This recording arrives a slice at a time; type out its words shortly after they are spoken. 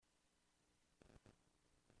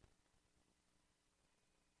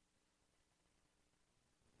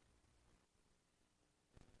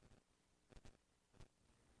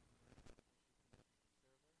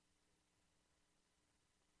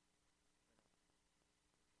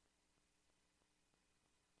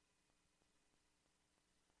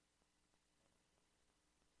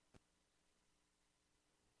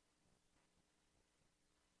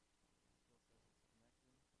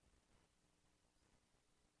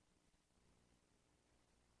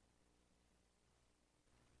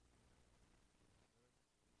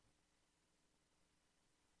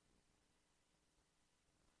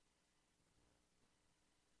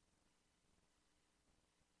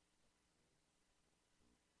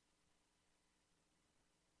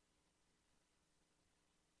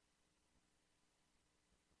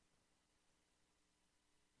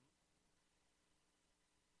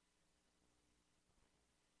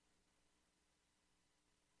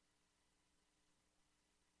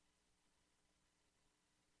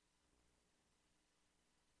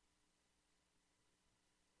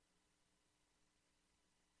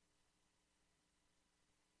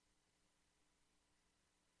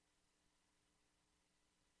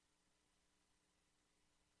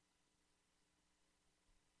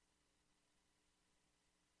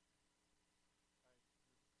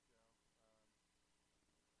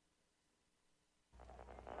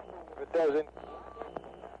doesn't.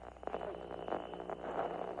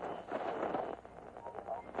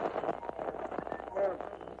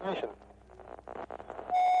 Mission.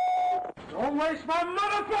 Don't waste my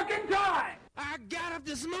motherfucking time! I got up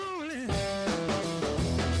this morning,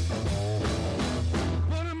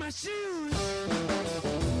 put on my shoes,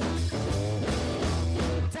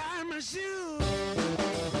 tied my shoes,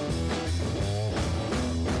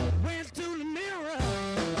 went to the mirror,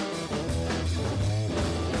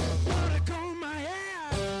 put a comb in my hair,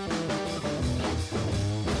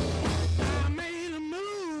 I made a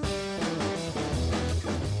move,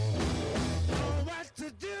 know what to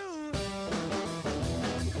do.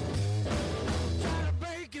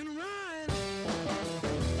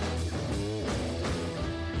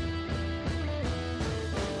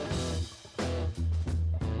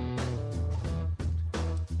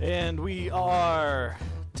 And we are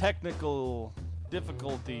technically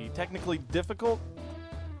difficult.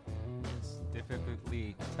 It's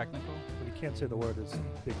difficultly technical. When you can't say the word, it's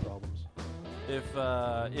big problems.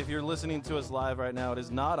 If you're listening to us live right now, it is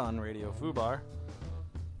not on Radio Fubar.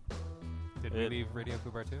 Did we leave Radio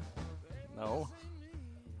Fubar too? No.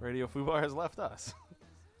 Radio Fubar has left us.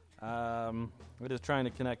 It is trying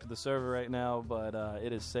to connect to the server right now, but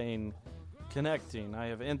it is saying connecting. I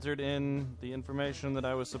have entered in the information that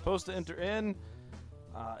I was supposed to enter in.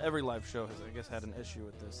 Every live show has, I guess, had an issue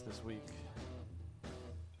with this week.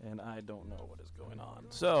 And I don't know what is going on.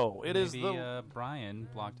 So, it is the... Brian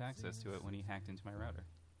blocked access to it when he hacked into my router.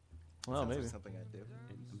 Well, maybe. Like something I'd do.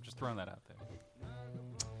 I'm just throwing that out there.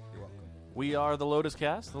 You're welcome. We are the Lotus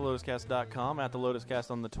Cast, thelotuscast.com, at the Lotus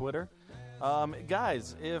Cast on the Twitter.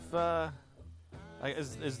 Guys, if...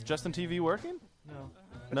 is Justin TV working? No.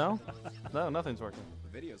 No? No, nothing's working. The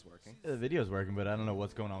video's working. The video's working, but I don't know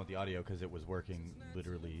what's going on with the audio because it was working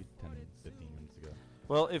literally 10, 15 minutes ago.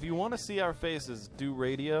 Well, if you want to see our faces do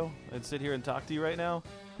radio and sit here and talk to you right now,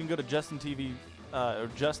 you can go to Justin TV, or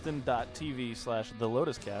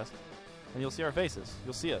justin.tv/thelotuscast, and you'll see our faces.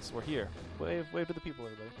 You'll see us. We're here. Wave to the people,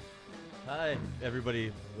 everybody. Hi,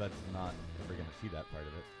 everybody that's not ever going to see that part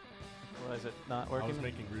of it. Why is it not I working? was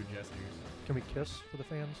making rude gestures. Can we kiss for the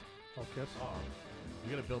fans? I'll kiss. Oh, we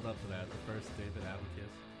gotta build up to that. The first David Adam kiss.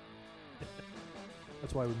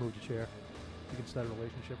 That's why we moved a chair. You can start a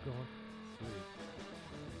relationship going. Sweet.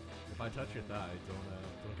 If I touch your thigh,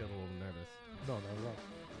 don't get a little nervous. No, not at all.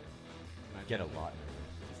 Get a lot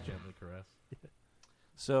nervous. Just gently caress.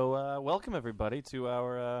 So, welcome everybody to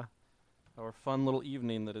our fun little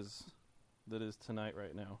evening that is tonight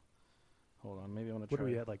right now. Hold on, maybe I want to try. What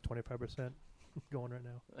are we at, like 25% going right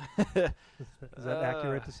now? Is that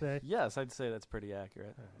accurate to say? Yes, I'd say that's pretty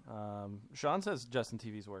accurate. Sean says Justin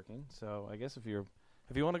TV's working, so I guess if you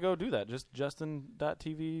want to go do that, just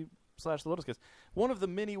justin.tv/thelotuscast. One of the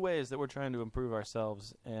many ways that we're trying to improve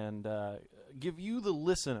ourselves and give you, the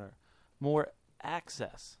listener, more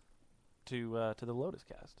access to the Lotus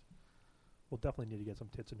Cast. We'll definitely need to get some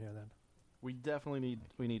tits in here then. We definitely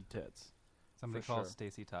need tits. Somebody call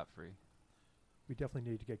Stacy Top Free. We definitely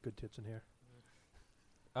need to get good tits in here.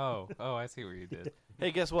 Oh, I see what you did.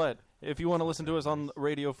 Hey, guess what? If you want to listen to us on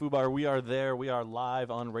Radio Fubar, we are there. We are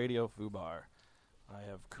live on Radio Fubar. I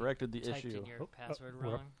have corrected the Typed issue. in your password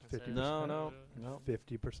we're wrong. up 50%. No.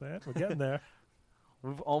 50%. We're getting there.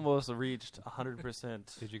 We've almost reached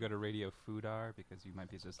 100%. Did you go to Radio Foodar because you might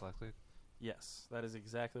be dyslexic? Yes, that is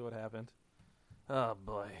exactly what happened. Oh,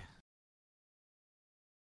 boy.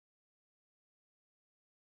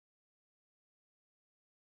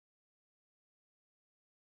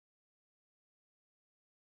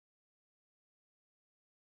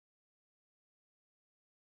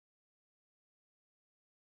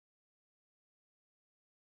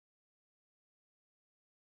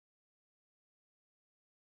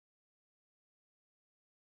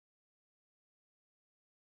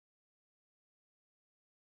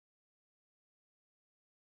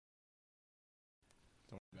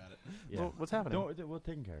 About it. Yeah. Well, what's happening? We're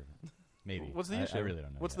taking care of it. Maybe. What's the issue? I really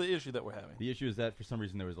don't know. What's the issue that we're having? The issue is that for some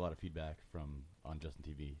reason there was a lot of feedback on Justin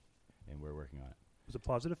TV, and we're working on it. Was it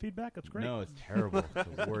positive feedback? That's great. No, it's terrible.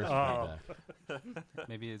 It's the worst feedback.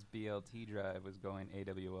 Maybe his BLT drive was going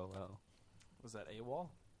AWOL. Was that AWOL?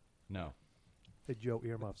 No. Hey, Joe,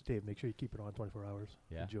 earmuffs. Dave, make sure you keep it on 24 hours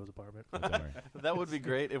Yeah. in Joe's apartment. Don't worry. That would be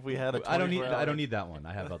great if we had a I don't need that one.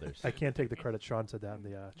 I have others. I can't take the credit. Sean said that in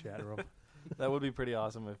the chat room. That would be pretty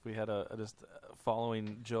awesome if we had just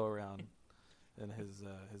following Joe around in his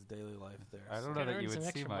daily life there. I don't know Could that earn you some would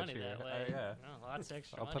see extra much money here. that way. Yeah. No, lots of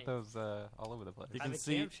extra I'll money. put those all over the place. You I can have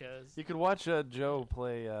see. camp shows. You could watch Joe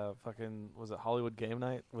play fucking, was it Hollywood Game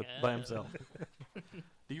Night by himself?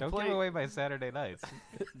 Don't give away my Saturday nights.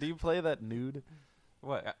 Do you play that nude?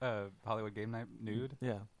 What? Hollywood Game Night nude?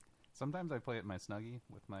 Yeah. Sometimes I play it in my Snuggie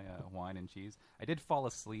with my wine and cheese. I did fall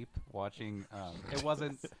asleep watching. It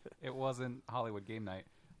wasn't Hollywood Game Night.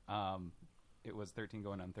 It was 13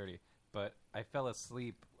 going on 30. But I fell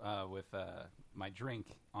asleep with my drink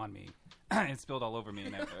on me. It spilled all over me,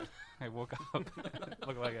 and I woke up.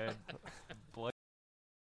 Looked like I had blood.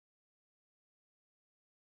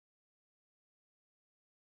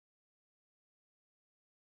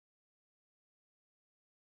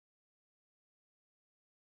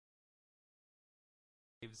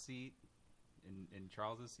 Seat in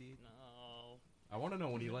Charles's seat. No. I want to know,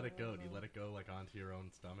 when you let it go, do you let it go like onto your own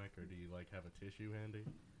stomach, or do you like have a tissue handy?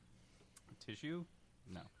 Tissue?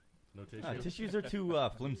 No. No tissue? Tissues are too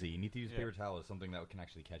flimsy. You need to use paper towel as something that can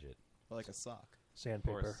actually catch it. Or like a sock. Or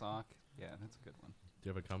Sandpaper. a sock. Yeah, that's a good one. Do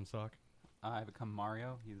you have a cum sock? I become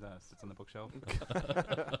Mario. He sits on the bookshelf.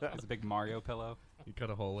 It's a big Mario pillow. You cut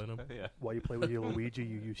a hole in him? Yeah. While you play with your Luigi,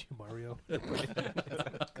 you use your Mario.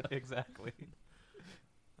 Exactly.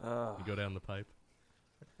 You go down the pipe?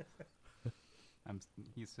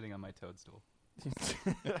 He's sitting on my toadstool.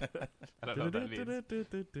 I don't know what that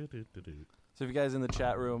means. So if you guys in the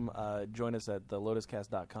chat room, join us at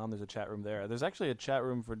thelotuscast.com. There's a chat room there. There's actually a chat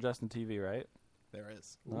room for Justin TV, right? There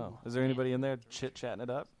is. Oh, is there anybody in there chit-chatting it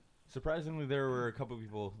up? Surprisingly, there were a couple of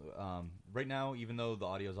people. Right now, even though the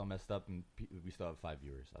audio's all messed up, and we still have 5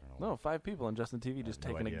 viewers. I don't know. No, 5 people on Justin TV just I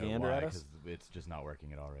have no taking a idea gander why, at us. 'cause it's just not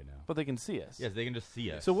working at all right now. But they can see us. Yes, they can just see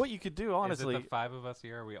us. So what you could do, honestly... Is it the 5 of us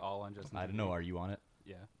here? Are we all on Justin I TV? don't know. Are you on it?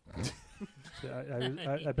 Yeah.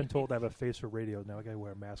 I've been told I have a face for radio. Now I got to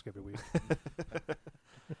wear a mask every week.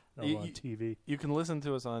 I'm on TV. You can listen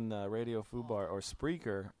to us on Radio Fubar or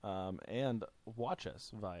Spreaker and watch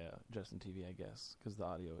us via Justin TV, I guess, because the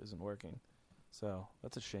audio isn't working. So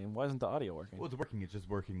that's a shame. Why isn't the audio working? Well, it's working. It's just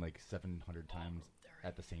working like 700 times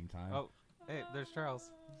at the same time. Oh, hey, there's Charles.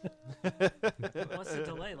 What's the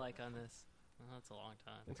delay like on this? Oh, that's a long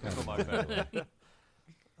time. It's kind of a long delay.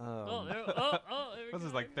 There we This go.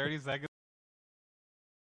 is like 30 seconds.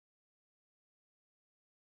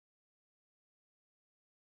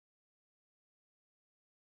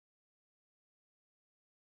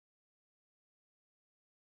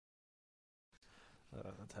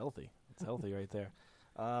 That's healthy. That's healthy right there.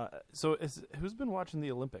 So who's been watching the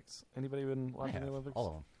Olympics? Anybody been watching the Olympics? All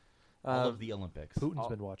of them. All of the Olympics. Putin's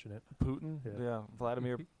been watching it. Putin? Yeah. Yeah.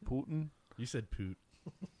 Vladimir Putin. You said poot.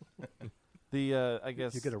 I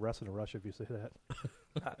guess... You get arrested in Russia if you say that.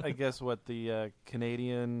 I guess what the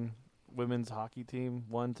Canadian women's hockey team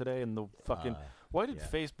won today, and the fucking... Why did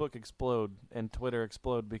Facebook explode and Twitter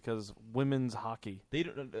explode because women's hockey? They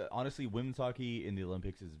don't, honestly, women's hockey in the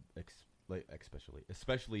Olympics is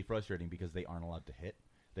especially frustrating because they aren't allowed to hit.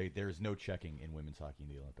 There's no checking in women's hockey in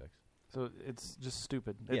the Olympics. So it's just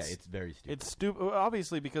stupid. It's very stupid. It's stupid.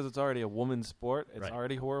 Obviously, because it's already a woman's sport, it's Right.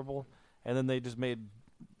 already horrible, and then they just made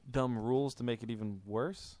dumb rules to make it even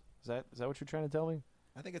worse. Is that what you're trying to tell me?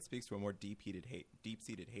 I think it speaks to a more deep-seated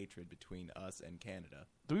hatred between us and Canada.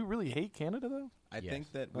 Do we really hate Canada though? I Yes.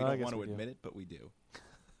 think that we Well, I don't guess want to we do. admit it, but we do.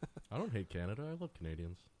 I don't hate Canada. I love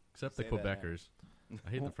Canadians. Except the Say that now. Quebecers. I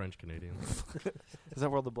hate the French Canadians. Is that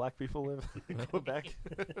where all the black people live? In Quebec? Is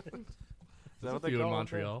There's a what they few in call it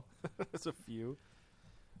there? Montreal. There's a few.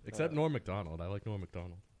 Except Norm Macdonald. I like Norm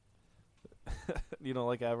Macdonald. You don't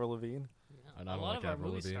like Avril Lavigne? I A don't lot like of our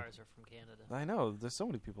Avril movie Lavigne. stars are from Canada. I know. There's so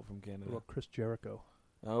many people from Canada. Well, Chris Jericho.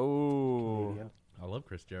 Oh. Canadian. I love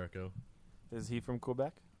Chris Jericho. Is he from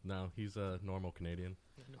Quebec? No, he's a normal Canadian.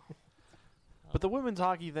 But the women's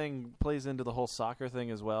hockey thing plays into the whole soccer thing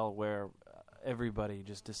as well, where everybody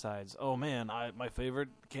just decides, "Oh man, my favorite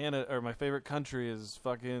my favorite country is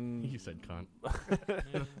fucking." You said cunt.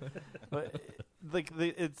 But, like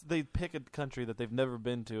they pick a country that they've never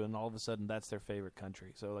been to, and all of a sudden that's their favorite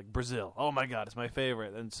country. So like Brazil, oh my god, it's my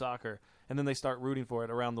favorite, and soccer, and then they start rooting for it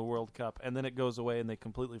around the World Cup, and then it goes away, and they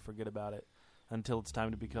completely forget about it until it's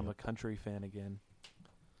time to become a country fan again.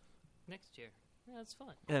 Next year. Yeah, that's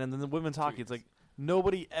fun. And then the women's hockey, it's like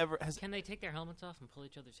nobody ever has. Can they take their helmets off and pull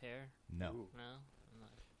each other's hair? No. No?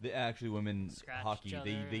 The actually women's Scratch hockey, each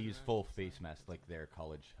they other use and full face masks like their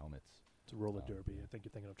college helmets. It's a roller derby. I think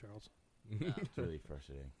you're thinking of Charles. It's really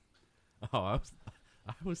frustrating. Oh, I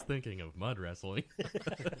was thinking of mud wrestling.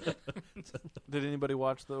 Did anybody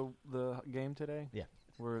watch the game today? Yeah.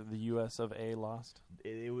 Where the U.S. of A. lost?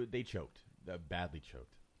 They choked. Badly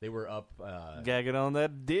choked. They were up. Gagging on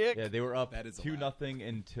that dick. Yeah, they were up That is 2-0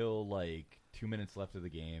 until like 2 minutes left of the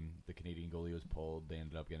game. The Canadian goalie was pulled. They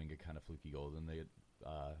ended up getting a kind of fluky goal. Then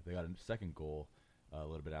they got a second goal a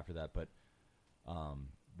little bit after that. But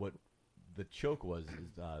what the choke was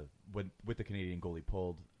is with the Canadian goalie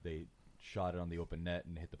pulled, they shot it on the open net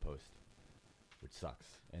and hit the post, which sucks.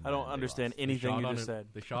 And I don't then they understand lost. anything you just said.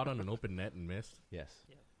 They shot on an open net and missed. Yes.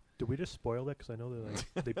 Did we just spoil it? Because I know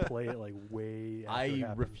they play it like way after it I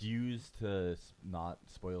happens. refuse to not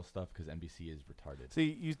spoil stuff because NBC is retarded.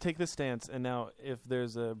 See, you take this stance, and now if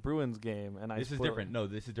there's a Bruins game, and This is different. No,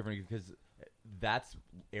 this is different because that's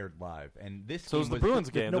aired live, and this. So game is the was Bruins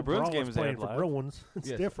game. No, The Bruins Brawl game is is playing aired for live. Bruins. It's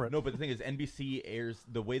Yes. different. No, but the thing is, NBC airs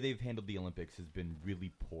the way they've handled the Olympics has been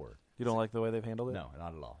really poor. You don't like the way they've handled it? No,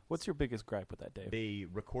 not at all. What's your biggest gripe with that, Dave? They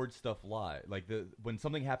record stuff live. Like when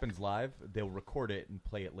something happens live, they'll record it and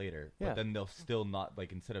play it later. Yeah. But then they'll still not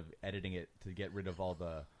instead of editing it to get rid of all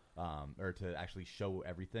the or to actually show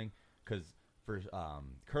everything. Because for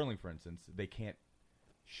curling, for instance, they can't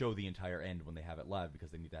show the entire end when they have it live because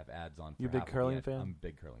they need to have ads on. You a for big half of the curling end. fan? I'm a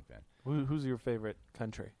big curling fan. Who's your favorite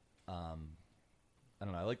country? I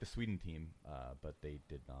don't know. I like the Sweden team, but they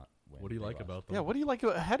did not win. What do you They like lost. about them? Yeah, what do you like?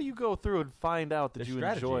 How do you go through and find out that Their you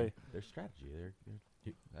strategy. enjoy? Their strategy.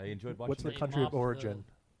 I enjoyed watching. What's the They country of mopped origin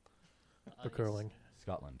the for curling?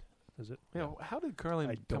 Scotland. Is it? Yeah, how did curling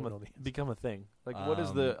I don't know the answer. become a thing? Like, what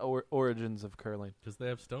is the origins of curling? Because they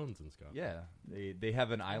have stones in Scotland. Yeah, they have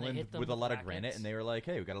an they island hit them with a with lot of rackets. granite, and they were like,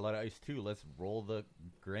 "Hey, we got a lot of ice too. Let's roll the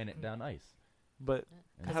granite down ice." But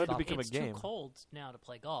And how did it stop become a It's game? too cold now to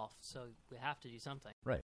play golf, so we have to do something.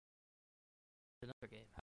 Right. Another game.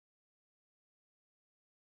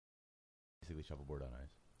 Basically, shuffleboard on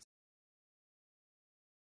ice.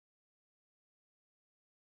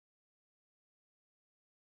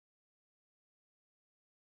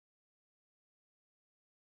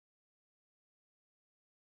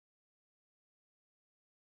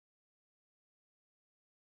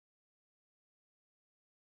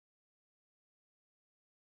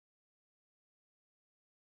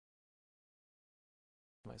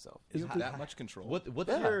 Myself. You have that much control. What's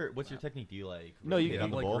Yeah. what's your technique? Do you like No, you- rotate You on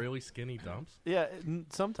the like bowl? really skinny dumps? Yeah,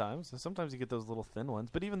 sometimes you get those little thin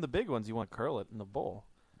ones, but even the big ones, you want to curl it in the bowl.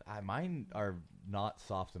 Mine are not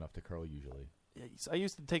soft enough to curl usually. Yeah, I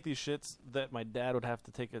used to take these shits that my dad would have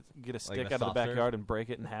to get a stick a out of the soft serve? backyard and break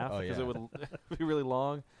it in half Oh, because yeah. it would be really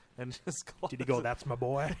long and just. Did he go, "That's my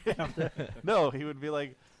boy"? No, he would be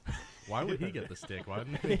like, Why would he get the stick? Why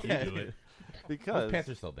didn't he Yeah. do it? because Those pants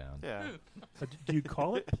are still down. yeah, Do you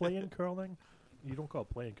call it playing curling? You don't call it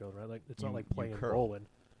playing curling, right? Like it's not You- like you playing curl. bowling.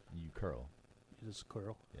 You curl. You just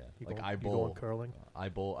curl. Yeah, You like going- I you bowl. going curling? I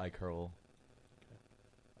bowl. I curl.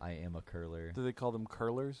 I am a curler. do they call them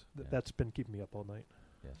curlers? Yeah. That's been keeping me up all night.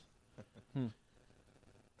 Yes.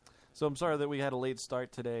 So I'm sorry that we had a late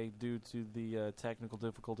start today due to the technical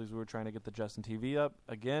difficulties. We were trying to get the Justin TV up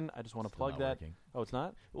again. I just want to Still plug not that. working. Oh, it's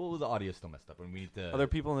not. Well, the audio's still messed up, and we need to. Are there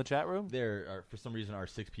people in the chat room? There are, for some reason, are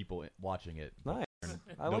 6 people watching it. but Nice.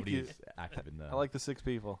 I like you. Nobody's active in the. I like the 6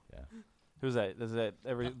 people. Yeah. Who's that? Is that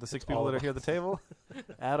the 6 It's people all that are of here at the table?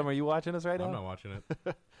 Adam, are you watching us right I'm now? not watching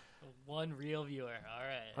it. One real viewer. All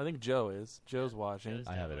right. I think Joe is. Joe's watching. Joe's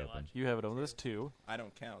I have it definitely open. watching. You have it open. There's 2. I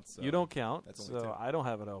don't count. So You don't count, that's only so 2. I don't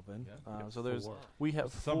have it open. Yeah. So there's 4. we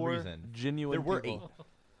have For some 4 reason, genuine. there were people.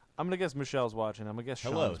 I'm gonna guess Michelle's watching. I'm gonna guess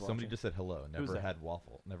Hello. Sean's Somebody watching. just said hello. Who's Never that? had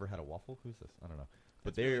waffle. Never had a waffle. Who's this? I don't know.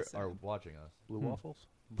 But That's they really are sad. watching us. Blue Hmm. waffles.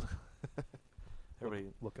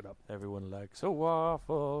 Everybody, Look it up. everyone likes a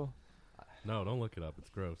waffle. No, don't look it up. It's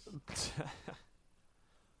gross.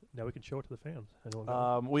 Now we can show it to the fans. Anyone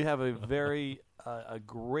know? We have a very a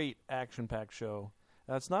great action-packed show.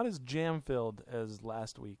 It's not as jam-filled as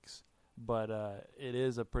last week's, but it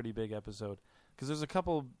is a pretty big episode because there's a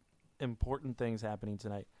couple important things happening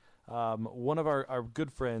tonight. One of our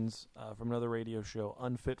good friends from another radio show,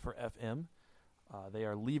 Unfit for FM, they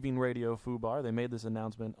are leaving Radio Fubar. They made this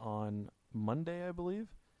announcement on Monday, I believe,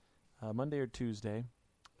 Monday or Tuesday,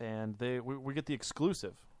 and we get the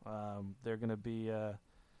exclusive. They're going to be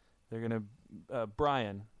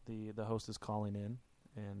Brian, the host, is calling in,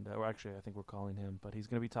 and or actually I think we're calling him, but he's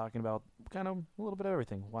going to be talking about kind of a little bit of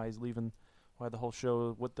everything, why he's leaving, why the whole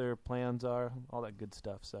show, what their plans are, all that good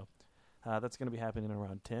stuff. So that's going to be happening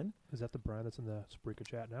around 10. Is that the Brian that's in the Spreaker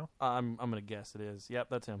chat now? I'm going to guess it is. Yep,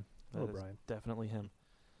 that's him. Hello, That is Brian. definitely him.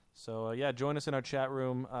 So, yeah, join us in our chat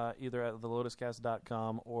room, either at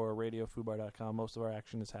thelotuscast.com or radiofubar.com. Most of our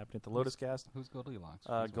action is happening at the Lotuscast. Who's Goldilocks?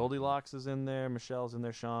 Goldilocks is in there. Michelle's in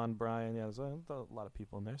there. Sean, Brian. Yeah, there's a lot of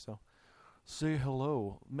people in there. So say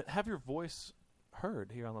hello. Have your voice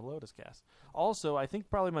heard here on the Lotuscast. Also, I think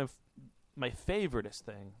probably my favoriteest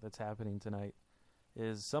thing that's happening tonight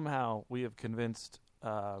is somehow we have convinced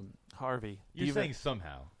Harvey. You're saying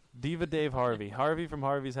somehow. Diva Dave Harvey. Harvey from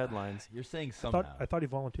Harvey's Headlines. You're saying somehow. I thought he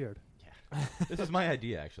volunteered. This is my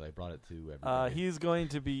idea, actually. I brought it to everybody. He's going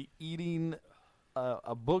to be eating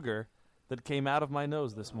a booger that came out of my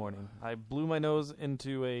nose this morning. I blew my nose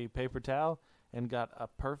into a paper towel and got a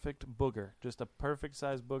perfect booger, just a perfect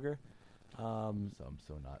size booger. So I'm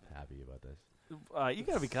so not happy about this. You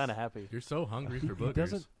got to be kind of happy. You're so hungry for He boogers.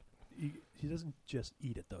 doesn't. He doesn't just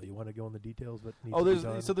eat it though. You want to go in the details, but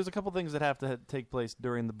There's a couple things that have to take place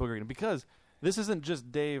during the boogering because this isn't just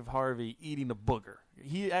Dave Harvey eating a booger.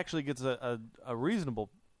 He actually gets a reasonable.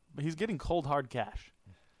 He's getting cold hard cash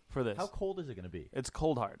for this. How cold is it going to be? It's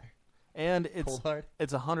cold hard, and it's Cold hard?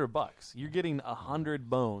 It's $100. You're getting 100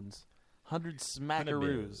 bones, 100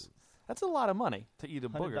 smackaroos. That's a lot of money to eat a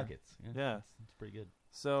 100 booger. ducats. Yeah. That's pretty good.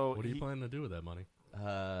 So What are you planning to do with that money?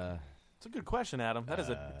 It's a good question, Adam. That is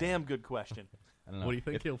a damn good question. I don't know. What do you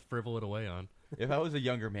think he'll frivol it away on? If I was a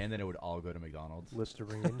younger man, then it would all go to McDonald's.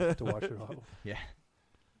 Listerine to wash it off. Yeah.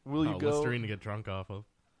 Will you go? Listerine to get drunk off of.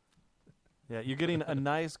 Yeah, you're getting a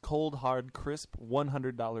nice, cold, hard, crisp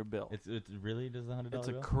 $100 bill. It's really just a $100 It's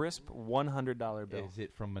a bill? crisp $100 bill. Is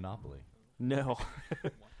it from Monopoly? No,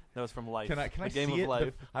 no, it's from Life. Can I the game see of it?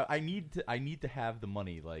 Life. I need to have the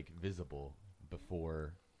money like visible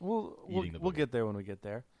before. We'll eating the we'll booger. get there when we get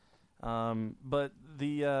there. But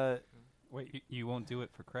the Wait, you won't do it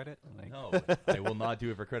for credit? Like, No, I will not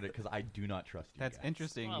do it for credit because I do not trust you. That's guys.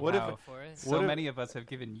 interesting. Well, What if how go for it. so what if- many of us have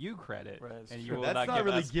given you credit, Right, that's and you true. will That's not not give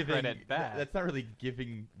really us giving. credit back. That's not really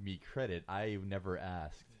giving me credit. I never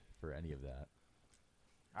asked for any of that.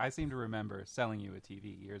 I seem to remember selling you a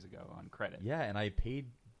TV years ago on credit. Yeah, and I paid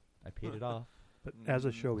it off. But as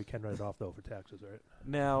a show, we can write it off though for taxes, right?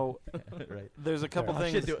 now Right. there's a couple Oh,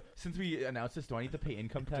 things. shit, since we announced this, do I need to pay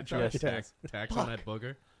income tax? Charge on it? Yes. tax on that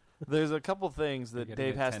booger? There's a couple things You're that getting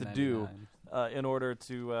Dave a has to do 1099. in order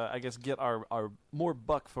to, I guess, get our more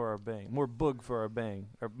buck for our bang, more boog for our bang,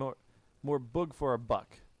 or more boog for our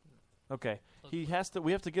buck. Okay, he has to.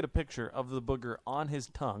 We have to get a picture of the booger on his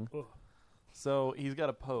tongue. Ugh. So he's got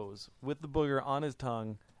to pose with the booger on his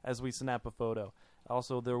tongue as we snap a photo.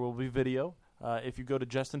 Also, there will be video. If you go to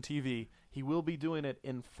Justin TV, he will be doing it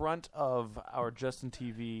in front of our Justin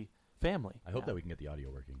TV family. I hope that we can get the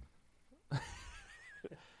audio working.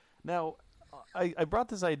 Now, I brought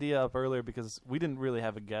this idea up earlier because we didn't really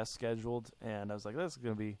have a guest scheduled, and I was like, "This is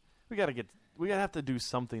gonna be. We gotta have to do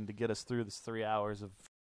something to get us through this 3 hours of."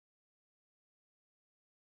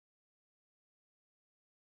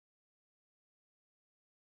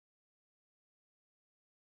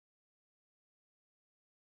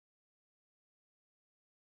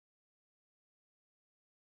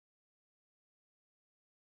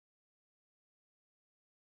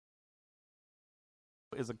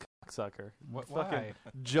 Is a cocksucker. Why? Fucking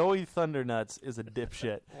Joey Thundernuts is a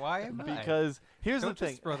dipshit. Why am I? Because here's Don't the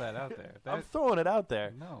thing. just throw that out there. I'm That- throwing it out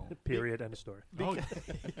there. no. Period. End of story. Oh,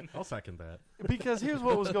 I'll second that. Because here's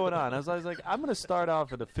what was going on. I was like, I'm going to start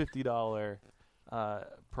off at a $50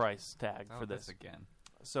 price tag Oh, for this. again.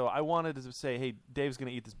 So I wanted to say, hey, Dave's going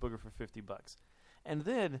to eat this booger for $50. And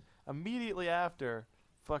then immediately after,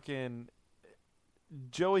 fucking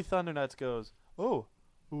Joey Thundernuts goes, oh,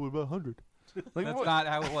 what about 100? Like, That's what? not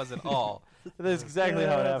how it was at all. That's exactly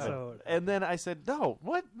how it That's happened. how it And then I said, no,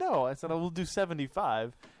 what? No. I said, I will do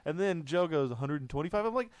 75. And then Joe goes, 125.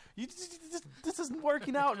 I'm like, this isn't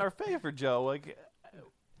working out in our favor, Joe. Like,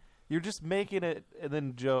 you're just making it. And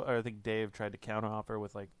then Joe, or I think Dave tried to counteroffer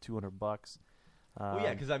with like $200. Well,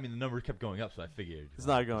 yeah, because I mean the numbers kept going up, so I figured it's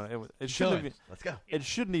not going. It shouldn't. Even, Let's go. it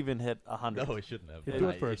shouldn't even hit 100. No, it shouldn't have. You And do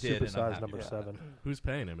I- it for a did, and I'm supersized happy number about it. 7. Who's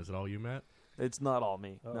paying him? Is it all you, Matt? It's not all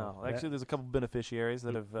me. Oh, no, yeah. actually, there's a couple beneficiaries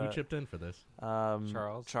that have. Who chipped in for this?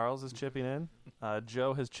 Charles. Charles is chipping in.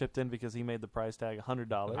 Joe has chipped in because he made the price tag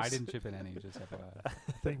 $100. I didn't chip in any. Just FYI. I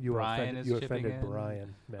think you Brian offended, is you chipping offended in.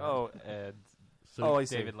 Brian. Man. Oh, Ed. So oh, I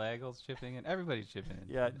see. David Lagel's chipping in. Everybody's chipping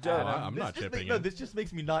in. Yeah, Joe. Adam. I'm not chipping No, in. this just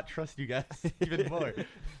makes me not trust you guys even more.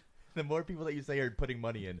 The more people that you say are putting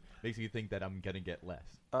money in makes me think that I'm gonna get less.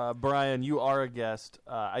 Brian, you are a guest.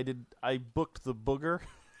 I booked the booger.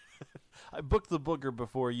 I booked the booger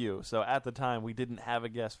before you, so at the time we didn't have a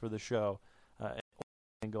guest for the show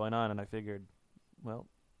and going on, and I figured, well,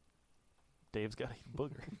 Dave's got to eat a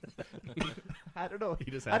booger. I don't know.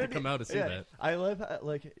 He just I had to don't come e- out to see yeah, that. I love how,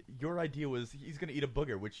 like your idea was he's gonna eat a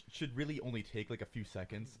booger, which should really only take like a few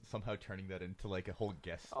seconds. Somehow turning that into like a whole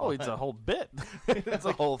guest. Oh, it's a spot. whole bit. It's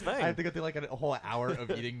a whole thing. I have to go through like a whole hour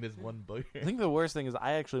of eating this one I booger. think the worst thing is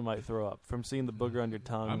I actually might throw up from seeing the booger on your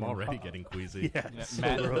tongue. I'm and- already getting queasy. Yeah. Yeah, so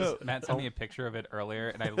Matt, gross. Matt sent me a picture of it earlier,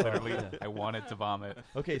 and I literally I wanted to vomit.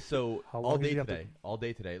 Okay, so How all long did day you have to- today, all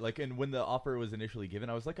day today. Like, and when the offer was initially given,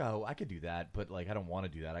 I was like, oh, I could do that, but like, I don't want to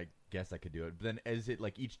do that. I guess I could do it. But then, as it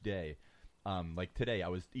like each day, like today, I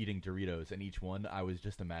was eating Doritos, and each one, I was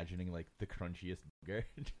just imagining like the crunchiest burger.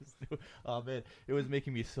 Oh man, it was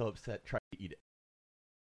making me so upset trying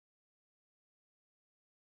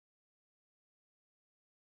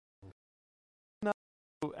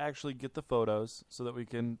actually get the photos so that we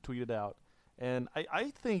can tweet it out. And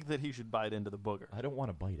I think that he should bite into the booger. I don't want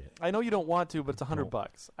to bite it. I know you don't want to, but it's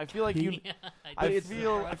 $100. I feel like you. Yeah, I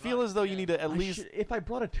feel as though you need to at least. If I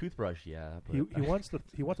brought a toothbrush, yeah. But He wants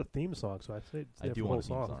a theme song, so I say it's I there do for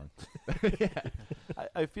the want a whole theme song. Yeah.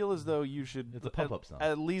 I feel as though you should. It's a pump-up song.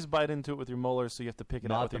 At least bite into it with your molars, so you have to pick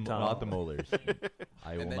it out with your tongue. Not the molars.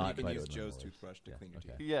 I will And then not you can bite use it with my Joe's molars. toothbrush to clean your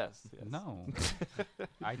okay. teeth. Yes. No,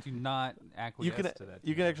 I do not acquiesce to that.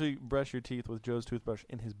 You can actually brush your teeth with Joe's toothbrush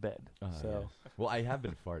in his bed. So. Yes. Well, I have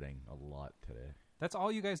been farting a lot today. That's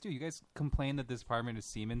all you guys do. You guys complain that this apartment is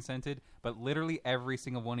semen scented, but literally every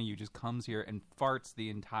single one of you just comes here and farts the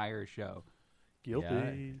entire show. Guilty.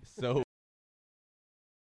 Yeah. So.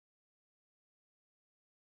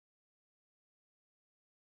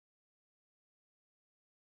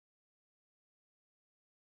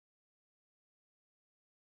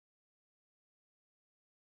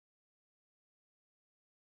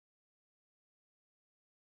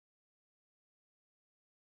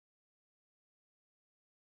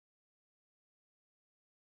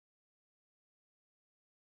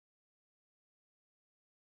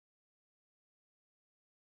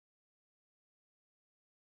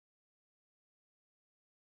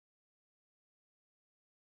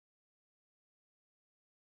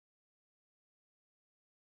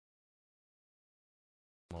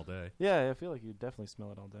 All day. Yeah, I feel like you definitely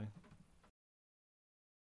smell it all day.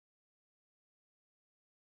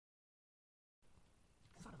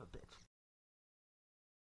 Son of a bitch.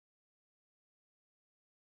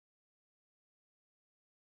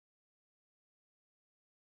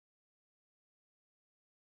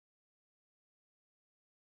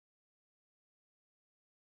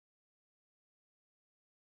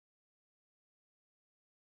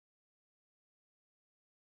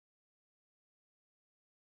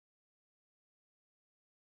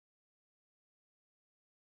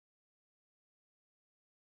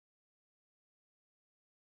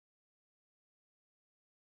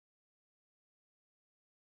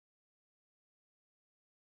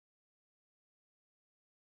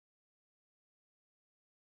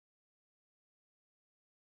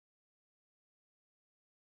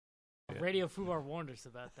 Radio Fubar warned us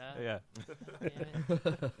about that. Yeah.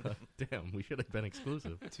 Damn, we should have been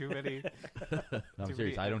exclusive. Too many. No, I'm Too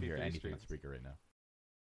serious. many I don't hear MP3 anything on streams. Spreaker right now.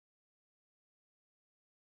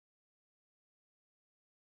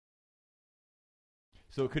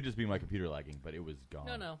 So it could just be my computer lagging, but it was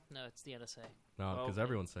gone. No, it's the NSA. No, because Oh,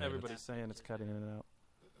 everyone's saying Everybody's saying it's cutting in and out.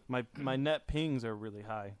 My net pings are really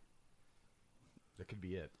high. That could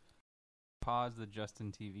be it. Pause the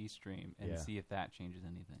Justin TV stream and Yeah. see if that changes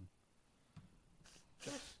anything.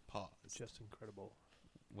 Pause. Just incredible.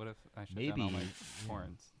 What if I shut Maybe. down all my Yeah.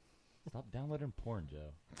 porns? Stop downloading porn,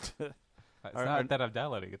 Joe. It's Our- not our- that I'm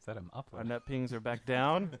downloading; it's that I'm Our uploading. net pings are back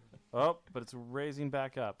down. Oh, but it's raising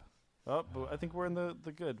back up. Oh, but I think we're in the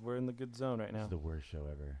good. We're in the good zone right This now. is the worst show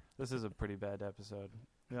ever. This is a pretty bad episode.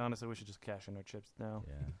 Yeah, honestly, we should just cash in our chips now.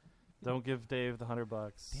 Yeah. Don't give Dave the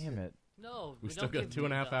 $100. Damn it. No, We still don't got give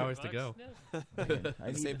 2.5 me hours to $100. go. No. I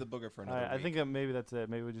And need- save the booger for another I week. think that maybe that's it.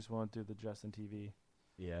 Maybe we just won't do the Justin TV.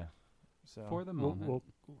 Yeah. So. For the We'll, moment,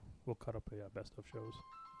 we'll cut up a best of shows.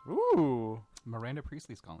 Ooh. Miranda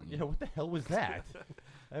Priestley's calling you. Yeah, what the hell was that?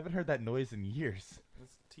 I haven't heard that noise in years.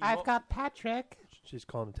 got Patrick. She's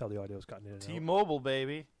calling to tell the audio's gotten in and out. T-Mobile,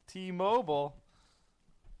 baby. T-Mobile.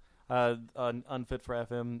 On Unfit for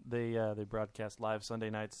FM, they broadcast live Sunday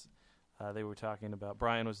nights. They were talking about,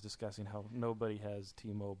 Brian was discussing how nobody has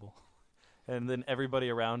T-Mobile. And then everybody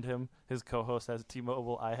around him, his co-host has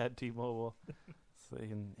T-Mobile, I had T-Mobile. So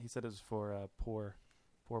he said it was for poor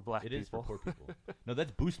black It people. is for poor people. No,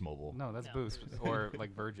 that's Boost Mobile. No, that's No. Boost or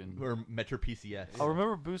like Virgin. Or Metro PCS. Oh,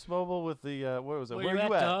 remember Boost Mobile with the, what was it? Where you at,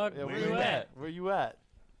 dog? Yeah, Where where you you at? at? Where you at?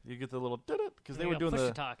 You get the little, because they Yeah, were doing push the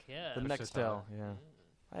to talk. Yeah. the Push to Nextel. talk. Yeah.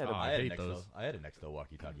 I had Oh, a I I had hate a those. Nextel. I had a Nextel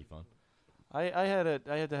walkie-talkie phone. I had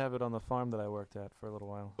to have it on the farm that I worked at for a little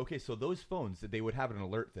while. Okay, so those phones, they would have an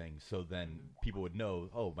alert thing, so then people would know,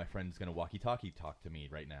 oh, my friend's going to walkie-talkie talk to me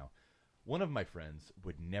right now. One of my friends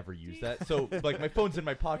would never use that. So, like, my phone's in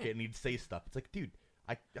my pocket and he'd say stuff. It's like, dude,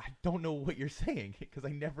 I don't know what you're saying because I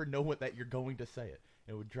never know what that you're going to say it.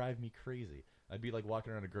 It would drive me crazy. I'd be, like,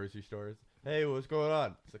 walking around a grocery store. Hey, what's going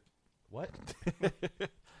on? It's like, what?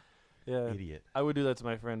 Yeah, Idiot. I would do that to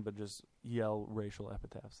my friend, but just yell racial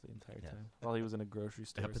epitaphs the entire Yeah. time while he was in a grocery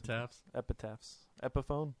store. Epitaphs? Epitaphs.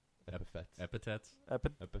 Epiphone. Epithets. Epithets?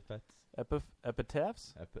 Epithets.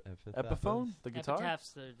 Epitaphs. Epithets. Epiphone. The guitar.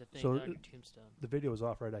 Epitaphs, the thing So, on your tombstone. The video is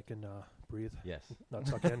off, right? I can breathe, Yes. not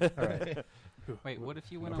suck in. All right. Wait, what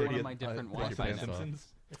if you went on one of my different Wi-Fi Pretty networks?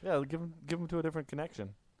 Simpsons. Yeah, give him to a different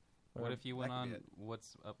connection. What if you went That could on be it.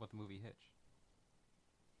 What's Up with the movie Hitch?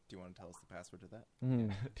 Do you want to tell us the password to that?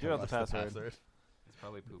 You have the password. It's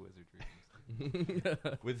probably Pooh Wizard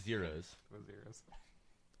Dreams With zeros. with zeros.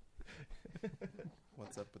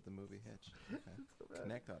 What's up with the movie Hitch? Okay.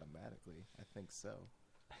 Connect automatically. I think so.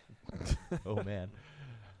 Oh man.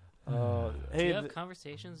 Do Hey, you have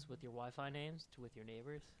conversations with your Wi-Fi names with your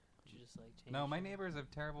neighbors? Did you just like change? No, my neighbors have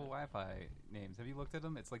terrible Wi-Fi names. Have you looked at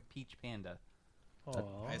them? It's like Peach Panda.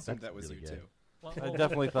 I assumed that was really you good. too. Well, I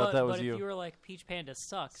definitely thought that was but you. if you were like Peach Panda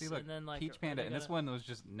sucks, See, look, and then like Peach are Panda, they and this gonna- one was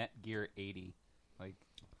just Netgear 80. Like,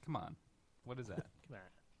 come on, what is that? Come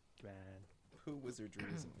on. Who wizardry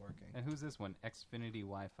isn't working? And who's this one? Xfinity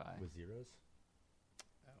Wi-Fi. With zeros?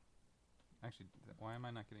 Actually, why am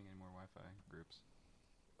I not getting any more Wi-Fi groups?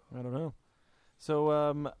 I don't know.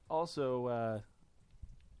 So, also,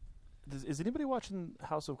 is anybody watching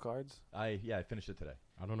House of Cards? I finished it today.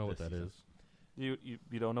 I don't know what This that season. is.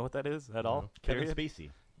 You don't know what that is at all? No. Kevin Period? Spacey.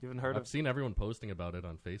 You haven't heard I've of? seen everyone posting about it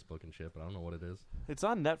on Facebook and shit, but I don't know what it is. It's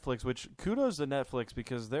on Netflix. Which kudos to Netflix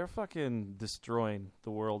because they're fucking destroying the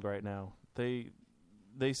world right now. They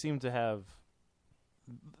seem to have.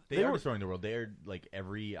 They are were- destroying the world. They are like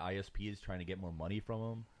every ISP is trying to get more money from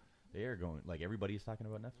them. They are going like everybody's talking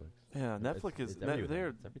about Netflix. Yeah, It's- Netflix is. it's everywhere. They're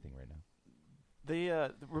It's everything right now. They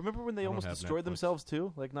remember when they I don't almost have destroyed Netflix. themselves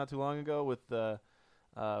too, like not too long ago with the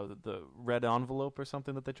red envelope or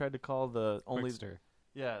something that they tried to call the only. Quickster.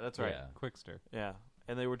 Yeah, that's right. Yeah. Quickster. Yeah,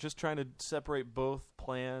 and they were just trying to separate both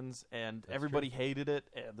plans, and That's everybody hated it.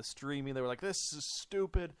 And the streaming, they were like, "This is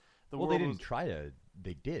stupid." The Well, world they was- didn't try to.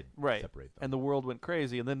 They did Right. separate them. and the world went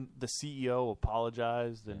crazy. And then the CEO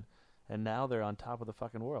apologized, and now they're on top of the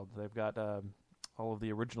fucking world. They've got all of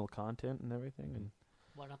the original content and everything. And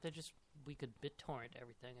Why don't they just? We could BitTorrent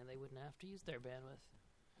everything, and they wouldn't have to use their bandwidth.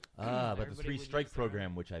 But the Everybody three would strike use their own.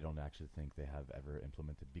 program, which I don't actually think they have ever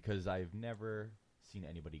implemented, because I've never seen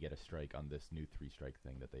anybody get a strike on this new 3-strike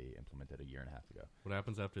thing that they implemented a year and a half ago. What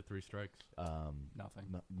happens after 3 strikes?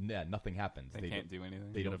 Nothing. Nothing happens. They can't do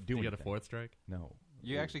anything. They You don't get a- do you get a anything. 4th strike? No.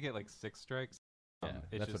 You actually get like 6 strikes. Yeah,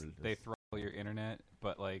 It's that's just what it they is. throttle your internet,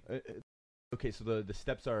 but like Okay, so the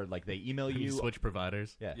steps are like they email You you. switch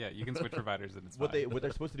providers? Yeah. yeah, you can switch providers and it's What fine.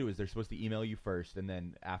 they're supposed to do is they're supposed to email you first, and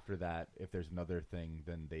then after that, if there's another thing,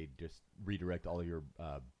 then they just redirect all your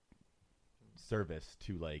service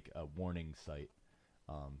to like a warning site,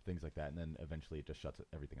 things like that, and then eventually it just shuts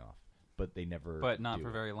everything off. But they never. But not do for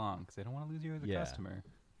it. very long because they don't want to lose you as a Yeah. customer.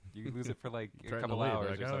 You can lose it for like a Threaten to couple leave. hours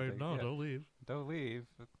Like, or "Oh, something. no, Yeah. don't leave. Don't leave.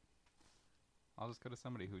 I'll just go to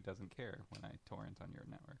somebody who doesn't care when I torrent on your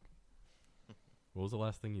network. What was the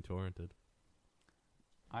last thing you torrented?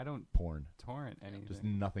 I don't Porn. torrent anything. Just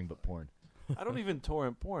nothing but porn. I don't even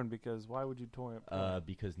torrent porn because why would you torrent porn?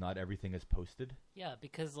 Because not everything is posted. Yeah,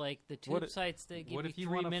 because like the What tube i- sites, they give what you if you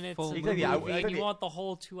 3 want a minutes full of Exactly, the I- movie, I- and you want the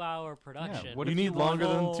whole 2-hour production. what you if need you longer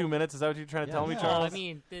want than all- 2 minutes? Is that what you're trying to tell me, No, Charles? I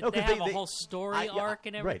mean, No, they 'cause have they- a whole story arc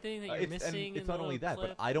and everything that you're and missing. it's in not the only that,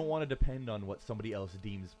 clip. but I don't want to depend on what somebody else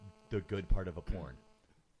deems the good part of a porn.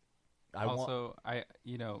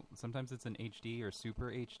 Sometimes it's an HD or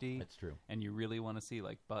super HD, That's true. and you really want to see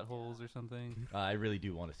like buttholes or something. I really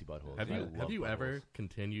do want to see buttholes. Have I you love ever buttholes.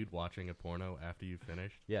 continued watching a porno after you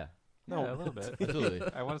finished? Yeah, No. Yeah, a little bit. absolutely,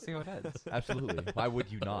 I want to see how it ends. absolutely. Why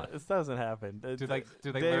would you not? This doesn't happen. Do they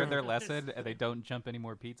Dave- learn their lesson and they don't jump any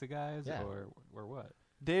more pizza guys, Yeah. or what?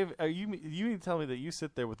 Dave, you need to tell me that you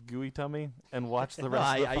sit there with gooey tummy and watch the No,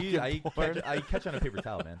 rest of the fucking I porn? catch on a paper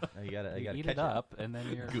towel, man. You gotta You eat catch it up, and then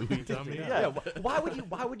you're Gooey tummy? Yeah. Why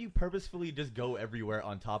would you purposefully just go everywhere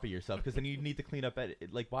on top of yourself? Because then you need to clean up at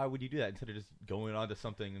it. Like, why would you do that instead of just going onto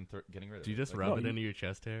something and getting rid of it? Do you just Like, rub No, it you- into your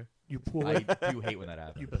chest hair? You pull I it. do hate when that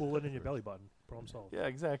happens. You pull it in your belly button. Problem solved. Yeah,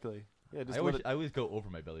 exactly. Yeah, just I let it. always go over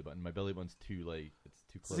my belly button. My belly button's it's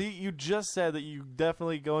too close. See, you just said that you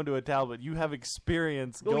definitely go into a towel, but you have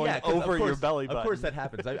experience Well, going yeah, 'cause over of your course- belly button. Of course that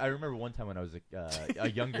happens. I remember one time when I was a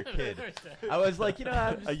younger kid. I was like,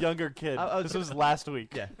 I'm just, A younger kid. I was This gonna- was last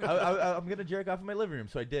week. yeah, I'm gonna jerk off in my living room,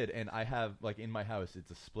 so I did, and I have like in my house,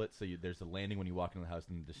 it's a split, so there's a landing when you walk into the house,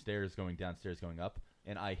 and the stairs going downstairs going up,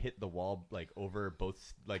 and I hit the wall like over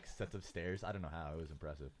both like sets of stairs. I don't know how. It was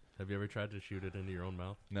impressive. Have you ever tried to shoot it into your own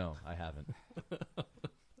mouth? No, I haven't.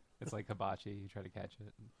 it's like hibachi. You try to catch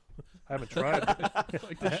it. I haven't tried.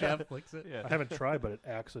 Like the chef flicks it? Yeah. I haven't tried, but it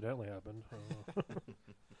accidentally happened.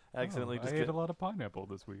 Accidentally I just ate get. a lot of pineapple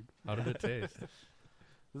this week. How did it taste?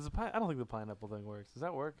 I don't think the pineapple thing works. Does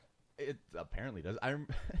that work? It apparently does. I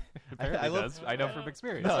Apparently love- does. I know from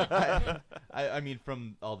experience. No, I mean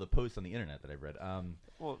from all the posts on the internet that I've read.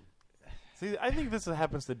 Well, see, I think this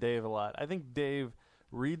happens to Dave a lot. I think Dave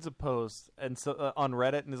reads a post and on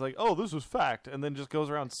Reddit and is like, "Oh, this was fact," and then just goes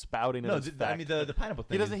around spouting it as fact. I mean, the pineapple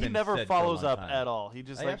thing. He doesn't. He never follows up at all. He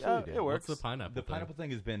just like, it works. What's the pineapple? The pineapple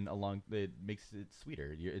thing has been along. It makes it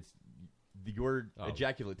sweeter. Your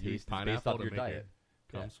ejaculate taste is based off your diet.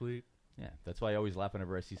 Come sweet. Yeah, that's why I always laugh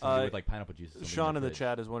whenever I see somebody with like pineapple juice. Sean in the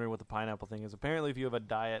chat is wondering what the pineapple thing is. Apparently, if you have a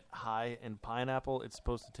diet high in pineapple, it's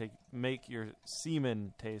supposed to make your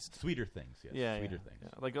semen taste sweeter things. Yes, yeah, sweeter things. Yeah.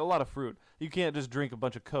 Like a lot of fruit. You can't just drink a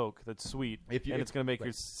bunch of Coke that's sweet, and it's going to make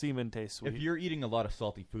your semen taste sweet. If you're eating a lot of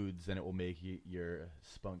salty foods, then it will make your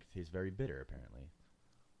spunk taste very bitter. Apparently.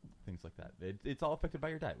 Things like that. It's all affected by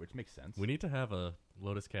your diet, which makes sense. We need to have a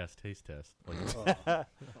Lotus Cast taste test.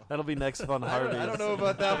 That'll be next fun Harvey. I don't know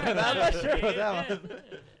about that one. I'm not sure about that one.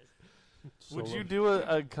 Would you do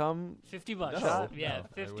a cum? $50 shot? Yeah,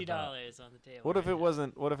 $50 on the table. What if it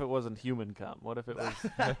wasn't? What if it wasn't human cum? What if it was?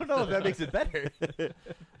 I don't know if that makes it better. What if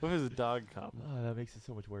it was dog cum? Oh, that makes it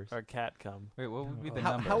so much worse. Or cat cum? Wait, what would be the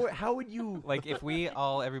number? How would you like if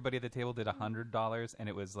everybody at the table did $100 and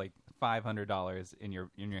it was like $500 in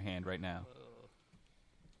your hand right now?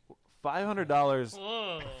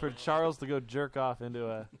 $500 for Charles to go jerk off into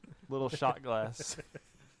a little shot glass.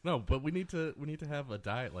 No, but we need to have a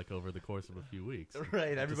diet like over the course of a few weeks.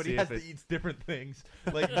 Right, everybody has to eat different things.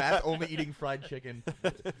 Like Matt's only eating fried chicken.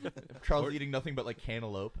 Charles eating nothing but like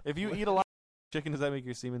cantaloupe. If you eat a lot of chicken, does that make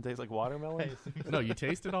your semen taste like watermelon? No, you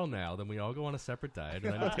taste it all now, then we all go on a separate diet,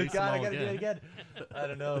 and then you taste God, them all I gotta do it again. again. I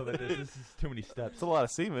don't know, but this is too many steps. It's a lot of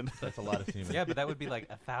semen. That's a lot of semen. Yeah, but that would be like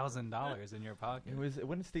 $1,000 in your pocket.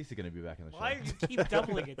 When is Stacy going to be back in the show? Why do you keep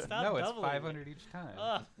doubling it? Stop no, it's doubling $500 each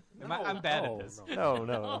time. I'm bad at this.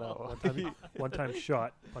 No. One time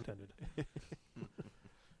shot, pun intended.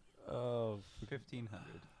 Oh, 1,500.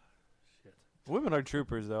 Shit. Women are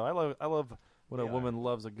troopers, though. I love when a woman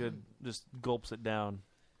loves a good, just gulps it down.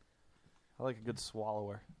 I like a good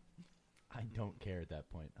swallower. I don't care at that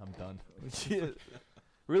point. I'm done.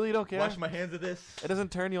 Really, you don't care? Wash my hands of this. It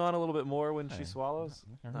doesn't turn you on a little bit more when she swallows?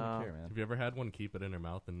 I don't really care, man. Have you ever had one keep it in her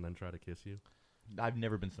mouth and then try to kiss you? I've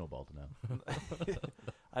never been snowballed, no.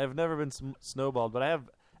 I have never been snowballed, but I have.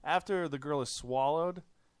 After the girl is swallowed,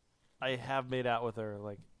 I have made out with her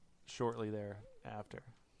like shortly thereafter.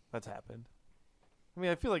 That's happened. I mean,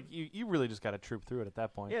 I feel like you really just got to troop through it at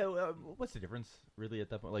that point. Yeah, what's the difference really at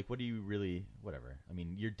that point? Like, what do you really, whatever. I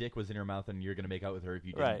mean, your dick was in her mouth and you're going to make out with her if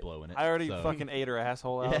you didn't blow in it. I already fucking ate her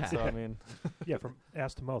asshole out, so I mean. Yeah, from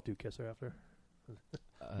ass to mouth, do you kiss her after?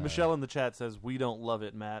 Michelle in the chat says, "We don't love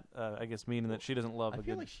it, Matt." I guess meaning that she doesn't love I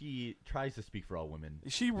feel like she tries to speak for all women.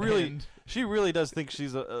 She really does think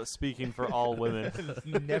she's speaking for all women. It's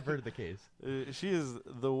never the case. She is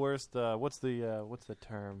the worst. What's the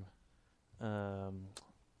term?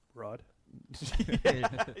 Rod?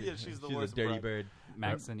 Yeah, she's the worst. A dirty bird.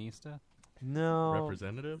 Maxinista? No.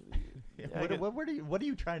 Representative? Yeah, what are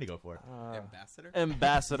you trying to go for? Ambassador?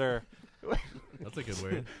 Ambassador. That's a good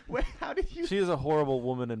word. Wait, how did you? She is a horrible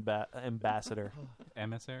woman ambassador.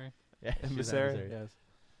 Emissary? Yeah, Emissary? Yes.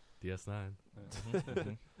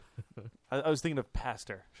 DS9. I was thinking of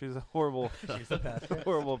pastor. She's a horrible,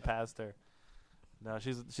 horrible pastor. No,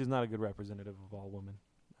 she's not a good representative of all women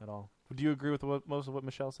at all. Do you agree with most of what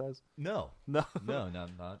Michelle says? No, no,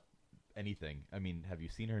 not anything. I mean, have you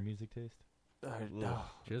seen her music taste? No.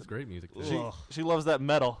 She has great music. She loves that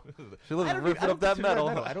metal. She loves ripping up that metal.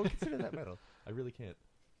 I don't consider that metal. I really can't.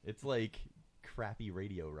 It's like crappy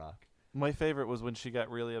radio rock. My favorite was when she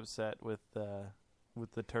got really upset with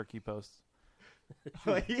the turkey posts.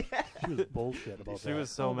 Oh, yeah. She was bullshit about that. She was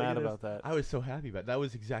so mad about that. I was so happy about it. That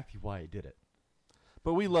was exactly why I did it.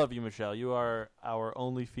 But we love you, Michelle. You are our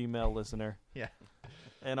only female listener. Yeah.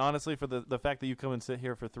 And honestly, for the fact that you come and sit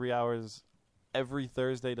here for 3 hours every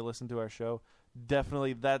Thursday to listen to our show,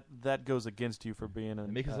 definitely that goes against you for being an it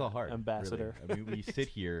makes us all hard, ambassador. Really. I mean, we sit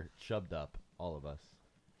here shoved up, all of us.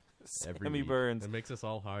 Sammy Burns. It makes us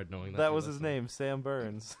all hard knowing that was his name, Sam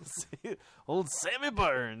Burns. Old Sammy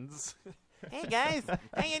Burns. Hey guys,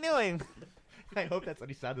 how you doing? I hope that's what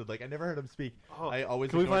he sounded like. I never heard him speak. Oh, I always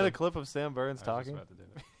can we find a clip of Sam Burns talking?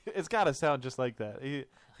 It's got to sound just like that. He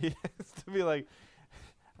has to be like,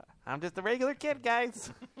 "I'm just a regular kid,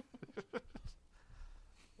 guys."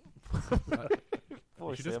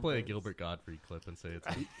 You should just play a Gilbert Gottfried clip and say it's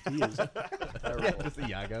he is terrible. Yeah, just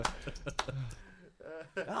Iago.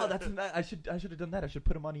 Oh, I should have done that. I should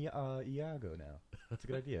put him on Iago now. That's a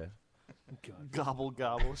good idea. God. Gobble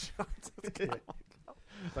gobble shots.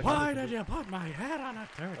 Why did you put my head on a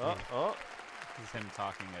turkey? Oh. This is him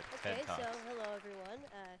talking at TED Okay, Talks. so hello everyone.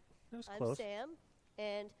 That was I'm close. Sam,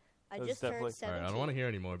 and I That's just turned definitely- 17. All right, I don't want to hear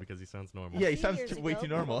anymore because he sounds normal. Yeah, he few sounds years way ago, too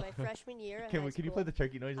normal. My freshman year at Can high you school, play the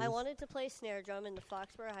turkey noises? I wanted to play snare drum in the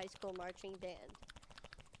Foxborough High School marching band.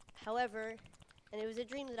 However, and it was a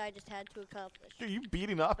dream that I just had to accomplish. Are you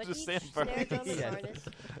beating off But to each stand snare first? drum and Yeah. harness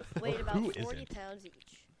weighed about Who 40 isn't? pounds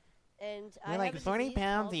each. And You're I like have a 40 disease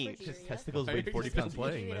pounds called each. His progeria. testicles Why are weigh you 40 just pounds. To give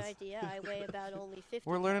playing you an this? idea, I weigh about only 50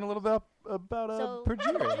 We're learning a little pounds. bit about So,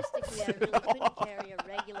 progeria. logistically, I really couldn't carry a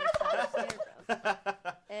regular size snare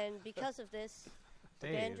drum. And because of this, the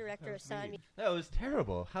band director assigned me. That was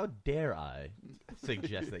terrible. How dare I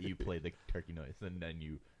suggest that you play the turkey noise, and then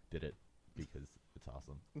you did it because it's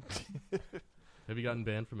awesome. Have you gotten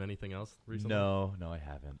banned from anything else recently? No, I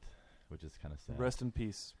haven't, which is kind of sad. Rest in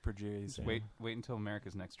peace, progeria. Just wait until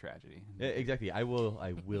America's Next Tragedy. Yeah, exactly. I will.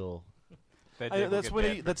 That day we'll that's get when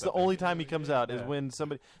banned he. for That's the something. only time he comes out is Yeah. when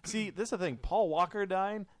somebody. See, this is the thing. Paul Walker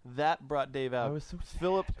dying that brought Dave I out. was so sad.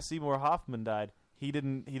 Philip Seymour Hoffman died. He did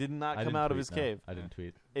not I come didn't out of tweet, his no. cave. I didn't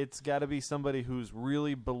tweet. It's got to be somebody who's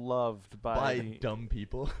really beloved By by dumb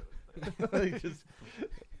people. Like, just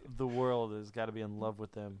the world. Has got to be in love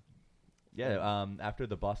with them. yeah. After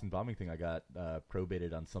the Boston bombing thing, I got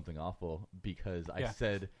probated on something awful because I Yeah.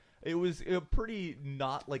 said it was a pretty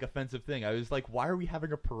not like offensive thing. I was like, "Why are we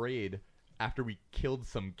having a parade after we killed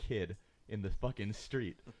some kid in the fucking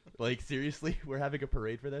street? Like seriously, we're having a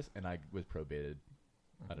parade for this?" And I was probated.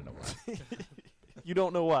 I don't know why. You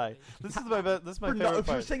don't know why. This is my this is my favorite If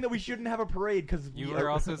you're part. saying that we shouldn't have a parade because You were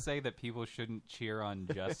also saying that people shouldn't cheer on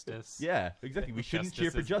justice. yeah, exactly. We shouldn't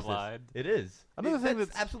cheer for is justice. blind. It is. Another thing that's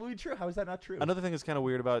that's- absolutely true. How is that not true? Another thing that's kind of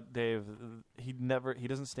weird about Dave, he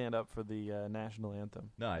doesn't stand up for the national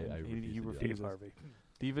anthem. No, I he refuse to do that. refuses. Dave Harvey.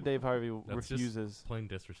 Diva Dave Harvey That's just refuses. plain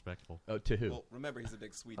disrespectful. Oh, to who? Well, remember, he's a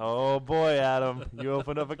big Swede. Oh boy, Adam, you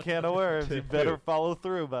opened up a can of worms. You better follow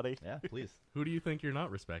through, buddy. Yeah, please. Who do you think you're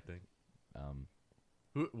not respecting? Um,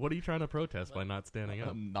 What are you trying to protest by not standing up?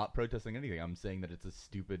 I'm not protesting anything. I'm saying that it's a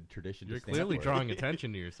stupid tradition. You're to stand up clearly for. drawing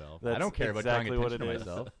attention to yourself. That's I don't care exactly about what drawing it attention is. to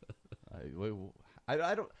myself.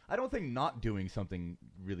 I don't think not doing something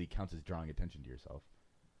really counts as drawing attention to yourself.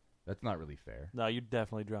 That's not really fair. No, you're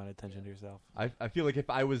definitely drawing attention to yourself. I feel like if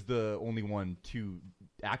I was the only one to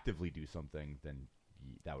actively do something, then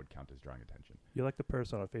that would count as drawing attention. You're like the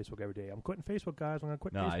person on Facebook every day. I'm quitting Facebook, guys. I'm going to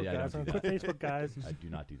quit No, Facebook, I guys. don't I'm do going to quit Facebook, guys. I do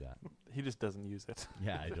not do that. He just doesn't use it.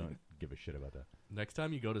 Yeah, I don't give a shit about that. Next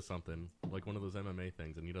time you go to something like one of those MMA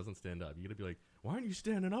things and he doesn't stand up, you gotta be like, "Why aren't you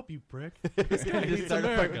standing up, you prick? This guy hates Start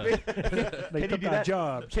a fight with America." They Can you took do our that?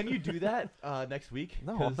 jobs. Can you do that next week?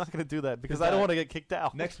 No, 'Cause I'm not going to do that because 'cause I don't that- want to get kicked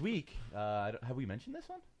out. next week. Have we mentioned this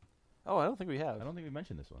one? Oh, I don't think we have. I don't think we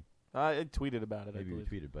mentioned this one. I tweeted about it. Maybe I we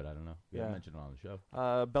believe. tweeted, but I don't know. We Yeah. haven't mentioned it on the show.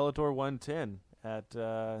 Bellator 110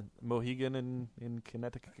 at Mohegan in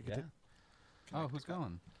Connecticut. Yeah. Oh, who's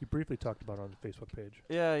going? You briefly talked about it on the Facebook page.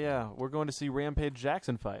 Yeah. We're going to see Rampage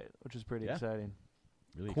Jackson fight, which is pretty Yeah. exciting.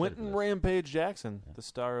 Really excited Quentin for this. Rampage Jackson, Yeah. the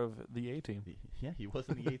star of the A-Team. Yeah, he was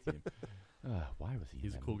in the A-Team. Why was he?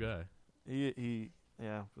 He's a in cool that? He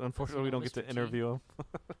yeah. Unfortunately, we don't get Mr. to interview him.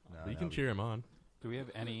 No, You no, can cheer him on. Do we have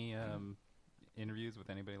any interviews with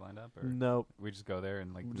anybody lined up, or Nope. we just go there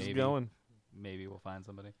and like We're maybe just going. maybe we'll find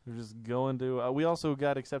somebody? We're just going to. We also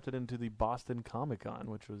got accepted into the Boston Comic Con,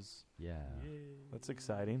 which was Yeah. that's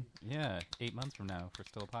exciting. Yeah, 8 months from now for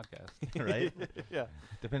still a podcast. Right? Yeah.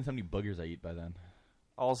 Depends how many boogers I eat by then.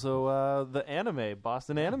 Also, the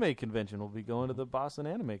Boston Anime Convention. We'll be going to the Boston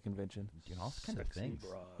Anime Convention. You know, all kinds of things.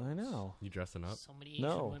 I know. You dressing up? So many Asian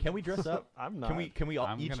No. women. Can we dress up? I'm not. Can we all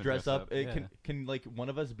I'm each gonna dress dress up? up, yeah. Can like one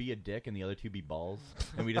of us be a dick and the other two be balls,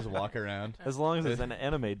 and we just walk around? As long as it's an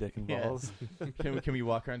anime dick and Yeah. balls. Can we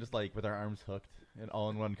walk around just like with our arms hooked and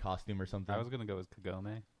all in one costume or something? I was gonna go as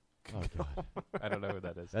Kagome. Oh god, I don't know who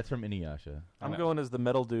that is. that's from Inuyasha. I I'm know. going as the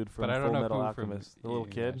metal dude from But I don't Full know Metal who Alchemist, from the little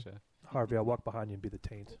kid. Inuyasha. Harvey, I'll walk behind you and be the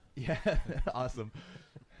taint. Yeah, awesome.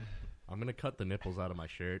 I'm gonna cut the nipples out of my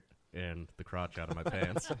shirt and the crotch out of my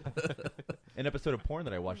pants. An episode of porn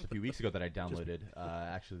that I watched a few weeks ago that I downloaded.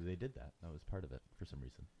 Actually, they did that. That was part of it for some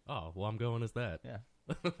reason. Oh, well, I'm going as that. Yeah.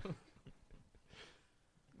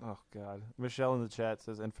 Oh God. Michelle in the chat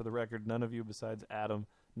says, and for the record, none of you besides Adam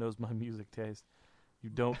knows my music taste. You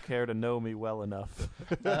don't care to know me well enough.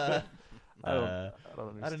 I don't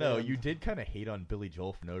understand. I don't know. You did kind of hate on Billy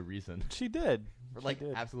Joel for no reason. She did. For She like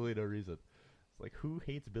did. absolutely no reason. It's like, who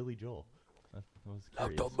hates Billy Joel? That was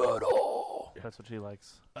curious. metal. That's what she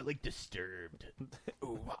likes. I like Disturbed.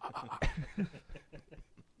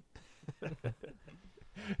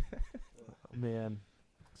 Man.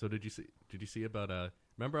 So did you see about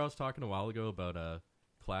remember I was talking a while ago about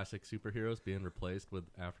classic superheroes being replaced with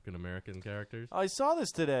African American characters? I saw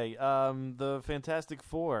this today. The Fantastic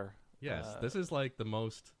Four. Yes, this is like the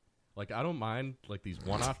most Like, I don't mind like these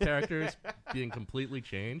one-off characters being completely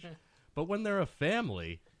changed, but when they're a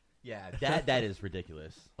family, Yeah, that is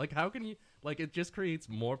ridiculous. like, how can you? Like, it just creates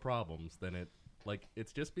more problems than it. Like,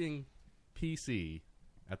 it's just being PC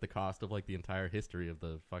at the cost of like the entire history of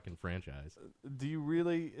the fucking franchise. Do you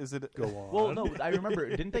really? Is it Go on. Well, no, I remember.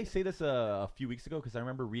 Didn't they say this a few weeks ago? Because I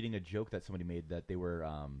remember reading a joke that somebody made that they were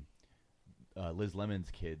Liz Lemon's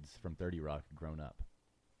kids from 30 Rock grown up.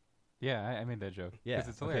 Yeah, I made that joke. Yeah, 'Cause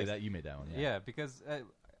it's hilarious. that you made that one. Yeah, because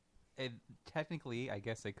technically, I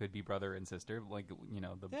guess they could be brother and sister, like the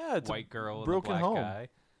Yeah, it's a white girl and the broken black home. guy.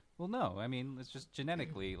 Well, no, I mean it's just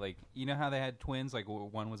genetically, like how they had twins, like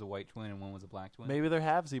one was a white twin and one was a black twin. Maybe they're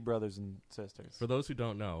halvesy brothers and sisters. For those who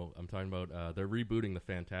don't know, I'm talking about they're rebooting the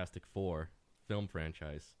Fantastic Four film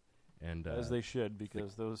franchise, and As they should,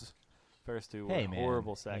 because those first two Hey, were man.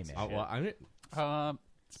 horrible Hey, sex. man. well,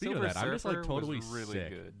 speaking Silver of that, I'm just like Surfer totally was really sick.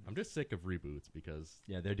 good. I'm just sick of reboots because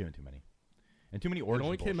Yeah, they're doing too many, and too many it origin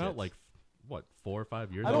only came out bullshits. like what 4 or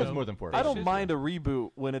 5 years I ago. don't- It was more than 4. I don't years. mind a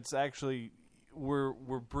reboot when it's actually we're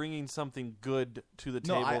bringing something good to the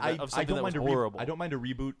table No, I of something don't that was mind horrible. I don't mind a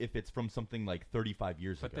reboot if it's from something like 35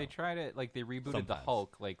 years But ago. they tried it, like they rebooted the Sometimes.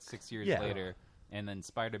 Hulk like 6 years Yeah. later, and then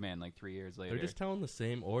Spider-Man like 3 years later. They're just telling the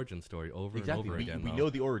same origin story over Exactly. and over again. We though. know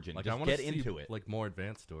the origin. Like, I Just wanna get see, into it. like more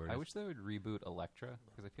advanced stories. I wish they would reboot Elektra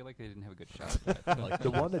because I feel like they didn't have a good shot at that. Like,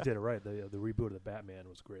 The one that did it right, the reboot of the Batman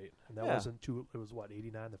was great, and that Yeah. wasn't too. It was what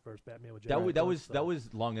 89, the first Batman with. that Jared was Leto, so that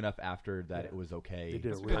was long enough after that Yeah. it was okay. They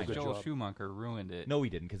did a It's really because good Joel job. Schumacher ruined it. No, we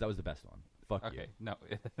didn't, because that was the best one. Fuck Okay, no,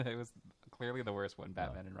 it was clearly the worst one,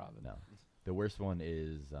 Batman and Robin. you. No, the worst one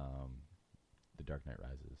is The Dark Knight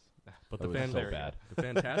Rises. but That the was so Fan- bad. The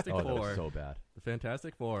Fantastic Oh, that Four. was so bad. The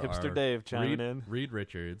Fantastic Four Hipster are Dave chiming Reed, in. Reed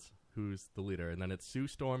Richards, who's the leader, and then it's Sue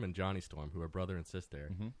Storm and Johnny Storm, who are brother and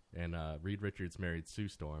sister. Mhm. And Reed Richards married Sue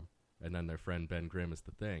Storm, and then their friend Ben Grimm is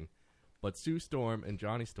the Thing. But Sue Storm and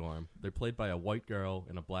Johnny Storm, they're played by a white girl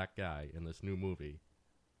and a black guy in this new movie.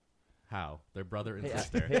 How? They're brother and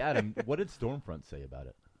sister. Hey, Adam, what did Stormfront say about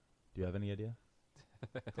it? Do you have any idea?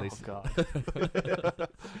 They Oh s- God!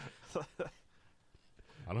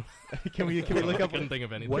 I don't. Can we look I up? couldn't think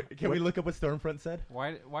of anything. Can we look up what Stormfront said?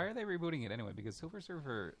 Why are they rebooting it anyway? Because Silver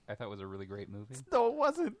Surfer, I thought was a really great movie. No, it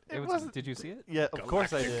wasn't. It was. wasn't. Did you see it? Yeah, of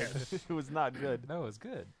course I did. It was not good. No, it was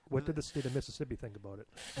good. What did the state of Mississippi think about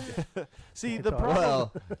it? See, the Well,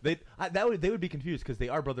 problem. Well, they would be confused because they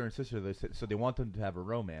are brother and sister, so they want them to have a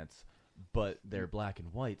romance, but they're black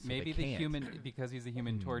and white. So Maybe they the can't. human, because he's a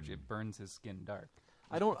human torch, it burns his skin dark.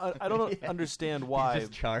 I don't understand why He's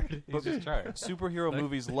just charred. He's just charged. superhero Like,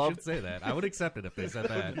 movies they love should say that. I would accept it if they said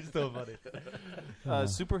that. It's so funny.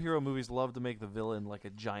 superhero movies love to make the villain like a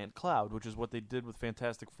giant cloud, which is what they did with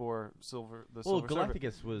Fantastic Four. Silver Surfer.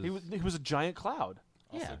 Galacticus was. He was a giant cloud.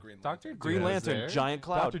 Also, Yeah. Green Doctor Lantern. Green Doom was Lantern, there. giant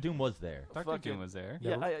cloud. Doctor Doom was there. Doctor Fucking- Doom was there.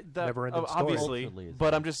 Yeah, Never- that, never-ending story. obviously. Ultimately is But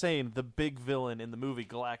there. I'm just saying, the big villain in the movie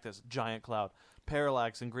Galactus, giant cloud.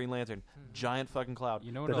 Parallax and Green Lantern, giant fucking cloud.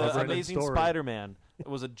 You know The what? The never-ending Amazing story. Spider-Man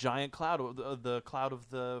was a giant cloud, the cloud of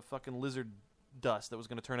the fucking lizard dust that was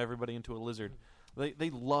going to turn everybody into a lizard. They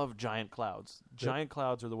love giant clouds. Giant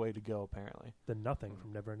clouds are the way to go, apparently. The Nothing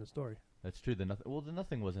from Neverending Story. That's true. The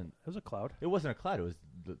nothing wasn't. It was a cloud. It wasn't a cloud. It was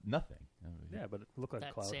nothing. Yeah, but it looked like a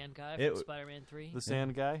That cloud. sand guy It from w- Spider-Man 3. The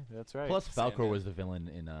sand guy, that's right. Plus, Falcor Sandman. was the villain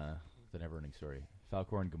in the Neverending Story.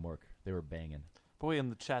 Falcor and Gamork, they were banging. Boy, in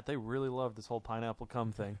the chat, they really love this whole pineapple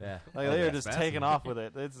cum thing. Yeah. Like, Oh, they are yeah, just it's taking fascinating. off with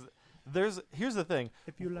it. Here's the thing.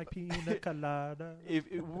 If you like pina colada.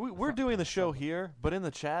 We're doing the show here, but in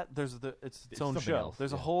the chat, it's its It's own something show. else,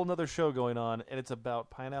 There's a yeah. whole nother show going on, and it's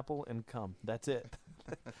about pineapple and cum. That's it.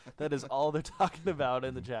 That is all they're talking about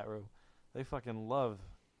in the chat room. They fucking love.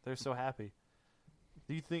 They're so happy.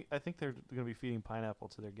 I think they're going to be feeding pineapple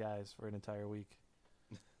to their guys for an entire week.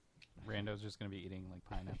 Rando's just going to be eating like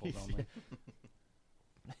pineapples only.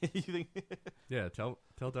 You think? Yeah, tell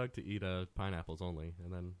Doug to eat pineapples only,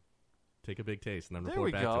 and then take a big taste, and then There report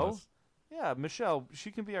we back go. to us. Yeah, Michelle,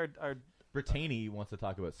 she can be our Brittany wants to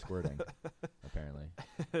talk about squirting, apparently.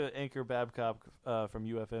 Anchor Babcock from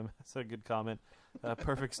UFM. That's a good comment.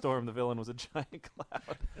 Perfect Storm, the villain, was a giant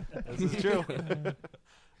cloud. This is true.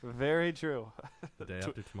 Very true. The day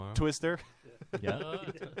after tomorrow. Twister. Yeah.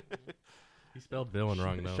 He spelled villain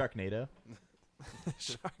wrong though. Sharknado.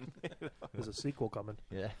 Sharknado. There's a sequel coming.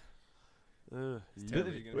 Yeah. Ugh.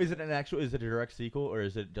 Is it a direct sequel, or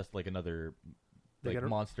is it just like another They gotta-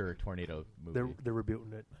 monster tornado movie? They're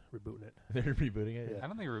rebooting it. They're rebooting it. Yeah. I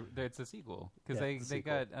don't think it's a sequel because Yeah, they it's a they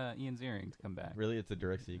sequel. got Ian Ziering to come back. Really, it's a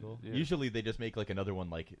direct sequel. Yeah. Usually, they just make like another one.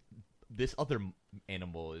 Like this other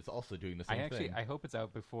animal is also doing the same thing. I hope it's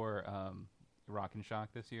out before Rock and Shock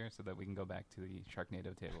this year so that we can go back to the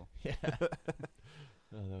Sharknado table. Yeah.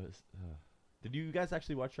 Oh, that was. Did you guys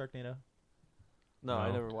actually watch Sharknado? No, I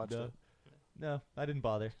No. never watched it. No, I didn't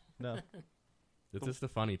bother. No. It's just a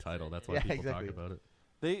funny title. That's why Yeah, people exactly. talk about it.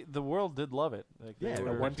 The world did love it. Like, Yeah, they it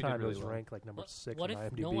were- At one actually did time, really it was well. ranked like number 6 What on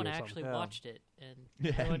if IMDb no one or something. actually Yeah. watched it and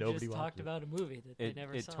Yeah, everyone nobody just watched talked it. about a movie that they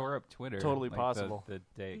never It saw? tore up Twitter. Totally like, possible. The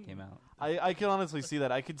day it came out. I can honestly see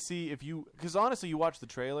that. I could see if you, because honestly, you watch the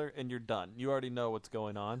trailer and you're done. You already know what's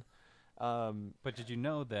going on. But did you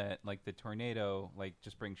know that like the tornado like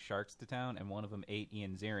just brings sharks to town, and one of them ate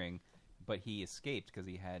Ian Ziering, but he escaped because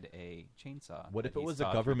he had a chainsaw. What that if it he was a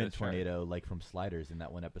stopped with government the shark. tornado, like from Sliders in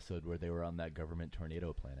that one episode where they were on that government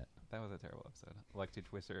tornado planet? That was a terrible episode. Elected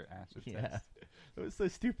Twister acid Yeah. test. It was so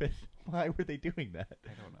stupid. Why were they doing that?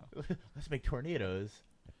 I don't know. Let's make tornadoes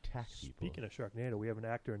attack people. Speaking of Sharknado, we have an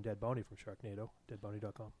actor in Dead Bounty from Sharknado,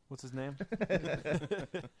 deadbounty.com. What's his name?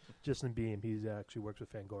 Justin Beam. He actually works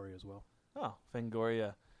with Fangoria as well. Oh,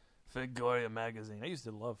 Fangoria. Fangoria magazine. I used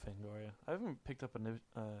to love Fangoria. I haven't picked up an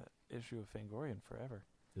issue of Fangoria in forever.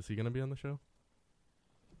 Is he going to be on the show?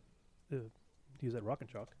 He's at Rock and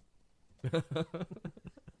Shock.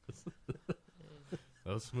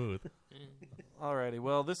 That was smooth. Alrighty,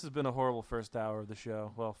 well, this has been a horrible first hour of the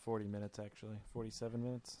show. Well, 40 minutes, actually. 47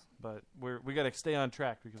 minutes. But we got to stay on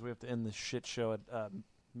track because we have to end this shit show at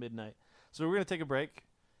midnight. So we're going to take a break.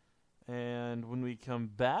 And when we come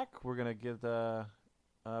back, we're going to get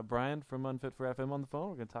Brian from Unfit for FM on the phone.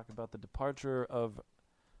 We're going to talk about the departure of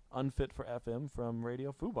Unfit for FM from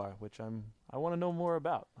Radio Fubar, which I want to know more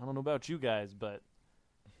about. I don't know about you guys, but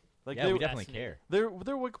like Yeah, we definitely care. they're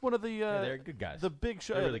like one of the Yeah, they're good guys. the big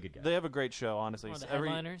show. They're really good guys. They have a great show, honestly. One of the Every-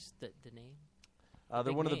 headliners, the name. they're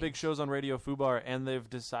big one of the big names. shows on Radio Fubar, and they've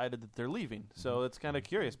decided that they're leaving. So it's kind of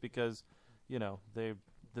curious because, you know,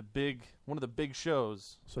 one of the big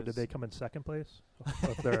shows. So is- did they come in second place? Or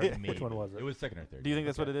if they're- which one was it? It was second or third. Do you think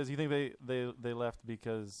that's Okay. what it is? You think they left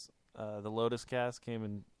because the Lotus Cast came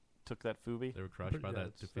and took that Fubi? They were crushed by Yeah, that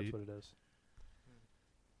that's defeat. what it is.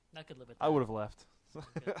 I could live with that. I would have left.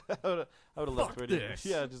 I would have left Fuck Radio. this.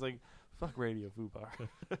 Yeah, just like fuck Radio Fubar.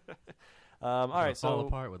 All right, fall so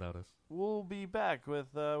apart without us. we'll be back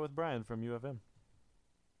with Brian from UFM.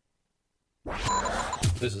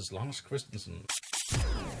 This is Lars Christensen.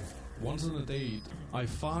 Once on a date, I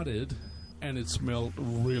farted and it smelled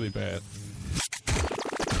really bad.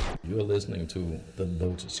 You're listening to the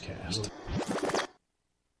Lotus Cast.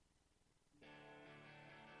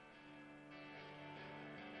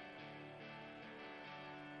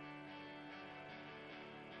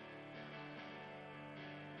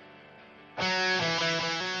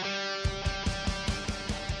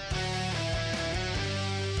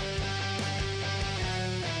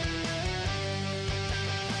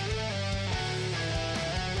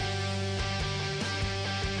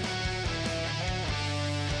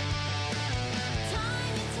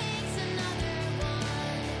 Time it takes another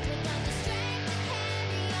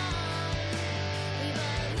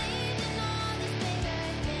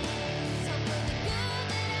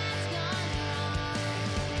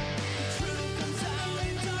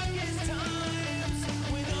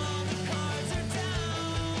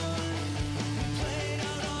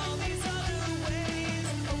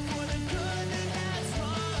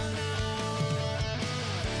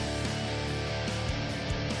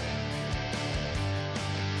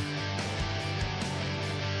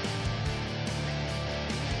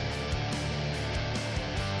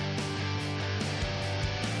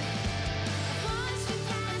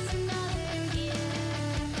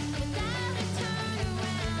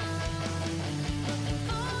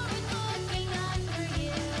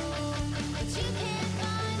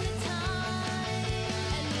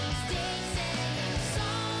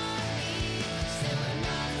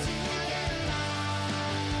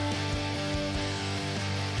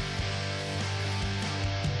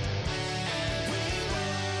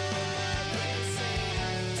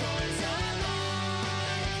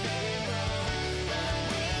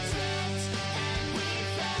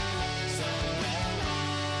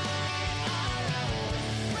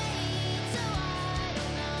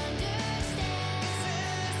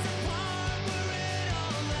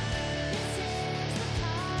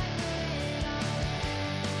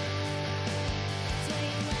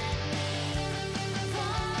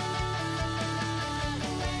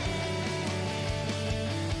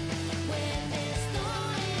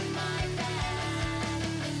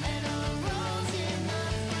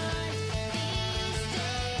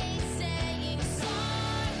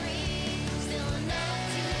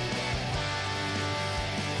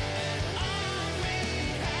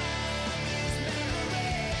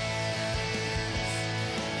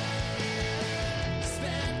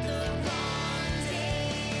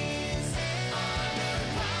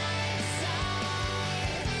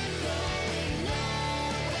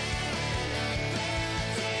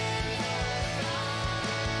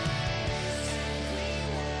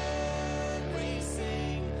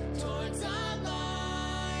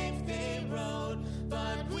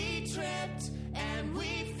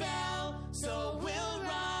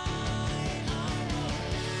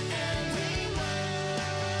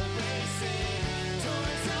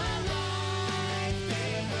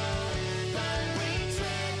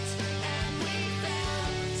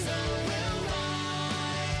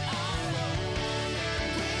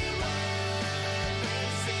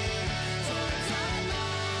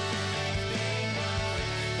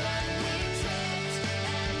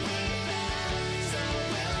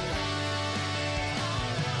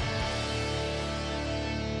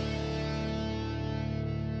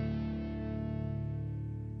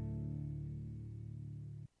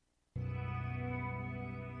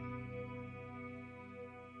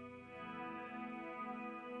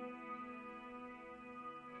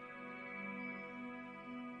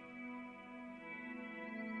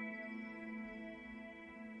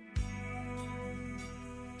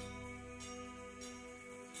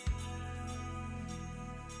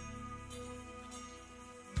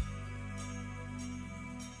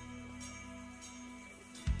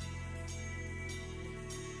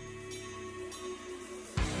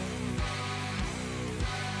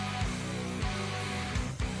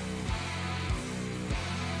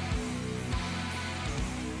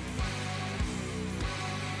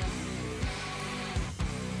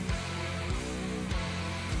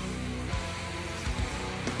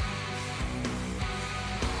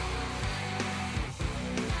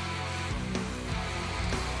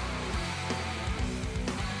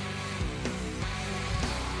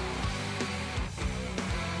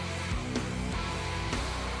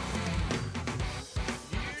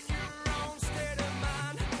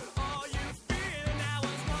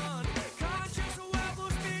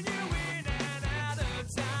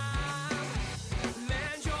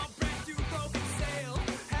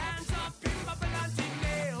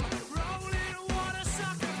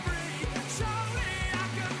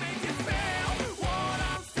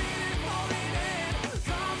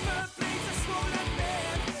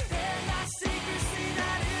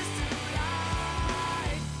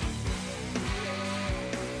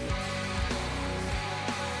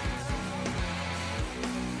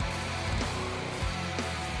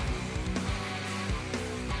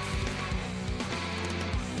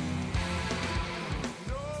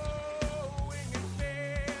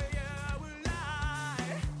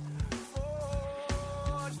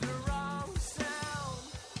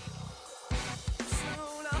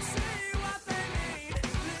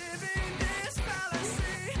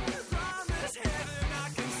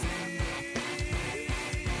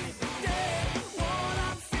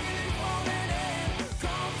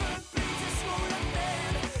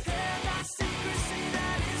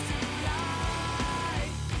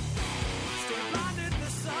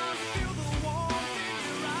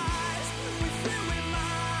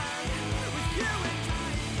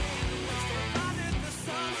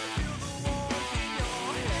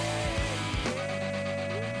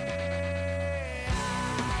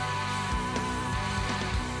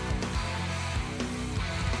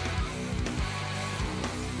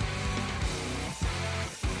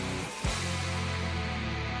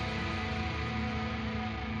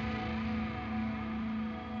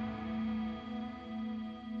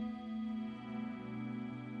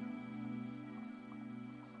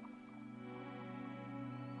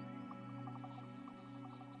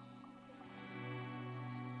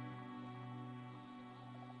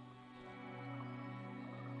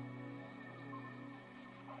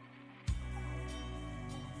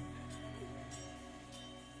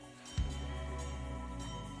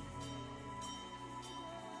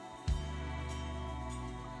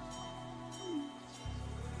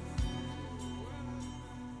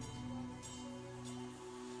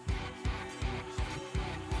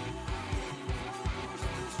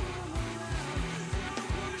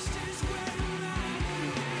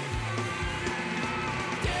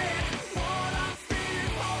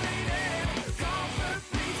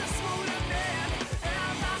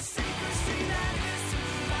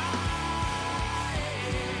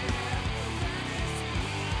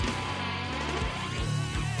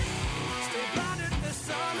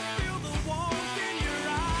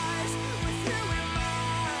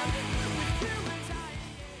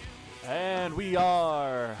And we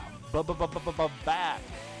are back.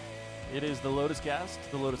 It is the Lotus Cast,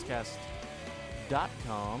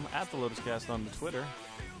 thelotuscast.com, at the Lotus Cast on the Twitter.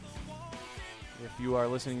 If you are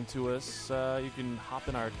listening to us, you can hop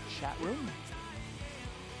in our chat room.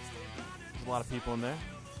 There's a lot of people in there.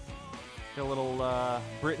 Got a little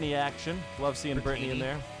Brittany action. Love seeing Brittany in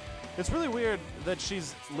there. It's really weird that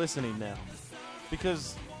she's listening now,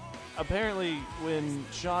 because apparently when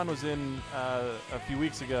Sean was in a few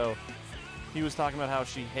weeks ago, he was talking about how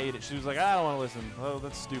she hated. She was like, I don't want to listen. Oh,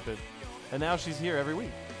 that's stupid. And now she's here every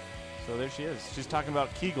week. So there she is. She's talking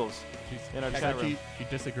about Kegels in our chat room. She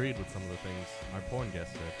disagreed with some of the things our porn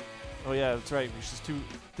guest said. Oh yeah, that's right. She's too.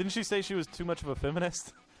 Didn't she say she was too much of a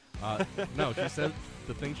feminist? No, she said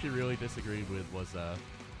the thing she really disagreed with was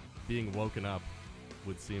being woken up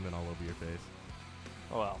with semen all over your face.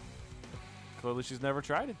 Oh well. Clearly she's never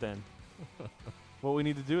tried it then. What we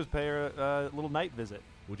need to do is pay her a little night visit.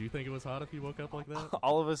 Would you think it was hot if you woke up like that?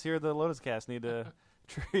 All of us here at the Lotus Cast need to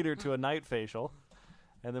treat her to a night facial.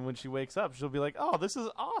 And then when she wakes up, she'll be like, oh, this is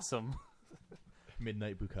awesome.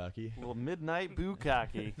 Midnight Bukkake. Well, Midnight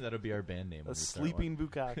Bukkake. That'll be our band name. A sleeping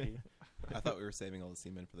Bukkake. I thought we were saving all the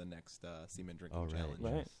semen for the next semen drinking right. challenge.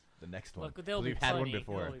 Right. The next one. Look, there'll be We've plenty. had one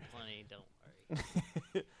before. There'll be plenty, don't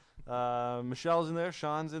worry. Michelle's in there.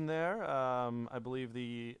 Sean's in there. I believe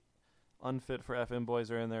the Unfit for FM boys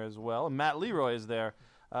are in there as well. And Matt Leroy is there.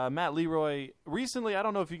 Matt Leroy, recently, I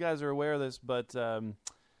don't know if you guys are aware of this, but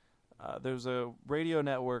there's a radio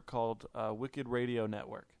network called Wicked Radio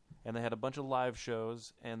Network. And they had a bunch of live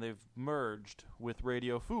shows, and they've merged with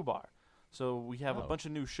Radio Fubar. So we have a bunch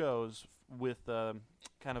of new shows with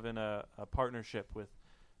kind of in a partnership with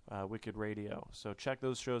Wicked Radio. So check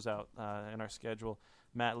those shows out in our schedule.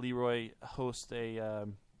 Matt Leroy hosts a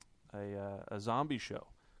zombie show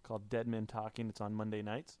called Dead Men Talking. It's on Monday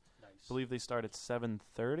nights. Nice. I believe they start at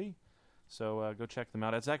 7:30. So go check them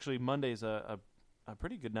out. It's actually Monday's a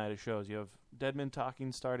pretty good night of shows. You have Dead Men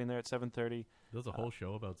Talking starting there at 7:30. There's a whole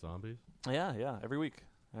show about zombies? Yeah, every week.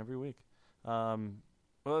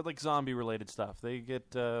 Well, like zombie-related stuff. They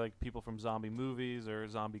get like people from zombie movies or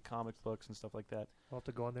zombie comic books and stuff like that. I'll have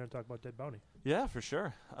to go in there and talk about Dead Bounty. Yeah, for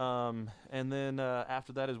sure. And then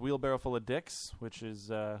after that is Wheelbarrow Full of Dicks, which is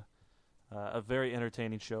a very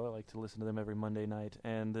entertaining show. I like to listen to them every Monday night.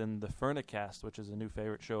 And then the Furnicast, which is a new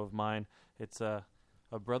favorite show of mine. It's a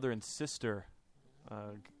brother and sister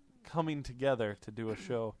coming together to do a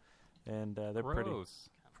show. And they're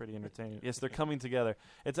pretty entertaining. Yes, they're coming together.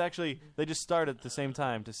 It's actually, they just start at the same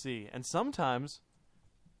time to see. And sometimes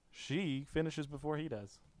she finishes before he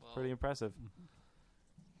does. It's pretty impressive.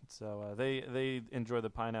 So they enjoy the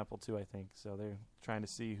pineapple too, I think. So they're trying to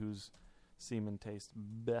see whose semen tastes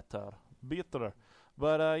better. But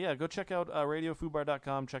yeah, go check out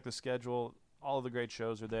radiofubar.com. Check the schedule. All of the great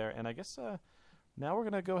shows are there. And I guess now we're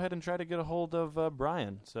going to go ahead and try to get a hold of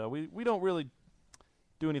Brian. So we don't really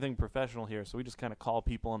do anything professional here, so we just kind of call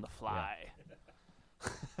people on the fly.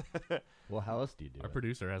 Yeah. Well, how else do you do Our it?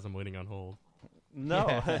 producer has him waiting on hold.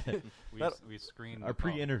 No. We screened our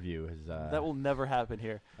pre-interview is that will never happen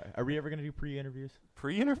here. Are we ever going to do pre-interviews?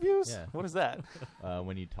 Pre-interviews? Yeah. What is that?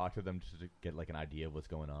 When you talk to them to get like an idea of what's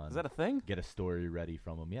going on. Is that a thing? Get a story ready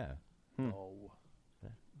from them. Yeah. No.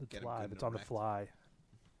 It's live. It's on the fly.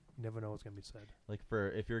 You never know what's going to be said. Like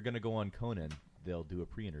if you're going to go on Conan, they'll do a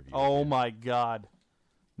pre-interview. Oh my God.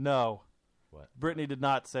 No. What? Brittany did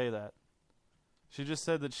not say that. She just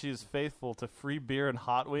said that she is faithful to free beer and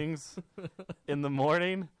hot wings in the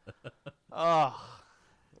morning. Oh.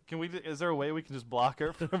 Is there a way we can just block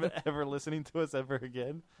her from ever listening to us ever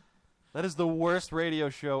again? That is the worst radio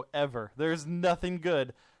show ever. There's nothing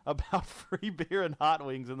good about free beer and hot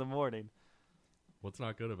wings in the morning. What's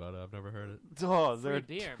not good about it? I've never heard it. Oh, Free they're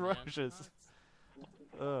beer, atrocious.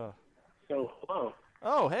 So, hello.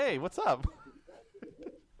 Oh, hey, what's up?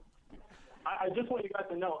 I just want you guys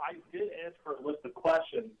to know I did ask for a list of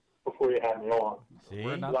questions before you had me on. See?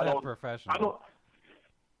 We're not that professional.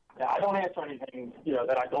 I don't answer anything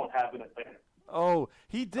that I don't have in advance. Oh,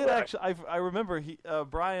 he did actually. I remember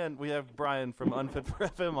Brian. We have Brian from Unfit for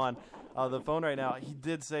FM on the phone right now. He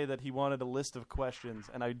did say that he wanted a list of questions,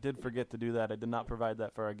 and I did forget to do that. I did not provide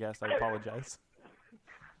that for our guest. I apologize.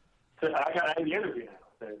 So I got the interview now.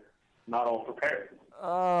 So not all prepared.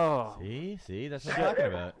 Oh. See, that's what I'm talking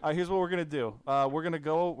about. All right, here's what we're gonna do. We're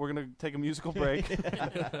gonna take a musical break.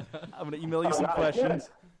 I'm gonna email you some questions.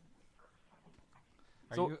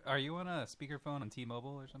 Are you on a speakerphone on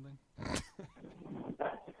T-Mobile or something?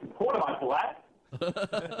 What am I, black?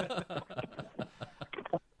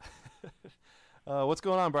 What's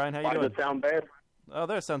going on, Brian? How you doing? Does it sound bad? Oh,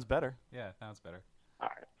 there, sounds better. Yeah, it sounds better. All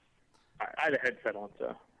right. I had a headset on,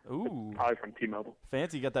 so Ooh. Probably from T-Mobile.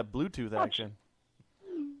 Fancy, you got that Bluetooth action.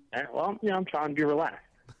 Well, I'm trying to be relaxed.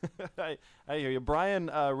 I hear you. Brian,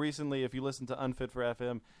 recently, if you listen to Unfit for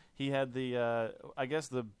FM, he had the, I guess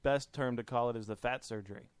the best term to call it is the fat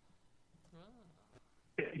surgery.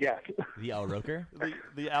 Yes. The Al Roker?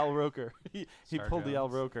 the Al Roker. He pulled the Al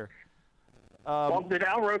Roker. Well, did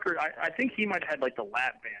Al Roker, I think he might have had, like, the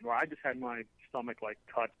lap band, where I just had my stomach, like,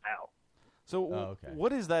 cut out. So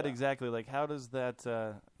what is that exactly? Like, how does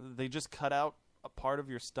that, they just cut out a part of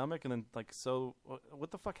your stomach and then, like, so,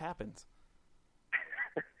 what the fuck happens?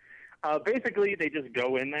 Basically, they just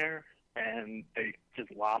go in there and they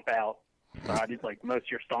just lop out bodies, like, most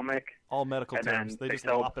of your stomach. All medical terms. They just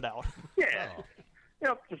lop it out. Yeah.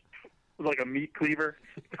 Just like a meat cleaver,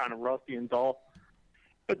 kind of rusty and dull.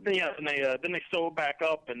 But then, then they sew it back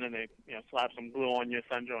up, and then they slap some glue on you,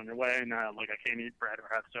 send you on your way, and like I can't eat bread or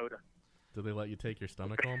have soda. Do they let you take your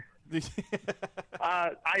stomach home?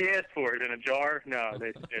 I asked for it in a jar. No,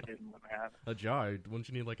 they didn't let me have it. A jar? Wouldn't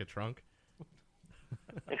you need like a trunk?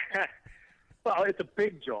 Well, it's a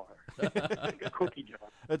big jar, like a cookie jar.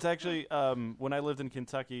 It's actually when I lived in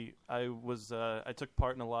Kentucky, I took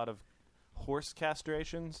part in a lot of horse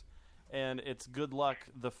castrations, and it's good luck.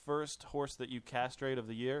 The first horse that you castrate of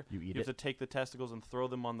the year, you have to take the testicles and throw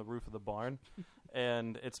them on the roof of the barn,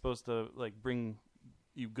 and it's supposed to like bring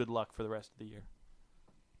you good luck for the rest of the year.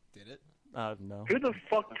 Did it? No. Who the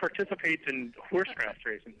fuck participates in horse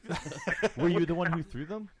castration? Were you the one who threw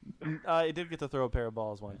them? I did get to throw a pair of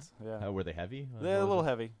balls once. Yeah. Were they heavy? They're a little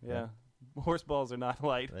heavy. Yeah. Horse balls are not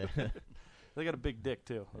light. They got a big dick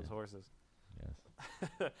too. Those horses.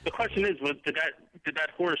 Yes. The question is, did that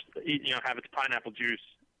horse eat, have its pineapple juice,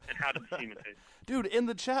 and how did the semen taste? Dude, in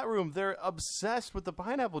the chat room, they're obsessed with the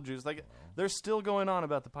pineapple juice. Like, they're still going on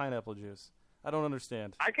about the pineapple juice. I don't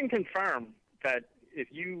understand. I can confirm that if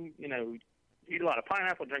you, eat a lot of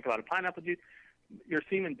pineapple, drink a lot of pineapple juice, your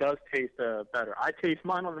semen does taste better. I taste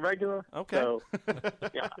mine on the regular. Okay. So,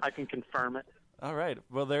 yeah, I can confirm it. All right.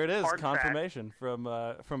 Well, there it is. Hard confirmation from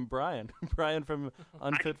Brian. Brian from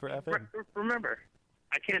Unfit for FM. Remember,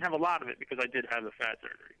 I can't have a lot of it because I did have the fat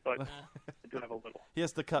surgery, but I do have a little. He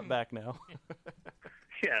has to cut back now.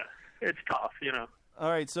 Yeah, it's tough, All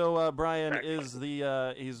right, so Brian is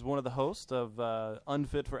he's one of the hosts of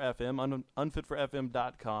Unfit for FM,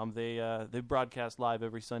 unfitforfm.com. They broadcast live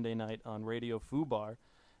every Sunday night on Radio Fubar,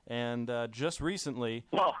 and just recently.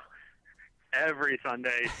 Well, every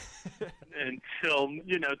Sunday until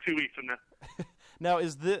 2 weeks from now. Now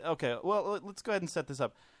is this okay? Well, let's go ahead and set this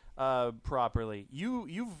up properly.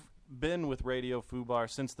 You've been with Radio Fubar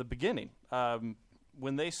since the beginning.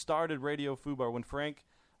 When they started Radio Fubar, when Frank,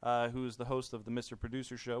 who's the host of the Mr.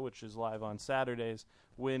 Producer Show, which is live on Saturdays,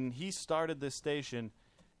 when he started this station,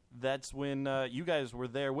 that's when you guys were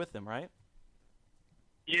there with him, right?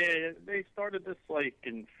 Yeah, they started this like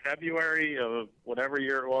in February of whatever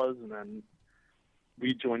year it was, and then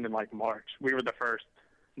we joined in like March. We were the first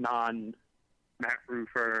non-Matt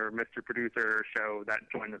Roofer, Mr. Producer show that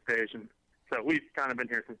joined the station. So we've kind of been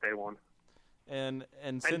here since day one. And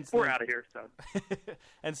since we're out of here, so.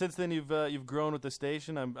 And since then, you've grown with the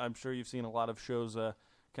station. I'm sure you've seen a lot of shows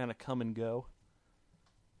kind of come and go.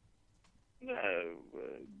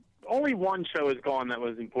 Only one show is gone that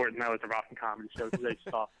was important. That was the Rock and Comedy Show because they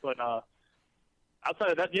stopped. But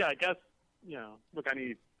outside of that, yeah, I guess look,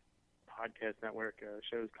 any podcast network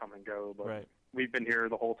shows come and go. But right. We've been here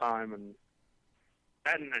the whole time, and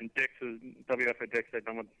Dick's WF Dick's they've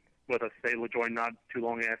been with us. They joined not too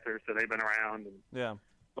long after, so they've been around. And, yeah.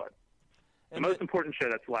 But the most important show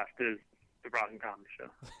that's left is the Rock and Comedy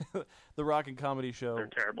Show. The Rock and Comedy Show. They're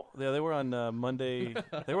terrible. Yeah, they were on Monday.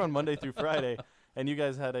 They were on Monday through Friday, and you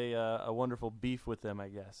guys had a wonderful beef with them, I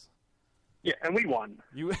guess. Yeah, and we won.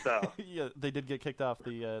 So. Yeah, they did get kicked off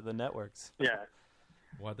the networks. Yeah.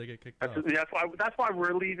 Why'd they get kicked off? That's why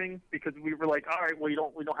we're leaving, because we were like, all right,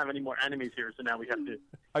 well, we don't have any more enemies here, so now we have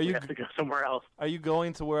to go somewhere else. Are you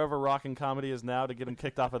going to wherever Rock and Comedy is now to get them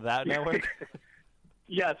kicked off of that network?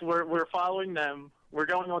 Yes, we're following them. We're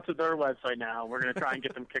going onto their website now. We're going to try and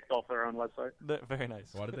get them kicked off their own website. Very nice.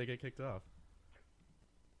 Why did they get kicked off?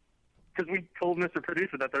 Because we told Mr.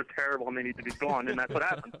 Producer that they're terrible and they need to be gone, and that's what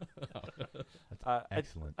happened.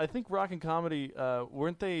 Excellent. I think Rock and Comedy,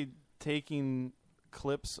 weren't they taking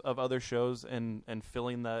clips of other shows and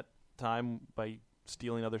filling that time by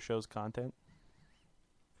stealing other shows' content?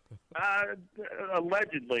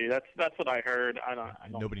 Allegedly, that's what I heard. I don't.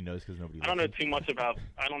 Nobody knows because nobody. I don't know too much about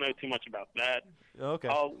that. Okay.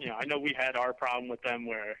 I know we had our problem with them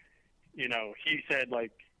where, he said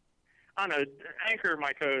like, I don't know, Anchor,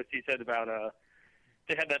 my co-host, he said about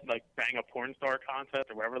they had that like Bang a Porn Star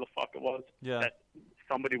contest or whatever the fuck it was. Yeah. That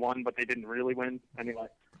somebody won, but they didn't really win anyway.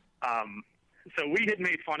 So we had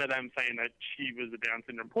made fun of them saying that she was a Down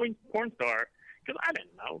syndrome porn star because I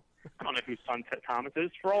didn't know. I don't know who Sunset Thomas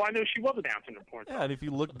is. For all I know, she was a Down syndrome porn star. Yeah, and if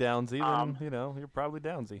you look Downsy, then you're probably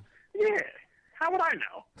Downsy. Yeah, how would I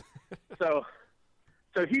know? So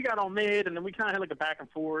he got all mad, and then we kind of had like a back and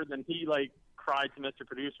forth, and he like cried to Mr.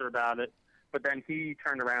 Producer about it. But then he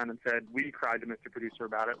turned around and said, we cried to Mr. Producer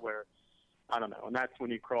about it, where, I don't know. And that's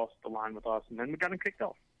when he crossed the line with us, and then we got him kicked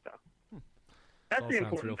off. So that's the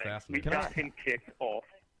important thing. We got him kicked off.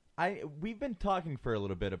 We've been talking for a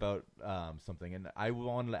little bit about something, and I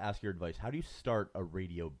wanted to ask your advice. How do you start a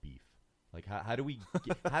radio beef? Like, how do we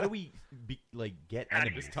get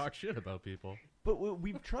enemies? Just talk shit about people. But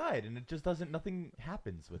we've tried, and it just doesn't. Nothing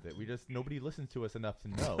happens with it. Nobody listens to us enough to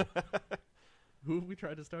know. Who have we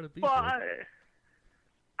tried to start a beef Well, with?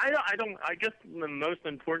 I don't. I guess the most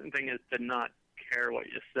important thing is to not care what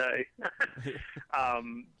you say. See,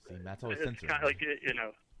 that's always it's kind of like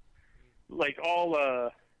like all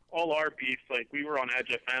our beefs. Like we were on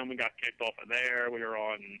Edge FM, we got kicked off of there. We were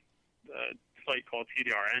on a site called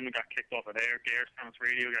TDRN, we got kicked off of there. Gare Sounds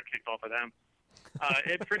Radio, we got kicked off of them.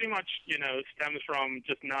 It pretty much stems from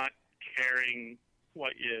just not caring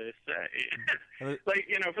what you say. Like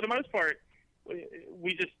for the most part,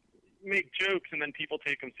 we just make jokes and then people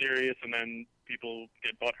take them serious, and then people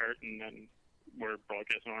get butthurt, and then we're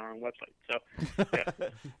broadcasting on our own website. So,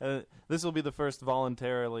 yeah. This will be the first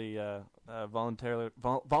voluntary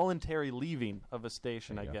leaving of a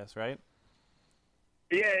station, I guess, right?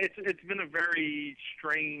 Yeah, it's been a very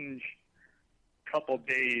strange couple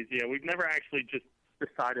days. Yeah, we've never actually just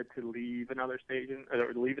decided to leave another station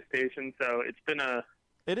or leave a station. So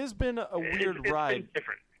it has been a weird ride. It's been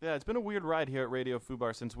different. Yeah, it's been a weird ride here at Radio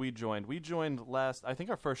Fubar since we joined. We joined I think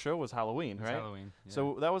our first show was Halloween, right? Halloween. Yeah.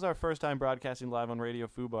 So that was our first time broadcasting live on Radio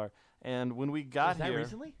Fubar. And when we got here... Was that here...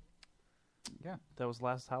 recently? Yeah. That was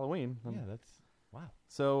last Halloween. Yeah, that's... Wow.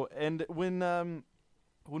 So, and when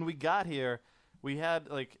we got here, we had,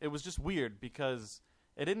 it was just weird because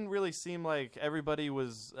it didn't really seem like everybody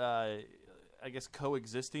was, I guess,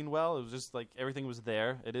 coexisting well. It was just everything was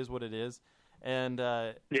there. It is what it is. And,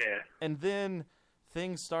 and then...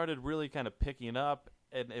 things started really kind of picking up,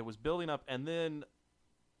 and it was building up, and then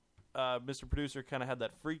Mr. Producer kind of had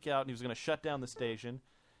that freak out, and he was going to shut down the station,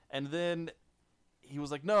 and then he was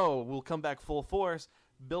like, no, we'll come back full force,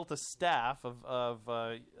 built a staff of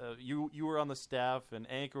you were on the staff, and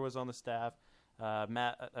Anchor was on the staff,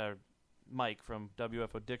 Mike from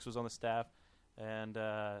WFO Dix was on the staff, and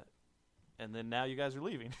then now you guys are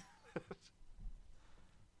leaving.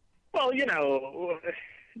 Well,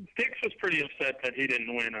 Dix was pretty upset that he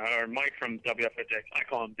didn't win, or Mike from WFO Dix. I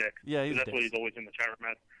call him Dix. Yeah, that's Dix. what he's always in the chat room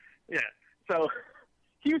at. Yeah. So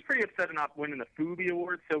he was pretty upset at not winning the Foodie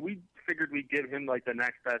Award, so we figured we'd give him, the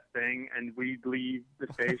next best thing, and we'd leave the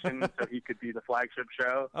station so he could be the flagship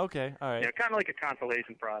show. Okay, all right. Yeah, kind of like a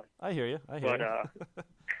consolation prize. I hear you.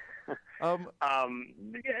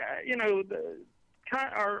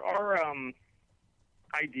 Our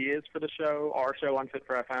ideas for the show, our show on Fit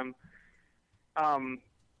for FM,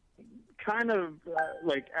 kind of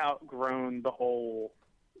outgrown the whole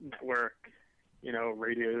network,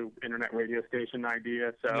 internet radio station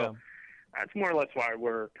idea. So that's more or less why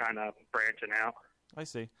we're kind of branching out. I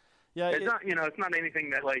see. Yeah, it's not it's not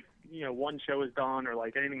anything that one show has done or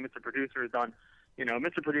anything Mr. Producer has done.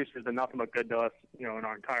 Mr. Producer has done nothing but good to us, in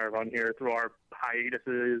our entire run here through our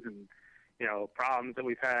hiatuses and problems that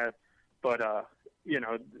we've had. But it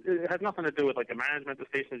has nothing to do with the management of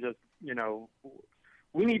the station. Is just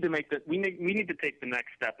we need to make we need to take the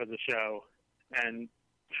next step as a show and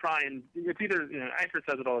try and it's either Anchor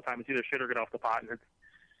says it all the time. It's either shit or get off the pot, and it's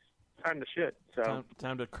time to shit. So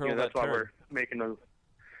time to curl that's that why turd. we're making those.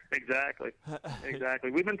 Exactly.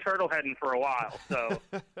 We've been turtle heading for a while, so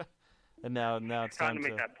and now it's time to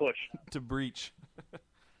make that push to breach.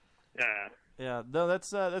 Yeah. Yeah, no,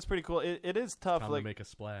 that's pretty cool. It is tough. Time to make a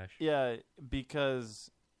splash. Yeah,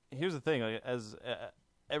 because here's the thing: as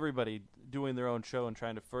everybody doing their own show and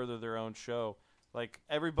trying to further their own show,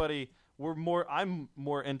 I'm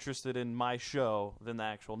more interested in my show than the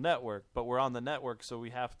actual network. But we're on the network, so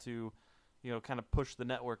we have to, kind of push the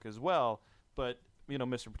network as well. But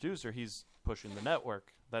Mr. Producer, he's pushing the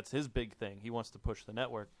network. That's his big thing. He wants to push the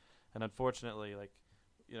network, and unfortunately,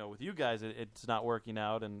 with you guys, it's not working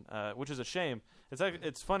out, and which is a shame.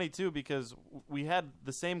 It's funny too because we had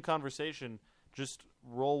the same conversation, just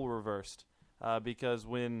role reversed. Because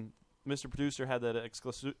when Mr. Producer had that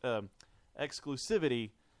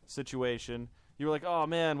exclusivity situation, you were like, "Oh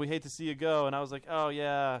man, we hate to see you go," and I was like, "Oh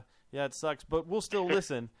yeah, Yeah, it sucks, but we'll still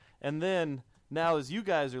listen. And then now as you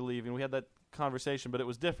guys are leaving, we had that conversation, but it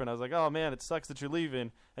was different. I was like, oh, man, it sucks that you're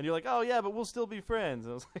leaving. And you're like, oh, yeah, but we'll still be friends.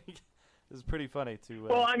 And I was like, this is pretty funny to...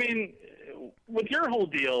 Well, I mean, with your whole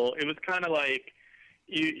deal, it was kind of like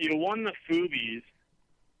you won the Foobies,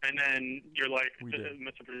 and then you're like,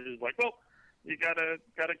 Mr. Producer's like, well, you gotta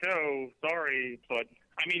go. Sorry, but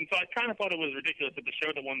I mean, so I kind of thought it was ridiculous that the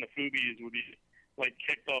show that won the Foobies would be like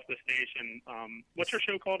kicked off the station. What's your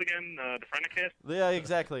show called again? The Fernicast? Yeah,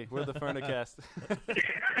 exactly. We're the Fernicast.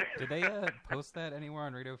 Did they post that anywhere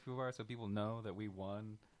on Radio Fubar so people know that we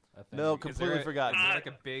won a thing? No, completely forgotten. Is there like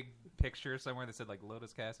a big picture somewhere that said like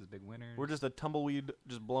Lotus Cast is big winners? We're just a tumbleweed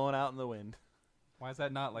just blowing out in the wind. Why is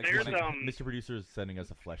that not like... Mr. Producer is sending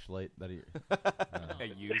us a fleshlight that he... a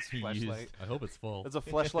used fleshlight. I hope it's full. It's a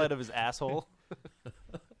fleshlight of his asshole.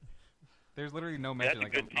 There's literally no mention.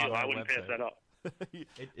 That's a good on deal. our I wouldn't website. pass that up.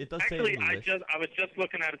 It does Actually, say in the list. I was just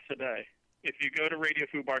looking at it today. If you go to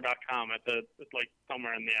radiofubar.com at the like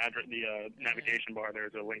somewhere in the address, the navigation bar,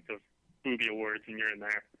 there's a link to Foobie Awards, and you're in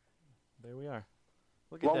there. There we are.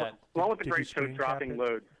 Look at that. Along with the Did you great show screen dropping cap it?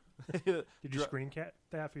 loads. Did you screen cap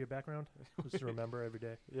that for your background? Just to remember every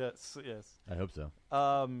day. Yes. I hope so.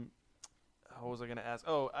 What was I going to ask?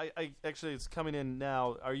 Oh, I actually, it's coming in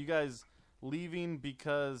now. Are you guys leaving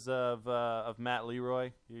because of Matt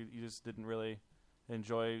Leroy? You just didn't really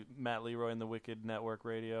enjoy Matt Leroy and the Wicked Network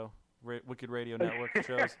Radio, Wicked Radio Network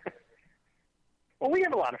shows? Well, we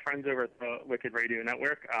have a lot of friends over at the Wicked Radio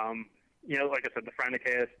Network. You know, like I said, the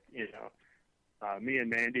Friendicast, you know, me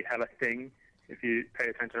and Mandy have a thing, if you pay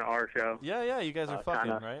attention to our show. Yeah, you guys are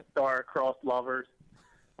fucking, right? Star-crossed lovers.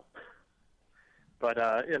 But,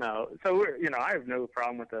 you know, so, I have no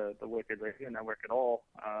problem with the Wicked Radio Network at all.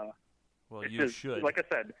 Well, you should. Like I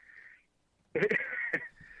said,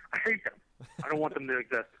 I hate them. I don't want them to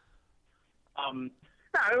exist. No,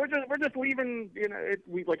 we're just leaving. You know,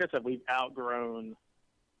 like I said, we've outgrown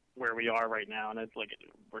where we are right now, and it's like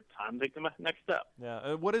we're time to take the next step.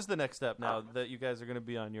 Yeah. What is the next step now that you guys are going to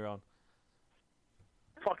be on your own?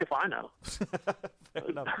 Fuck if I know. Fair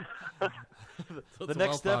enough. The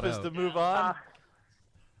next step is to move on.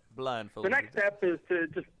 Blindfolded. The next step is to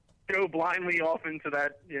just go blindly off into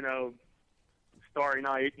that, Starry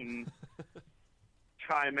Night and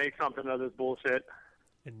try and make something of this bullshit.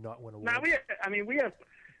 And not win a No, we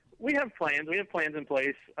have plans. We have plans in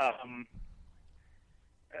place.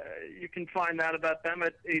 You can find out about them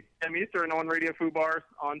at 8 p.m. Eastern on Radio Fubar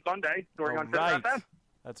on Sunday during on right. FM.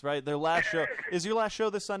 That's right. Their last show. Is your last show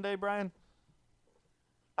this Sunday, Brian?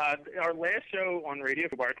 Our last show on Radio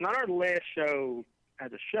Fubar. It's not our last show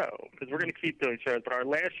as a show, because we're going to keep doing shows, but our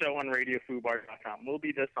last show on RadioFubar.com will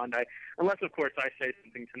be this Sunday, unless, of course, I say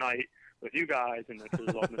something tonight with you guys, and this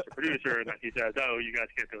is off Mr. Producer, and that he says, oh, you guys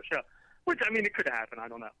can't do a show. Which, I mean, it could happen. I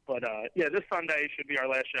don't know. But, yeah, this Sunday should be our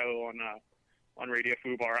last show on Radio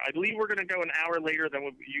Fubar. I believe we're going to go an hour later than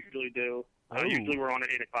what we usually do. Usually we're on at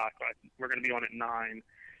 8 o'clock, but we're going to be on at 9,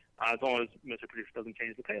 as long as Mr. Producer doesn't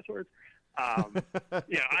change the passwords.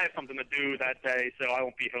 Yeah, I have something to do that day, so I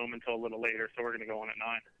won't be home until a little later, so we're going to go on at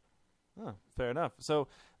 9. Oh, fair enough. So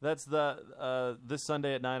that's this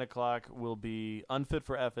Sunday at 9 o'clock will be Unfit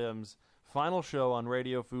for FM's final show on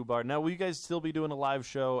Radio Fubar. Now, will you guys still be doing a live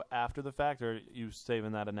show after the fact, or are you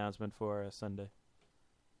saving that announcement for Sunday?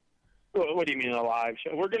 What do you mean a live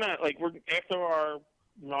show? We're gonna after our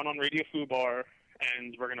run on Radio Fubar,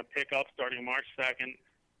 and we're gonna pick up starting March 2nd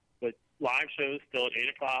with live shows still at 8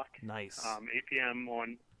 o'clock. Nice. 8 p.m.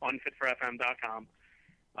 on unfitforfm.com.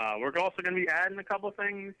 We're also going to be adding a couple of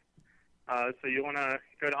things. So you want to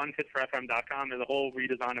go to unfitforfm.com. There's a whole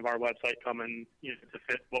redesign of our website coming to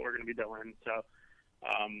fit what we're going to be doing. So,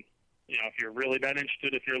 if you're really that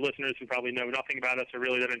interested, if your listeners who probably know nothing about us are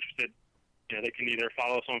really that interested, they can either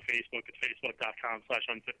follow us on Facebook at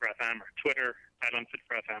facebook.com/unfitforfm or Twitter at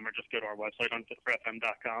unfitforfm, or just go to our website,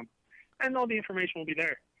 unfitforfm.com, and all the information will be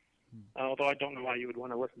there. Although I don't know why you would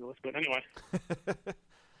want to listen to us, but anyway.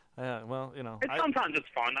 Yeah, well, sometimes it's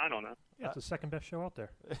fun. I don't know. Yeah, it's the second best show out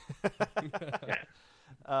there.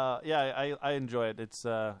 I enjoy it. It's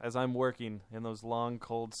as I'm working in those long,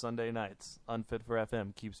 cold Sunday nights. Unfit for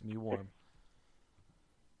FM keeps me warm.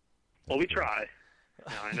 Well, we try.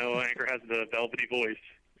 I know Anchor has the velvety voice.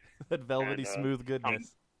 That velvety, smooth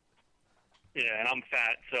goodness. And I'm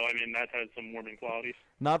fat, so I mean that has some warming qualities.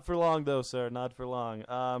 Not for long, though, sir. Not for long.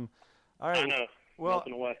 All right. I know. Well,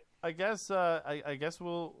 melting away. I guess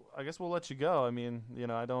we'll let you go. I mean,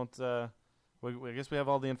 I don't. I guess we have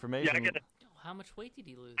all the information. Yeah, how much weight did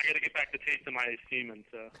he lose? I got to get back to tasting my semen.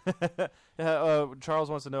 So. Charles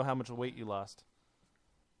wants to know how much weight you lost.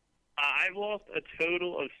 I've lost a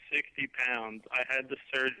total of 60 pounds. I had the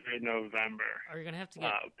surgery in November. Are you gonna have to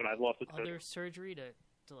get but I've lost a total. other surgery to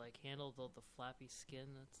like handle the flappy skin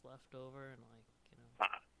that's left over and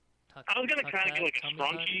tuck? I was gonna kind of get like a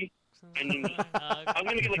scrunchie, and I was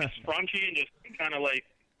gonna get like a scrunchie and just kind of like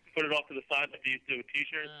put it off to the side like you used to with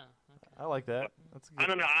T-shirts. I like that. That's good. I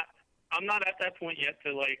don't know. I'm not at that point yet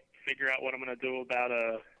to like figure out what I'm gonna do about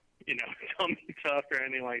tummy tuck or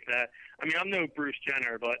anything like that. I mean, I'm no Bruce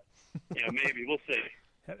Jenner, but maybe we'll see.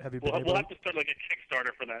 Have you We'll have to start like a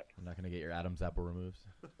Kickstarter for that. I'm not going to get your Adam's apple removed.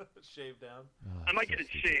 Shaved down. Oh, I might get it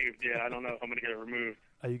shaved. Yeah, I don't know if I'm gonna get it removed.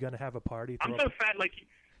 Are you going to have a party? I'm so fat, like you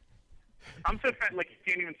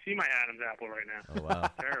can't even see my Adam's apple right now. Oh wow,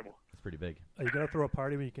 It's terrible. It's pretty big. Are you going to throw a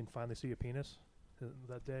party when you can finally see your penis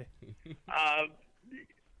that day?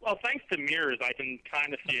 Well, thanks to mirrors, I can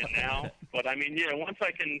kind of see it now. But I mean, once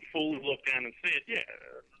I can fully look down and see it,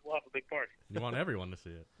 we'll have a big party. You want everyone to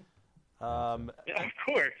see it. Yeah, of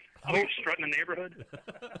course. I'll be strutting the neighborhood.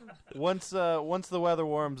 Once the weather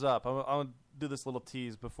warms up, I'll do this little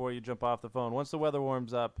tease before you jump off the phone. Once the weather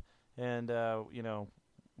warms up, and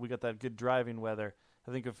we got that good driving weather,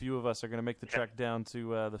 I think a few of us are going to make the trek down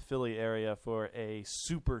to the Philly area for a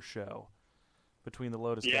super show between the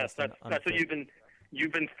Lotus. Yes, Fest and that's what Unfit.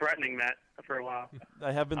 you've been threatening that for a while.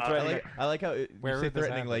 I have been threatening. I like how you Where say would this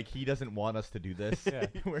threatening happen? like he doesn't want us to do this. Yeah.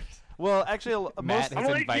 Well, actually, Matt has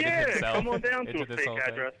invited himself come on down to into a this fake whole thing.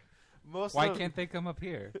 address. Why can't they come up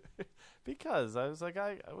here? Because I was like,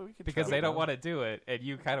 we could Because travel they don't down. want to do it, and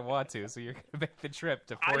you kind of want to, so you're going to make the trip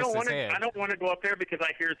to I force don't his hand. I don't want to go up there because I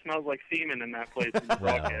hear it smells like semen in that place. To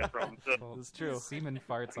broadcast from. So. That's true. Semen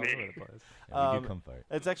farts all over the place. Yeah, we do come fart.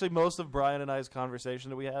 It's actually most of Brian and I's conversation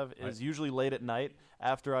that we have is usually late at night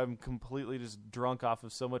after I'm completely just drunk off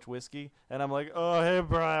of so much whiskey, and I'm like, "Oh, hey,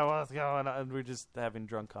 Brian, what's going on?" And we're just having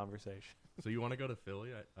drunk conversation. So you want to go to Philly?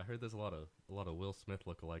 I heard there's a lot of Will Smith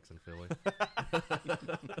lookalikes in Philly.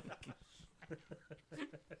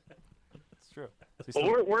 It's true.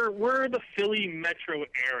 Well, we're the Philly metro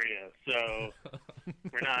area, so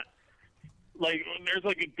we're not like there's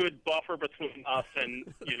like a good buffer between us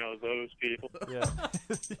and those people. Yeah.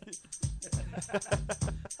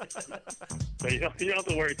 So you don't have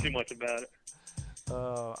to worry too much about it.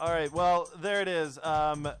 All right. Well, there it is.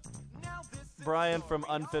 Brian from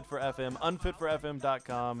Unfit for FM,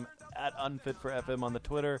 unfitforfm.com, at unfitforfm on the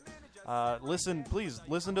Twitter. Please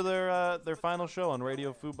listen to their final show on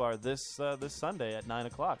Radio Fubar this Sunday at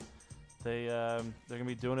 9:00. They're gonna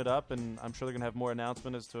be doing it up, and I'm sure they're gonna have more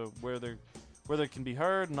announcement as to where they can be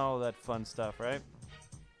heard and all of that fun stuff. Right?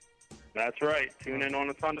 That's right. Tune in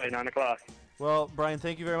on a Sunday, 9:00. Well, Brian,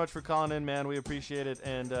 thank you very much for calling in, man. We appreciate it,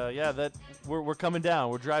 and we're coming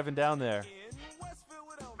down. We're driving down there.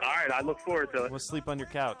 All right, I look forward to it. We'll sleep on your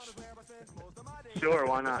couch. Sure,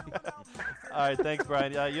 why not? All right, thanks,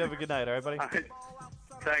 Brian. You have a good night, all right, buddy? All right.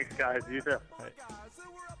 Thanks, guys. You too. All right.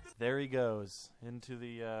 There he goes into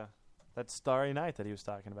the that starry night that he was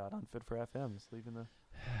talking about. Unfit for FM, just leaving the.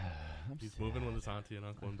 He's moving with his auntie and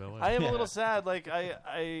uncle in Bel Air. I am a little sad. Like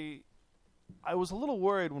I was a little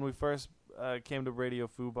worried when we first came to Radio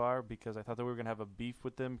Fubar because I thought that we were gonna have a beef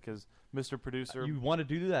with them because Mr. Producer. You wanted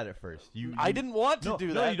to do that at first. I didn't want to do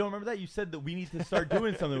that. No, you don't remember that? You said that we need to start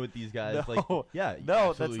doing something with these guys. No,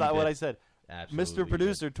 Absolutely that's not what I said. Absolutely Mr.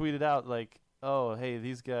 Producer tweeted out like, "Oh, hey,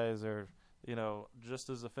 these guys are, just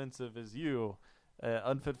as offensive as you,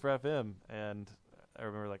 Unfit for FM." And I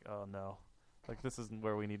remember like, "Oh no, like this isn't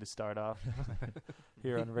where we need to start off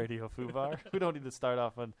here on Radio Fubar. We don't need to start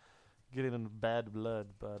off on getting in bad blood."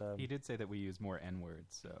 But he did say that we use more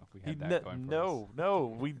N-words, so we he had that going for us.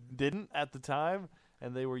 No, we didn't at the time,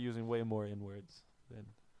 and they were using way more N-words than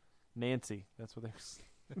Nancy. That's what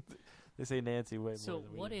they say Nancy way more. So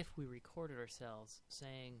than we what do. if we recorded ourselves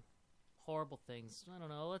saying horrible things? I don't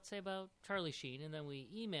know. Let's say about Charlie Sheen, and then we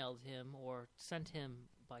emailed him or sent him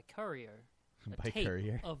by courier a By tape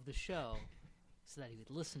courier. of the show, so that he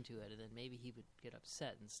would listen to it, and then maybe he would get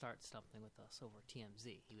upset and start something with us over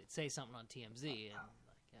TMZ. He would say something on TMZ,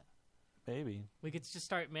 and maybe we could just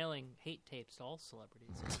start mailing hate tapes to all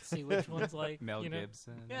celebrities and see which one's like Mel you know,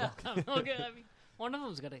 Gibson. Yeah, Mel Gibson. I mean, one of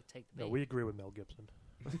them's got to take the bait. No, we agree with Mel Gibson.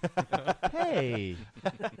 Hey,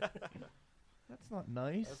 that's not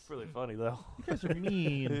nice. That's really funny though. You guys are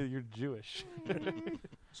mean. You're Jewish.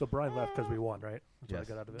 So Brian left because we won, right? That's Yes.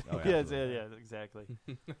 what I got out of it. Oh, Yeah, exactly.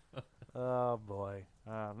 Oh boy.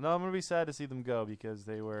 No, I'm gonna be sad to see them go because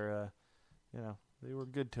they were, they were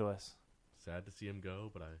good to us. Sad to see him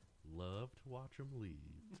go, but I love to watch him leave.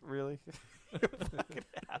 Really? Fucking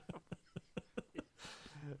Adam.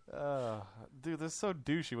 Dude, they're so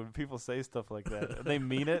douchey when people say stuff like that. They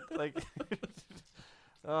mean it. Like,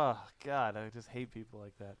 Oh God, I just hate people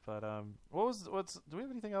like that. But do we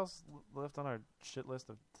have anything else left on our shit list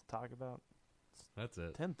to talk about? That's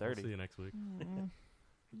it. 10:30. See you next week.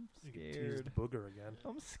 Tease the booger again.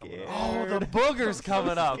 I'm scared. Oh, the booger's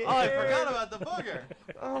coming up. Oh, I forgot about the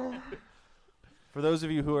booger. For those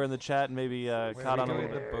of you who are in the chat and maybe caught on a little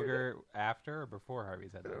the bit, booger after or before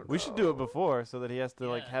Harvey's had the we should do it before so that he has to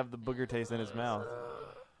like have the booger taste in his mouth.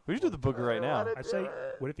 We should do the booger right now. I say,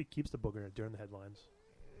 what if he keeps the booger during the headlines?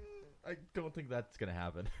 I don't think that's gonna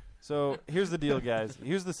happen. So here's the deal, guys.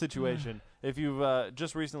 Here's the situation. If you've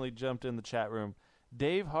just recently jumped in the chat room,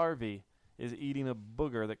 Dave Harvey is eating a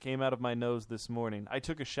booger that came out of my nose this morning. I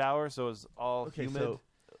took a shower, so it was all humid,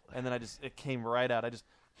 and then it came right out.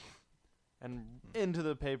 And into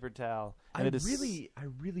the paper towel. And I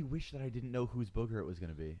really wish that I didn't know whose booger it was going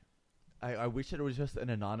to be. I wish that it was just an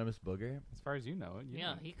anonymous booger. As far as you know it.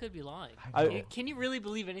 Yeah, he could be lying. I- Can you really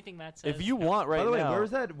believe anything Matt says? If you want right By the way, now,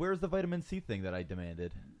 where's the vitamin C thing that I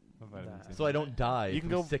demanded? Vitamin C. So I don't die you can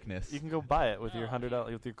from go sickness. You can go buy it with your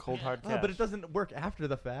 $100 with your cold hard cash. But it doesn't work after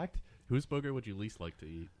the fact. Whose booger would you least like to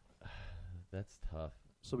eat? That's tough.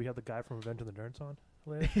 So we have the guy from Revenge of the Nerds on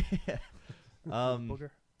later? Booger?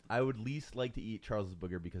 I would least like to eat Charles's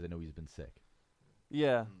booger because I know he's been sick.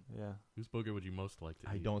 Yeah. Whose booger would you most like to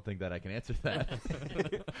eat? I don't think that I can answer that.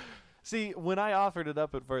 See, when I offered it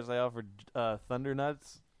up at first, I offered Thunder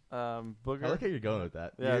Nuts booger. I like how you're going with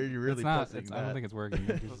that. Yeah. You're really I pushing don't that. think it's working.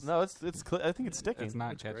 No, I think it's sticking. It's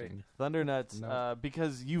not catching. Thunder Nuts, No.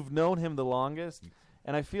 because you've known him the longest,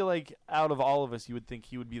 and I feel like out of all of us, you would think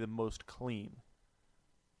he would be the most clean.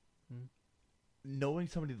 Knowing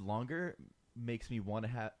somebody longer makes me want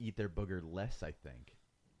to eat their booger less, I think.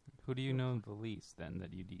 Who do you know the least, then,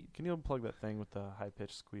 that you'd eat? Can you unplug that thing with the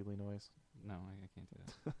high-pitched squealy noise? No, I can't do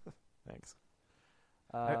that. Thanks.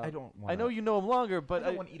 I don't want I know you know him longer, but I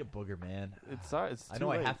don't want to eat a booger, man. It's I know too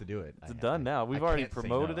I late. have to do it. It's done now. We've already can't say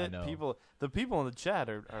promoted no, I it. know. The people in the chat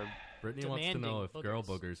are Brittany wants to demanding know if girl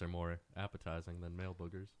boogers. boogers are more appetizing than male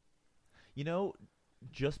boogers. You know,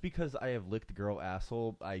 just because I have licked girl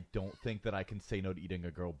asshole, I don't think that I can say no to eating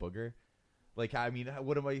a girl booger. Like, I mean,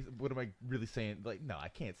 what am I really saying? Like, no, I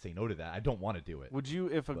can't say no to that. I don't want to do it. Would you,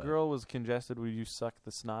 if a girl was congested, would you suck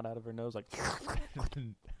the snot out of her nose like like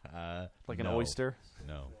an No. oyster?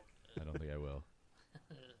 No, I don't think I will.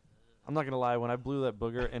 I'm not gonna lie. When I blew that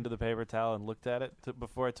booger into the paper towel and looked at it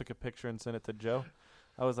before I took a picture and sent it to Joe,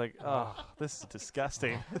 I was like, "Oh, this is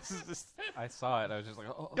disgusting. This is just." I saw it. I was just like,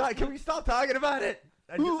 oh. God, can we stop talking about it?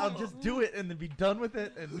 I'll just do it and then be done with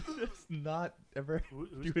it and just not ever Who's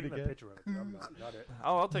do it taking that again. picture of it? I'm not it.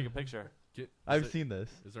 Oh, I'll take a picture. I've seen this.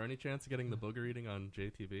 Is there any chance of getting the booger eating on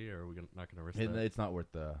JTV, or are we not going to risk And that? it's not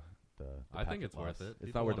worth the I think packet it's worth loss. it. It's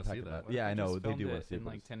People not worth the wanna see packet that. loss. Yeah, I know Just they filmed do it want to see in it.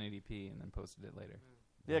 like 1080p and then posted it later.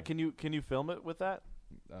 Yeah, can you film it with that?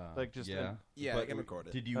 Like just yeah. Yeah, But I can record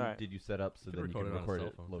it. Did you Alright. did you set up so You then can you can record it on a record cell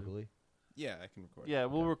it phone, too. locally? Yeah, I can record it. Yeah,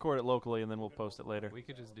 we'll record it locally and then we'll post it later. We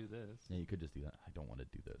could just do this. Yeah, you could just do that. I don't want to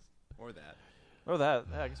do this. Or that. Or that.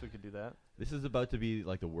 Yeah, I guess we could do that. This is about to be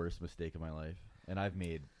like the worst mistake of my life, and I've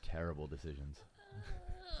made terrible decisions.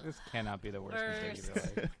 This cannot be the worst mistake of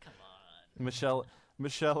your life. Come on.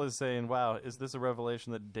 Michelle is saying, "Wow, is this a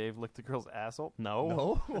revelation that Dave licked a girl's asshole?"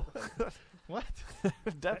 No, No. What?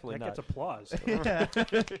 definitely That not. gets applause. Yeah.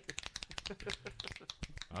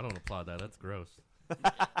 I don't applaud that. That's gross.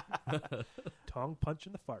 Tongue punch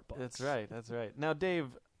in the fart box. That's right. That's right. Now, Dave,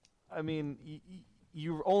 I mean,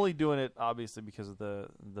 you're only doing it obviously because of the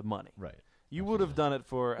money. Right. You would have done it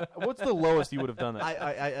for what's the lowest you would have done that?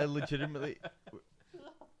 I legitimately.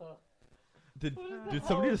 Did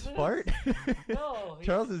somebody just fart? No,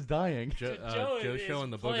 Charles is dying. Joe is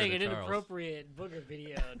showing the playing booger an to Charles. inappropriate booger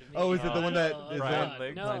video to me. Oh, is it the one that Oh, is God,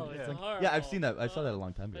 that- no, it's horrible. Yeah, I've seen that. I saw that a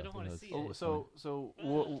long time ago. I don't want to It see was- it. So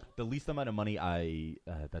the least amount of money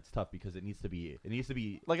that's tough because it needs to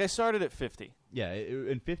be like I started at 50. yeah,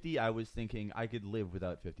 in 50 I was thinking I could live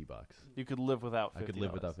without $50. You could live without. $50. I could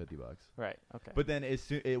live without $50. Right. Okay. But then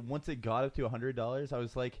once it got up to $100, I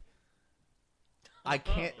was like, I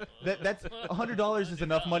can't. That's $100 is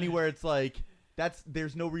enough money where it's like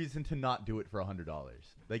there's no reason to not do it for $100.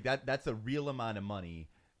 Like that's a real amount of money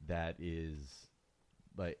that is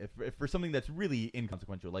like if for something that's really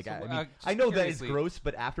inconsequential. Like So, I mean, just I know that it's curiously, gross,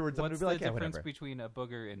 but afterwards I'm gonna What's be the like, yeah, difference whatever. between a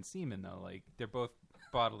booger and semen, though? Like, they're both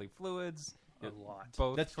bodily fluids. A lot.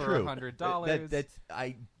 Both That's for true. $100. That's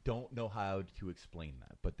I don't know how to explain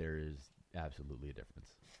that, but there is absolutely a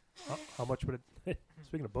difference. How much would it?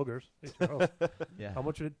 Speaking of boogers, hey, Charles, Yeah. how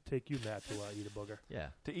much would it take you, Matt, to eat a booger? Yeah.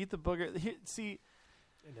 To eat the booger, see,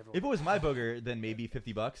 If it was my booger, then maybe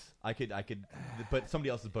 $50. I could. But somebody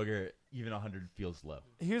else's booger, even 100 feels low.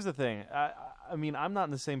 Here's the thing. I mean, I'm not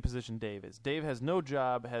in the same position Dave is. Dave has no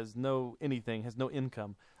job, has no anything, has no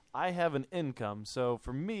income. I have an income, so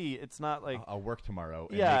for me, it's not like I'll work tomorrow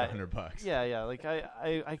and yeah, make $100. Yeah. Like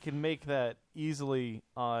I can make that easily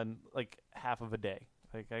on like half of a day.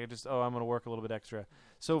 Like I just I'm gonna work a little bit extra.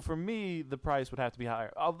 So for me, the price would have to be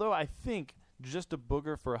higher. Although I think just a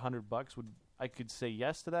booger for $100 I could say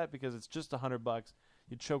yes to that because it's just $100.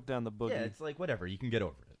 You choke down the boogie. Yeah, it's like whatever. You can get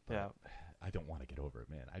over it. But Yeah. I don't want to get over it,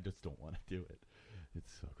 man. I just don't want to do it.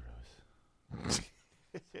 It's so gross.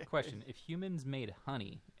 Question: if humans made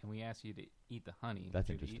honey and we asked you to eat the honey, That's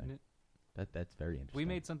would you have eaten interesting. it? That's very interesting. We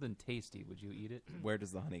made something tasty. Would you eat it? Where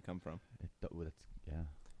does the honey come from? Yeah.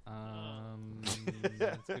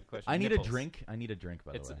 That's a good question. I need Nipples. a drink. I need a drink,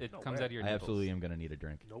 by the way. It comes out of your I nipples. absolutely am going to need a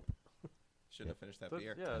drink. Nope. Should have finished that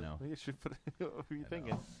beer. Yeah, I know. you should put. What were you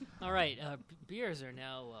thinking? All right, beers are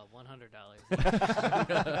now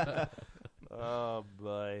 $100. Oh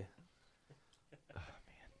boy.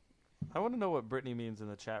 I want to know what Brittany means in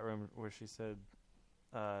the chat room where she said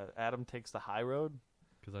Adam takes the high road.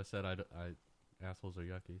 Because I said assholes are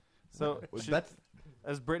yucky. So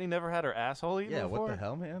has Brittany never had her asshole eaten Yeah, before? what the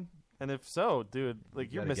hell, man? And if so, dude,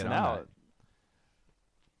 like you're gotta get missing on out.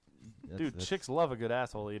 That's- Dude, that's- chicks love a good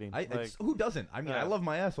asshole eating. Like, who doesn't? I mean, I love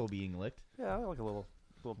my asshole being licked. yeah, I like a little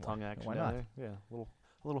tongue action. Why down not? there. Yeah,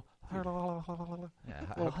 a little.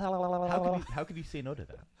 Yeah, how could you say no to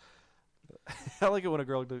that? I like it when a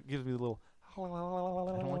girl gives me the little. I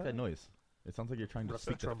don't like that noise. It sounds like you're trying to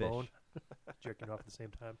Rusty speak to trombone. fish. Jerking off at the same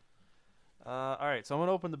time. All right, so I'm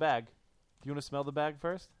gonna open the bag. Do you want to smell the bag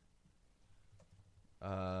first?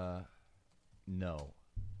 No.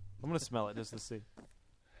 I'm gonna smell it just to see.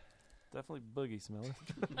 Definitely boogie smelling.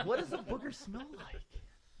 What does a booger smell like?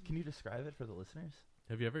 Can you describe it for the listeners?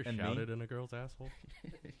 Have you ever And me? shouted in a girl's asshole?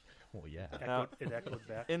 Well, yeah. Now, It echoed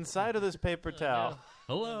back. inside of this paper towel,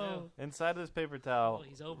 Hello. inside of this paper towel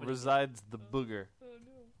he's opening resides the booger.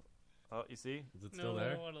 Oh, you see? Is it still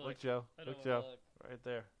there? Look, Joe. Look, Joe. Right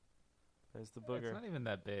there. There's the It's booger. not even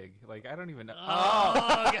that big. Like I don't even know.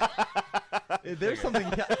 Oh, God. There's something.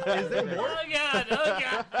 Is there more? Oh, God. Oh,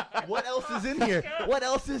 God. What else is in here? What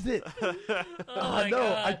else is it? Oh, my no,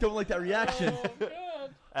 God. I don't like that reaction. Oh, God.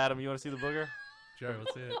 Adam, you want to see the booger? Sure,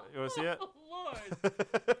 let's see it. You want to see it? Oh,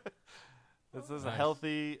 Lord. This is a Nice.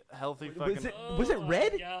 healthy fucking. Was it Oh,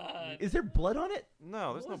 red? my God. Is there blood on it?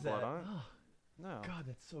 No, there's no What is blood that? on it. No. God,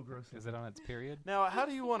 that's so gross. Is it on its period? Now, how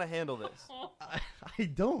do you want to handle this? I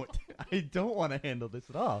don't. I don't want to handle this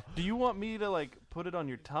at all. Do you want me to like put it on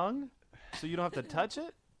your tongue so you don't have to touch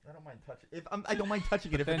it? I don't mind touching it. I don't mind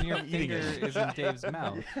touching it if Then your I'm eating finger it. is in Dave's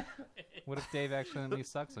mouth. What if Dave accidentally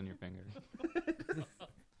sucks on your finger?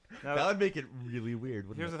 Now, That would make it really weird.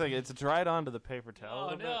 Wouldn't here's it? the thing: it's dried onto the paper towel. a Oh,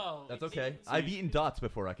 little bit. no. That's okay. I've eaten dots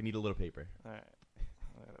before. I can eat a little paper. All right.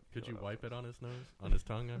 Could you wipe it on his nose? On his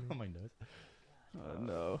tongue, I mean? On my nose.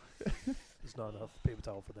 No. There's not enough paper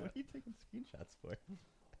towel for What that. are you taking screenshots for?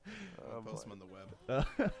 I'll post them on the web.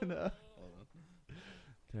 No. Hold on.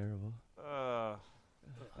 Terrible.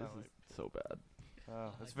 This is so bad.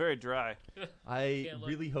 It's very dry. I Can't look.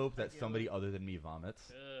 really hope that can't somebody look. other than me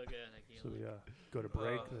vomits. Oh, God. I can't So look. we go to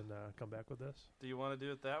break and then come back with this. Do you want to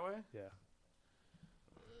do it that way? Yeah.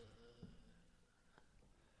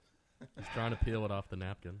 He's trying to peel it off the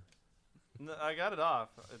napkin. No, I got it off.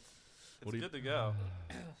 It's What do you- good to go.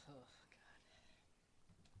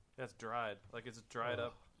 That's dried. Like it's dried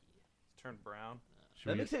up. It's turned brown.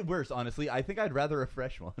 That makes it worse, honestly. I think I'd rather a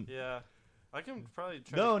fresh one. Yeah. I can probably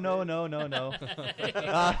try No, to no, create- no, no, no.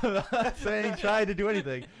 I'm not saying try to do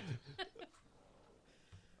anything.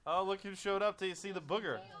 Oh, look who showed up to see the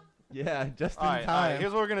booger. Yeah, just in All right, time.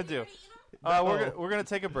 here's what we're going to do. No. We're gonna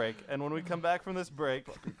take a break, and when we come back from this break,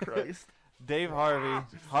 Christ. Dave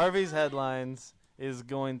Harvey's headlines is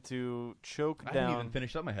going to choke I down haven't even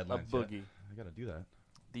finished up my headlines a yet. boogie. I gotta do that.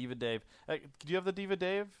 Diva Dave. Do you have the Diva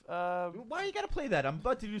Dave? Why you gotta play that? I'm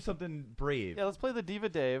about to do something brave. Yeah, let's play the Diva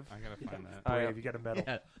Dave. I gotta find that. All right. Brave, you got a medal.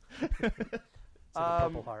 Yeah. It's like a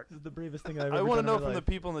Purple Heart. This is the bravest thing I've ever I done want to in know my from the life.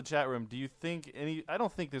 people in the chat room. Do you think any? I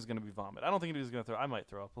don't think there's going to be vomit. I don't think anybody's going to throw. I might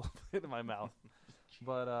throw up a little bit in my mouth,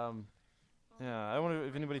 but yeah. I wonder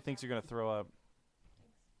if anybody thinks you're going to throw up.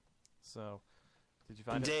 So, did you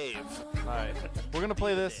find Dave. it? All right, we're going to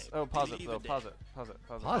play this. Oh, pause it. Though. Pause it. Pause it.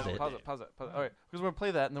 Pause it. Pause it? Pause it. Pause it. Pause it. All right, because we're going to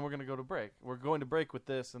play that, and then we're going to go to break. We're going to break with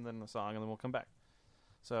this, and then the song, and then we'll come back.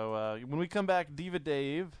 So when we come back, Diva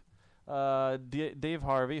Dave, Dave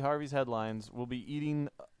Harvey's headlines will be eating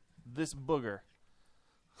this booger.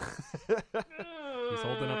 He's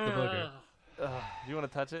holding up the booger. you want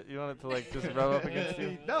to touch it? You want it to like just rub up against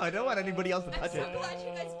you? No, I don't want anybody else to I'm touch so it. glad you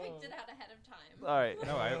guys picked it out ahead of time. All right.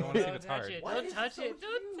 No, I don't want to see if it's touch hard. it. Why Don't is it touch so it.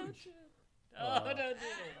 Don't touch it. Oh, don't do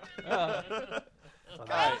it. All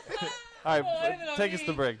right. All right. Take us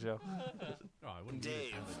to break, Joe. Oh, I wouldn't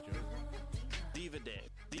Dave. Dave. Diva Dave.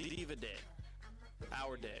 Diva Dave.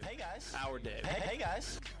 Our Dave. Hey guys. Our Dave. Hey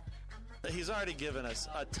guys. He's already given us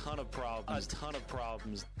a ton of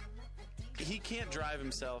problems. He can't drive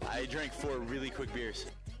himself. I drank 4 really quick beers.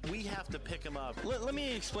 We have to pick him up. Let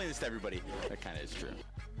me explain this to everybody. That kind of is true.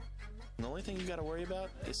 The only thing you got to worry about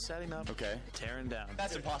is setting up, Okay. tearing down.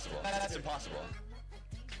 That's impossible. That's impossible.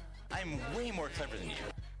 I'm way more clever than you.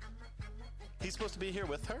 He's supposed to be here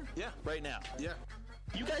with her? Yeah. Right now. Yeah.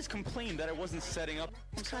 You guys complained that I wasn't setting up.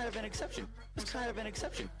 It's kind of an exception.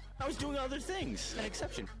 I was doing other things. An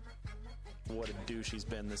exception. What a douche he's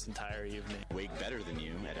been this entire evening. Way better than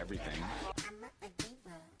you at everything.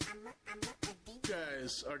 You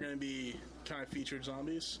guys are going to be kind of featured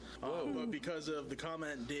zombies. But because of the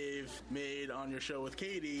comment Dave made on your show with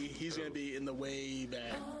Katie, he's going to be in the way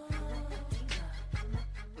back.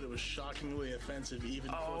 But it was shockingly offensive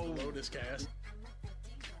even for the Lotus cast.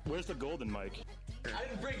 Where's the golden mic? I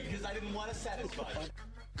didn't bring it because I didn't want to satisfy.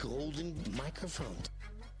 Golden microphone.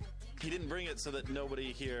 He didn't bring it so that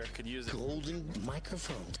nobody here could use it. Golden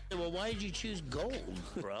microphone. Well, why did you choose gold,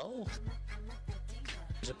 bro?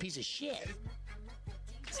 It's a piece of shit.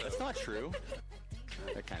 That's not true.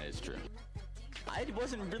 That kind of is true. I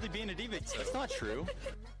wasn't really being a diva. That's not true.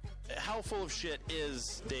 How full of shit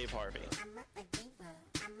is Dave Harvey?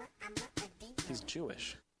 He's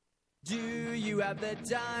Jewish. Do you have the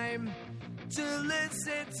time to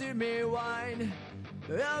listen to me whine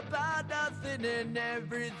about nothing and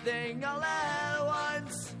everything all at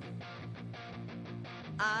once?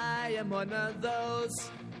 I am one of those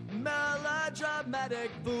melodramatic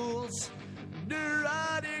fools,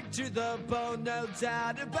 neurotic to the bone, no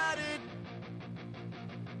doubt about it.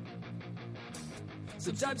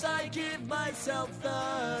 Sometimes I give myself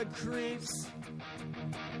the creeps.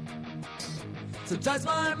 Sometimes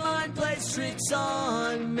my mind plays tricks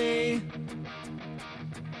on me.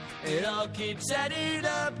 It all keeps adding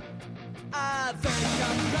up. I think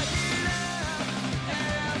I'm cracking up.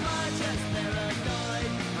 Am I just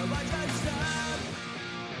paranoid? Am I just up?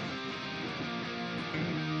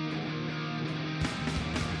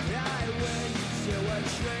 I went to a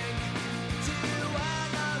shrink to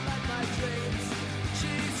analyze my dreams.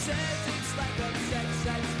 She says it's like a sex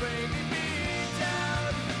that's bringing me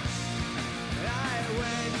down. I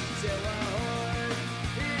went to a whore.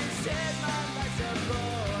 He said my life's a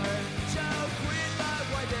bore. Choke with my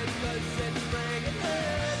wife because it's bringing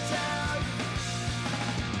her down.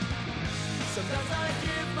 Sometimes I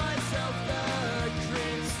give myself the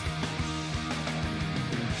creeps.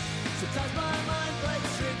 Sometimes my mind plays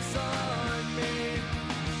tricks on me.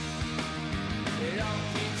 It all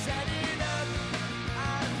keeps adding up. I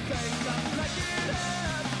think I'm cracking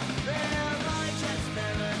up. Am I just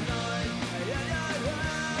paranoid?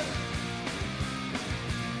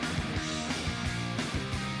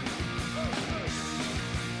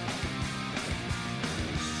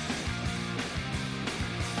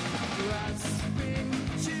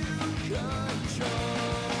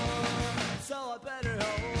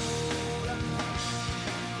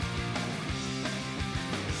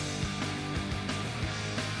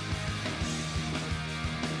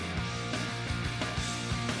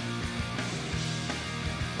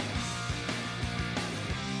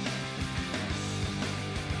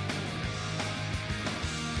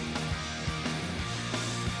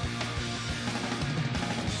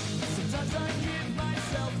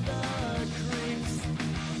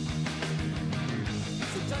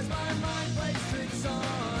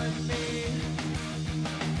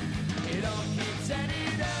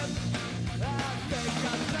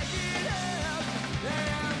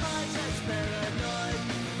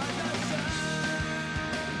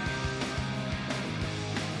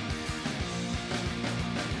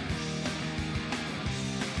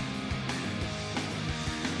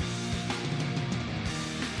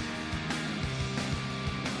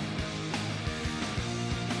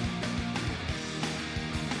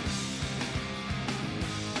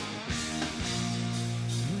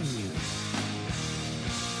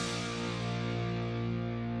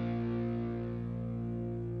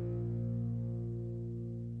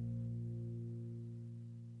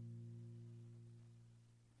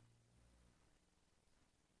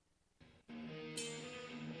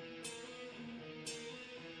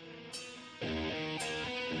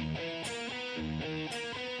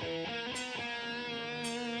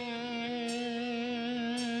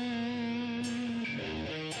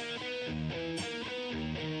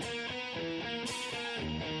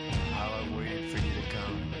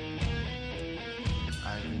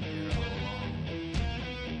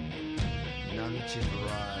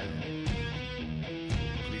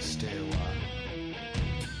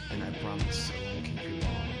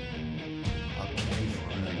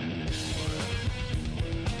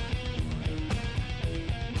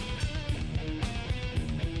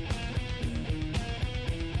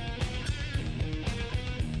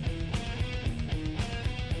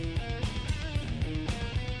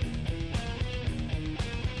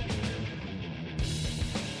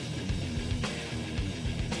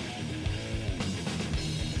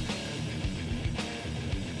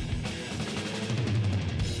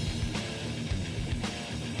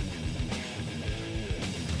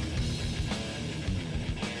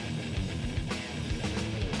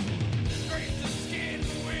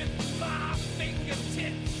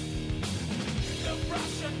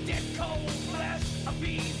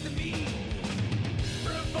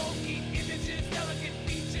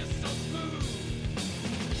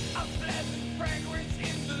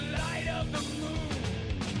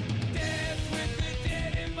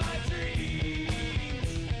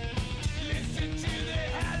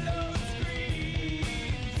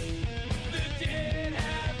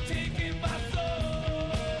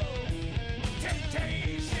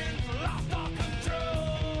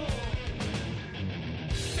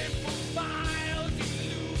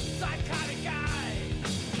 psychotic guy.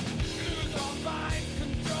 Lose all mind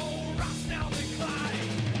control, rationale decline.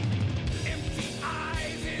 Empty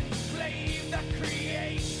eyes enslave the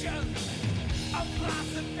creation of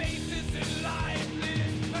placid faces in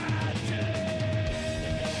lifeless magic.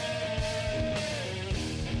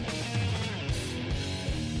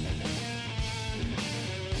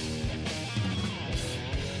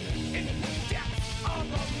 In the depths of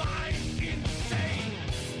a mind insane,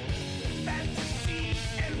 fantasy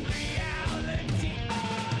and reality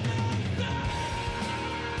are the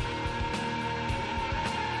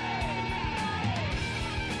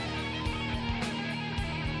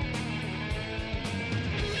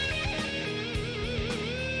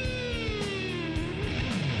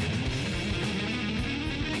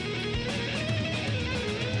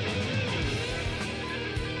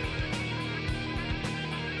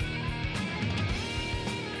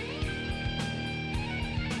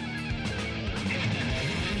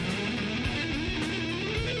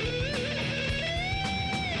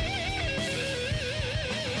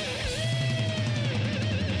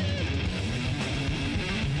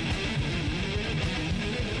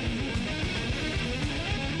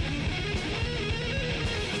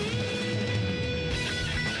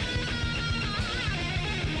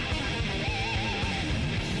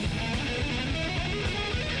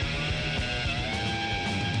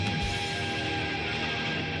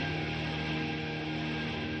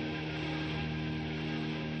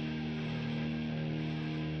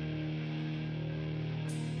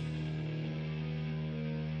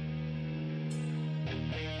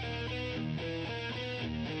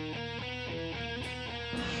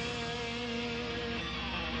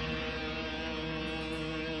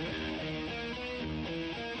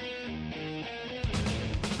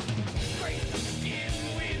Scrape the skin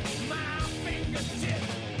with my fingertip.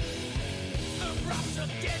 The brush of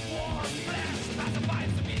dead warm flesh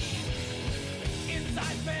pacifies the beast.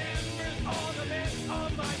 Inside members, ornaments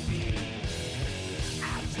on my feet.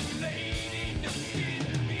 Adulating the skin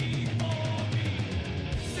before me.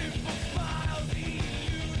 Simple smiles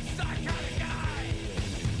elude psychotic eyes.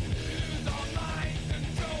 Lose all mind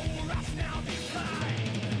control, rationale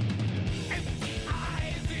decline. Empty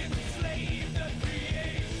eyes enslave the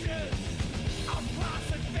creation of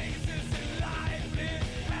placid faces and lifeless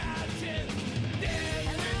pageants. Dead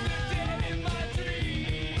with the dead in my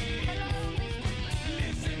dreams.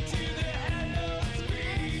 Listen to the hello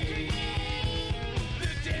scream.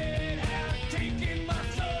 The dead have taken my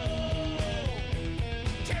soul.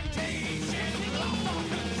 Temptation lost all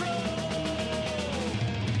control.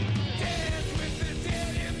 Dance with the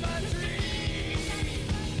dead in my dreams.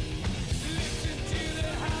 Listen to the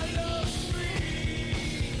hollow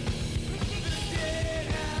scream. The dead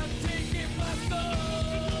have taken my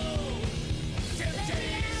soul.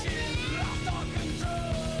 Temptation lost all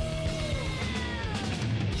control.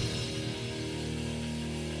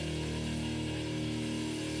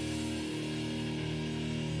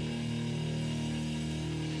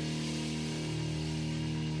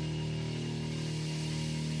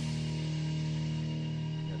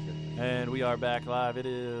 And we are back live. It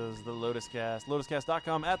is the Lotus Cast.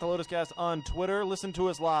 LotusCast.com, at the Lotus Cast on Twitter. Listen to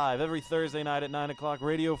us live every Thursday night at 9 o'clock.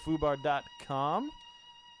 RadioFubar.com.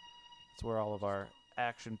 That's where all of our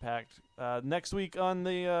action-packed. Next week on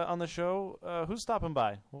the show, who's stopping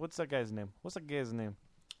by? What's that guy's name?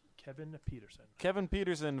 Kevin Peterson. Kevin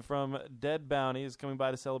Peterson from Dead Bounty is coming by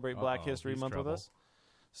to celebrate Black History Month with us.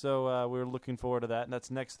 So we're looking forward to that. And that's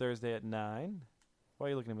next Thursday at 9. Why are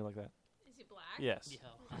you looking at me like that? Is he black? Yes.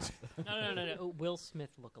 No. Will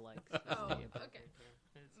Smith lookalikes. Oh, okay.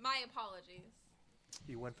 My apologies.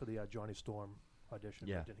 He went for the Johnny Storm audition,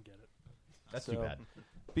 Yeah. but didn't get it. That's too bad.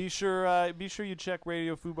 Be sure you check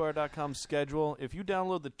RadioFubar.com's schedule. If you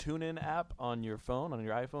download the TuneIn app on your phone, on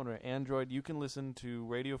your iPhone or Android, you can listen to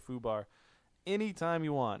Radio Fubar anytime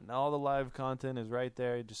you want. All the live content is right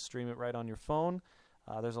there. You just stream it right on your phone.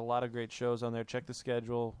 There's a lot of great shows on there. Check the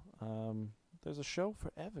schedule. There's a show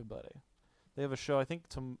for everybody. They have a show, I think,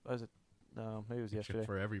 maybe it was yesterday. Shit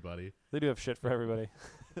for everybody. They do have shit for everybody.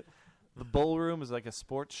 The Ballroom is like a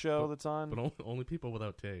sports show that's on. But only people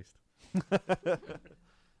without taste.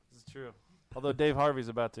 This is true. Although Dave Harvey's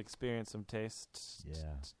about to experience some taste.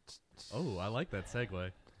 Yeah. Oh, I like that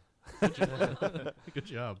segue. Good job. Good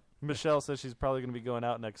job. Michelle says she's probably going to be going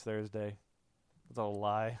out next Thursday. That's a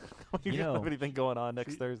lie. You have anything going on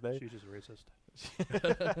next Thursday? She's just racist.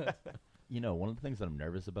 You know, one of the things that I'm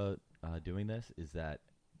nervous about doing this is that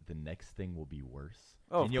the next thing will be worse.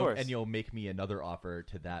 Oh, and of course. And you'll make me another offer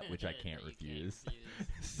to that which I can't refuse.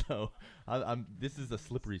 So this is a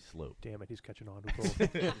slippery slope. Damn it, he's catching on to both.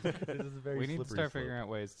 This is a very We need to slippery start slope. figuring out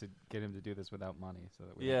ways to get him to do this without money, so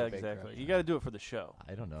that we Yeah, have a big exactly. rush. You got to do it for the show.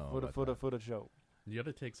 I don't know. For the show. You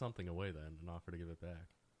got to take something away then and offer to give it back.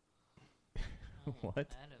 What?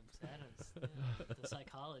 Adams, yeah, the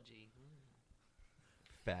psychology.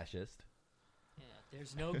 Fascist. Yeah,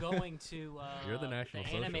 there's no going to You're the national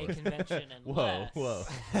anime socialist. convention Whoa, unless. whoa.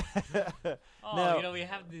 Oh, Now- you know we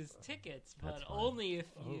have these tickets, but That's fine. only if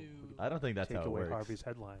you. I don't think that's Take how it away works. Harvey's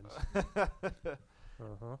headlines.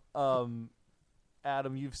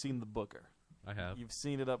 Adam, you've seen the booger. I have. You've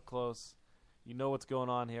seen it up close. You know what's going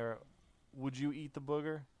on here. Would you eat the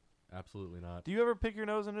booger? Absolutely not. Do you ever pick your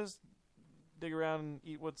nose and just dig around and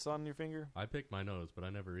eat what's on your finger? I pick my nose, but I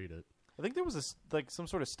never eat it. I think there was some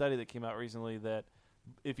sort of study that came out recently that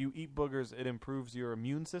if you eat boogers, it improves your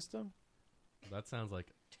immune system. That sounds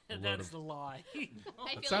like a load That's of... the lie.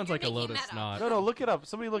 That sounds like a load of snot. No, look it up.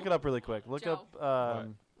 Somebody look it up really quick. Look Joe. up.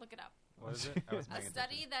 Look it up. What is it? I was A paying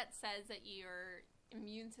study that says that your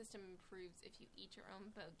immune system improves if you eat your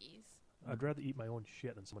own bogeys. I'd rather eat my own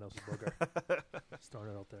shit than someone else's booger.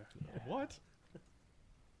 Started out there. What?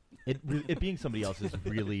 It being somebody else's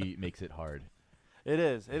really makes it hard. It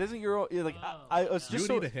is. It isn't your own. Like I it's You just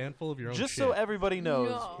would so eat a handful of your own just shit. so everybody knows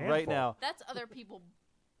No. right now. That's other people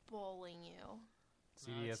bullying you.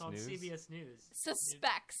 CBS it's on News? CBS News.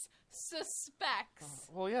 Suspects.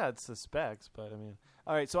 Well, yeah, it suspects, but I mean,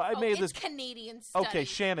 all right. So I Oh, made it's this Canadian study. Okay,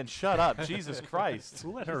 Shannon, shut up. Jesus Christ.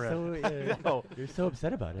 Who let her in? No. You're so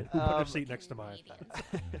upset about it. Who put her seat next to mine?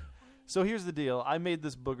 So here's the deal. I made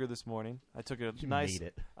this booger this morning. I took a You nice made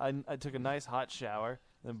it. I took a nice hot shower,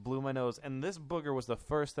 then blew my nose, and this booger was the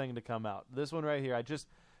first thing to come out. This one right here. I just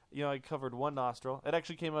I covered one nostril. It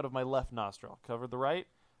actually came out of my left nostril. Covered the right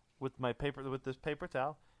with this paper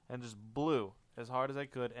towel and just blew as hard as I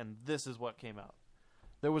could, and this is what came out.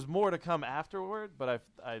 There was more to come afterward, but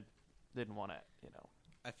I didn't want to,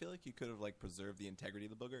 I feel like you could have preserved the integrity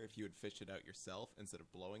of the booger if you had fished it out yourself instead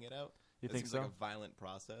of blowing it out. You That think seems so? like a violent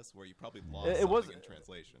process where you probably lost It something was in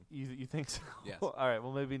translation. You think so? Yes. All right.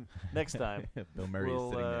 Well, maybe next time Bill Murray is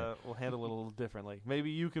we'll sitting there. we'll handle it a little differently.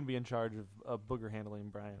 Maybe you can be in charge of booger handling,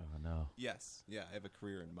 Brian. Oh no. Yes. Yeah, I have a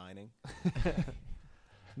career in mining.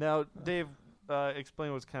 Now, Dave,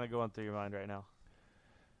 explain what's kind of going through your mind right now.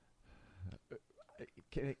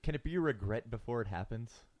 Can it be a regret before it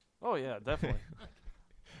happens? Oh yeah, definitely.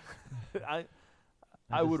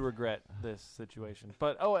 I would regret this situation,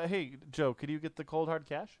 but hey, Joe, could you get the cold hard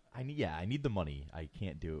cash? I need the money. I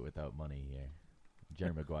can't do it without money here.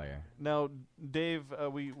 Jerry Maguire. Now, Dave,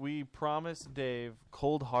 we promised Dave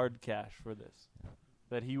cold hard cash for this,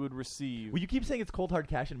 that he would receive. Well, you keep saying it's cold hard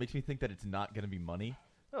cash, and it makes me think that it's not going to be money.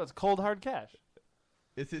 No, it's cold hard cash.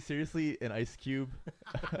 Is it seriously an ice cube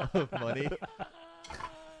of money?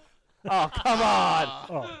 Oh, come on!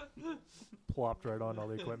 Oh, plopped right on all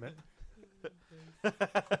the equipment.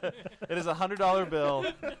 It is $100 bill,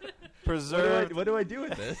 preserved. What do I do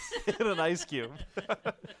with this? In an ice cube.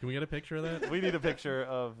 Can we get a picture of that? We need a picture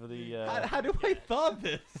of the. How do I thaw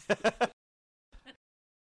this?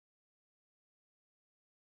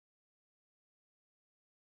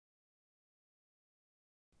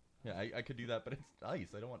 Yeah, I could do that, but it's ice.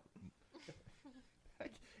 I don't want.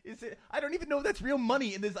 Is it? I don't even know if that's real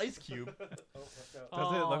money in this ice cube. Does it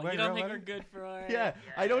look like you don't real think money? we're good for our... Yeah,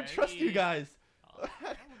 I don't trust you guys.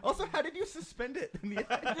 Also, how did you suspend it in the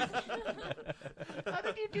ice? How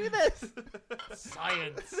did you do this?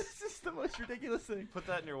 Science. This is the most ridiculous thing. Put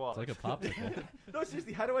that in your wallet. It's like a popsicle. No,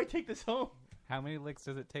 seriously, how do I take this home? How many licks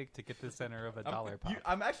does it take to get the center of a dollar pop?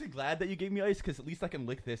 I'm actually glad that you gave me ice because at least I can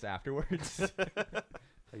lick this afterwards.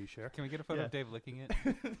 Are you sure? Can we get a photo Yeah. of Dave licking it?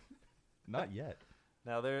 Not yet.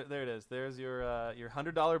 Now there it is. There's your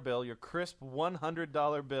 $100 bill, your crisp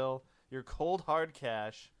 $100 bill, your cold hard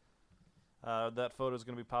cash. That photo is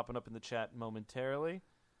going to be popping up in the chat momentarily.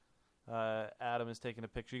 Adam is taking a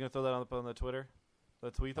picture. You going to throw that on the Twitter? The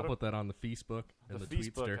tweet? I'll put that on the Facebook and the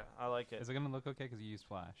Tweetster. I like it. Is it going to look okay because you used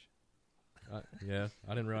Flash? Yeah,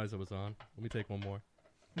 I didn't realize it was on. Let me take one more.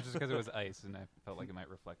 Just because it was ice and I felt like it might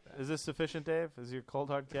reflect that. Is this sufficient, Dave? Is your cold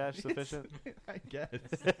hard cash sufficient? I guess.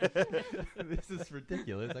 This is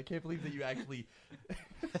ridiculous. I can't believe that you actually...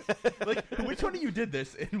 which one of you did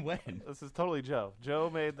this and when? This is totally Joe. Joe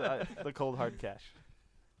made the cold hard cash.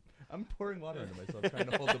 I'm pouring water into myself trying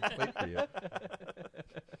to hold the plate for you.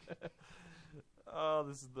 Oh,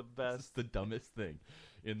 this is the best. This is the dumbest thing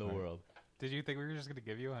in the world. Did you think we were just going to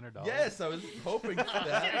give you $100? Yes, I was hoping for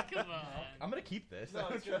that. Come on. I'm going to keep this. No,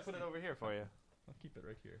 I'm just going to put it over here for you. I'll keep it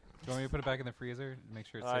right here. Do you want me to put it back in the freezer? Make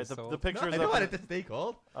sure it All right, says sold? the picture's I don't up want in- it to stay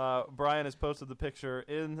cold. Brian has posted the picture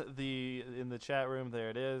in the chat room. There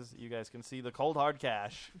it is. You guys can see the cold hard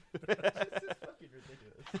cash.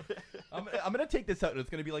 I'm gonna take this out, and it's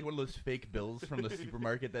gonna be like one of those fake bills from the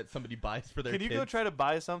supermarket that somebody buys for their Can you kids. go try to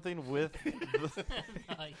buy something with?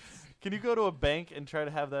 Nice. Can you go to a bank and try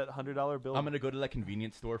to have that $100 bill? I'm gonna go to that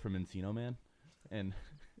convenience store from Encino Man, and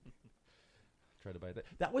try to buy that.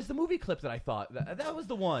 That was the movie clip that I thought. That was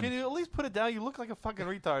the one. Can you at least put it down? You look like a fucking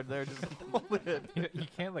retard there. Just hold it. You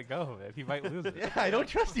can't let go of it. He might lose it. Yeah, I don't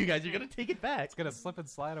trust you guys. You're gonna take it back. It's gonna slip and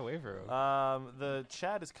slide away from him. The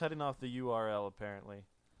chat is cutting off the URL apparently.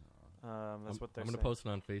 That's what they're I'm saying. gonna post it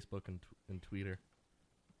on Facebook and Twitter.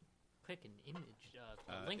 Click an image.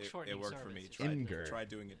 Link shortening It worked service. for me. Imgur. Try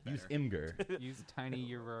doing it better. Use Imgur. Use tiny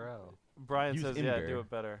URL. Brian Use says, "Yeah, Imgur. do it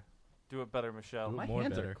better. Do it better, Michelle." Do it My more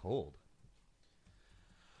hands better. are cold.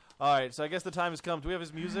 All right, so I guess the time has come. Do we have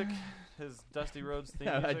his music? His Dusty Rhodes theme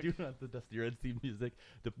Yeah, music? I do want the Dusty Rhodes theme music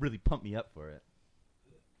to really pump me up for it.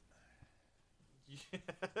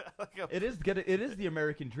 It is the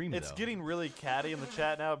American dream. It's though. getting really catty in the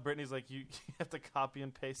chat now. Brittany's like, you have to copy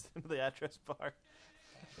and paste into the address bar.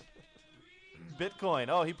 Bitcoin.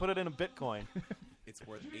 Oh, he put it in a Bitcoin. It's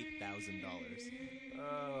worth $8,000.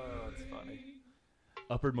 Oh, that's funny.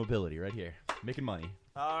 Upward mobility right here, making money.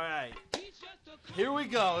 All right. Here we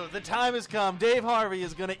go. The time has come. Dave Harvey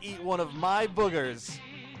is going to eat one of my boogers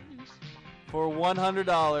for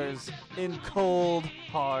 $100 in cold,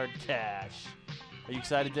 hard cash. Are you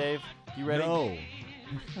excited, Dave? You ready? No.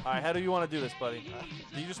 All right, how do you want to do this, buddy?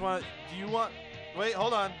 Do you want... Wait,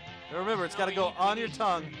 hold on. Remember, it's got to go on your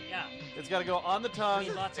tongue. Yeah. It's got to go on the tongue.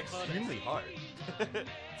 Lots of photos. Extremely hard.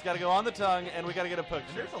 It's got to go on the tongue, and we got to get a picture.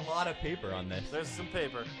 There's a lot of paper on this. There's some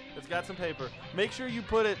paper. It's got some paper. Make sure you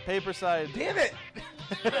put it paper side. Damn it!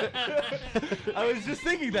 I was just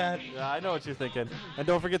thinking that. Yeah, I know what you're thinking. And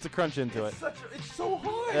don't forget to crunch into it. It's so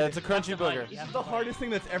hard. Yeah, it's a crunchy booger. This is the hardest thing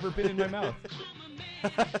that's ever been in my mouth.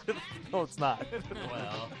 No, it's not.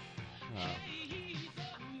 Well.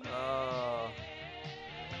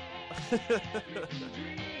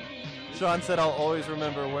 Sean said, "I'll always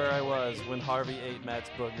remember where I was when Harvey ate Matt's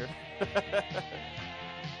booger." Are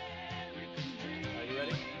you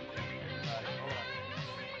ready? Hold on.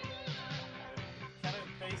 Kind of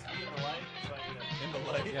face me in the light, so I can... In the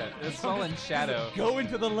light? Yeah, it's all in shadow. Go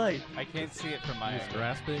into the light. I can't see it from my He's angle.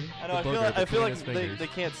 grasping I know. the I feel booger like between his fingers. they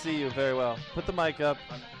can't see you very well. Put the mic up.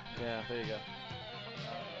 Yeah, there you go.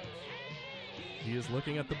 He is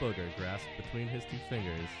looking at the booger grasped between his two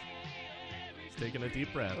fingers. He's taking a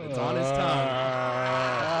deep breath. It's on his tongue.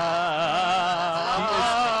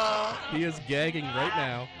 He is gagging right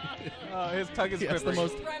now. Oh, his tongue is He has the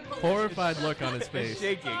quivering. most horrified look on his face. It's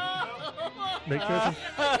shaking. Make sure it's in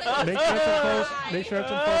focus.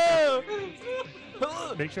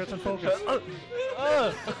 Make sure it's in focus.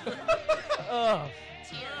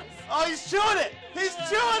 Oh, he's chewing it! He's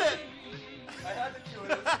chewing it! I had to chew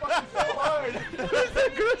it. It was fucking so hard.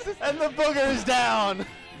 And the booger is down.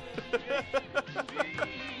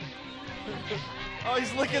 Oh,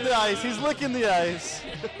 he's licking the ice. He's licking the ice.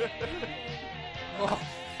 That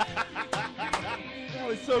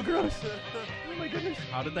was so gross. Oh my goodness.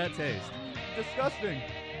 How did that taste? Disgusting.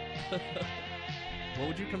 What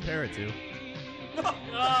would you compare it to?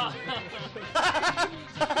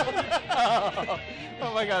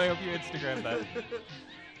 Oh my god, I hope you Instagram that.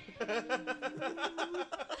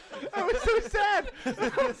 I was so sad.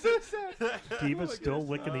 I was so sad. Diva's still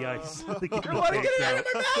licking the ice. I want to get it out of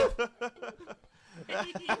my mouth.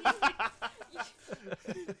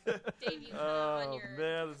 Dave, you have Oh on your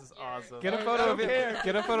man, this is awesome. Get a photo of him.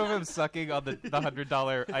 Get a photo of him sucking on the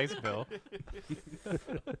 $100 ice bill.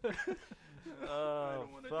 Oh,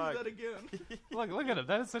 fuck. Do that again. Look at him.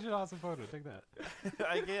 That is such an awesome photo. Take that.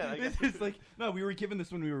 I can't. This is like no. We were given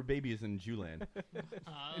this when we were babies in Jewland.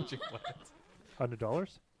 $100?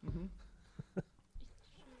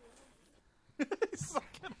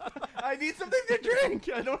 I need something to drink.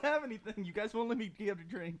 I don't have anything. You guys won't let me get a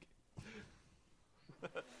drink.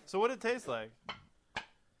 So what did it taste like?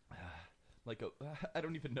 Like I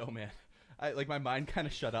don't even know, man. Like my mind kind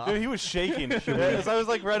of shut off. Dude, he was shaking. As I was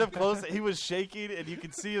like right up close, he was shaking, and you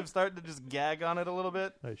could see him starting to just gag on it a little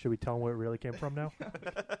bit. Should we tell him where it really came from now?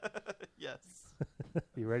 Yes.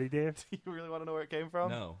 You ready, Dave? Do you really want to know where it came from?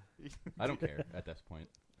 No, I don't care at this point.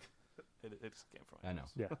 It just came from. I know.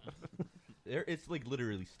 Yeah. It's like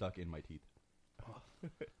literally stuck in my teeth.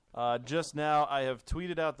 Just now, I have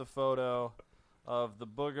tweeted out the photo of the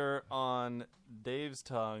booger on Dave's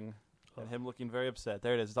tongue and him looking very upset.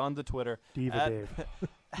 There it is. It's on the Twitter. Diva Dave.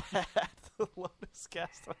 At the Lotus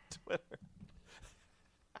Cast on Twitter.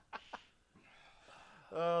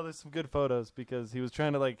 Oh, there's some good photos because he was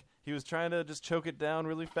trying to just choke it down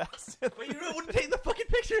really fast. Wait, you wouldn't take the fucking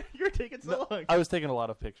picture. You were taking so long. I was taking a lot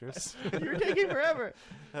of pictures. You were taking forever.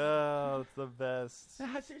 Oh, it's the best.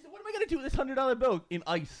 Seriously, what am I gonna do with this $100 bill in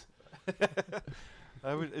ice?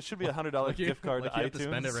 It should be a $100 gift card like to you iTunes. have to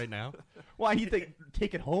spend it right now. Why you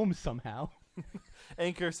take it home somehow?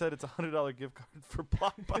 Anchor said it's a $100 gift card for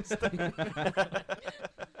Blockbuster.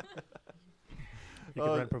 You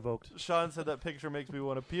can rent Provoked. Sean said that picture makes me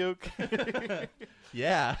want to puke.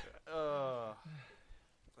 Yeah.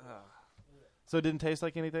 So it didn't taste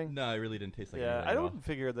like anything? No, it really didn't taste like anything. anything. I at all. don't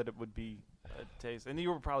figure that it would be a taste. And you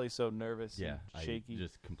were probably so nervous and shaky.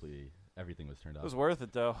 Just completely, everything was turned off. It was worth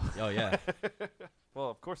it, though. Oh, yeah. Well,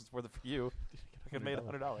 of course it's worth it for you. I could have made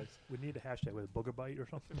 $100. We need a hashtag with booger bite or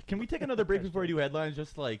something. Can we take another break before we do headlines?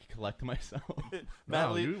 Just like collect myself.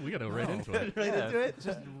 Matt Lee, we gotta go right into it. Right into it.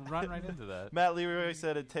 Just run right into that. Matt Leroy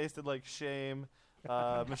said it tasted like shame.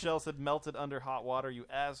 Michelle said melted under hot water, you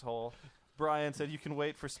asshole. Brian said you can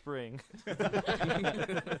wait for spring.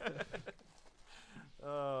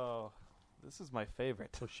 Oh, this is my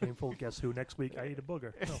favorite. So shameful. Guess who? Next week I ate a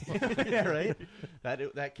booger. No. Yeah, right.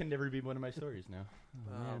 That can never be one of my stories now.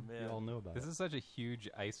 Oh, man. You all know about This it. is such a huge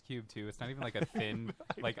ice cube too. It's not even like a thin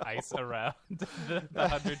like ice around the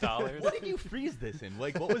 $100. What did you freeze this in?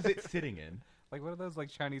 Like, what was it sitting in? Like one of those like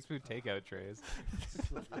Chinese food takeout trays.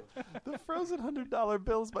 The frozen $100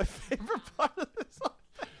 bill is my favorite part of this whole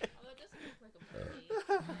thing. Although it doesn't look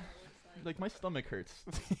like a booty. Like my stomach hurts.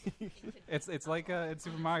 It's like in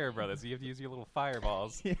Super Mario Brothers. You have to use your little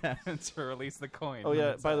fireballs Yeah. to release the coin. Oh,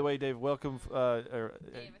 yeah. By the way, Dave, welcome. Dave, I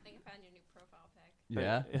think I found your new profile pic.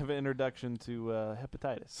 Yeah. I have an introduction to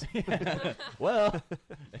hepatitis. Well,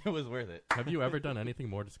 it was worth it. Have you ever done anything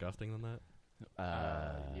more disgusting than that?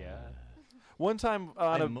 Yeah. One time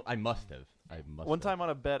I must have. One time on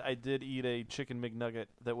a bet, I did eat a chicken McNugget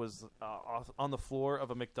that was on the floor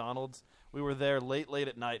of a McDonald's. We were there late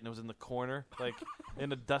at night, and it was in the corner, like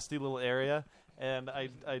in a dusty little area. And I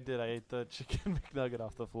ate the chicken McNugget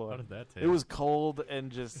off the floor. How did that taste? It was cold and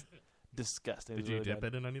just disgusting. Did you dip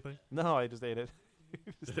it in anything? No, I just ate it.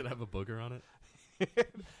 Did it have a booger on it?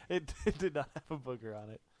 It did not have a booger on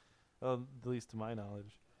it, at least to my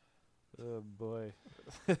knowledge. Oh, boy.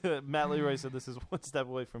 Matt Leroy said this is one step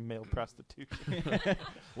away from male prostitution.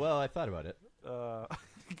 Well, I thought about it.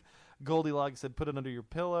 Goldilocks said put it under your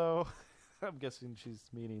pillow. I'm guessing she's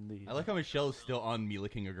meaning the... I like how Michelle's still on me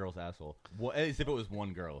licking a girl's asshole. As if it was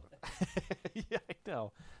one girl. Yeah, I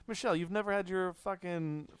know. Michelle, you've never had your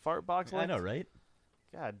fucking fart box licked? I know, right?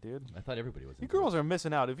 God, dude. I thought everybody was. You girls are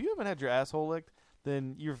missing out. If you haven't had your asshole licked,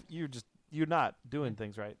 then you're not doing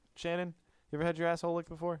things right. Shannon, you ever had your asshole licked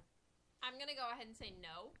before? I'm going to go ahead and say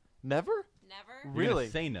no. Never? Never. You're Really?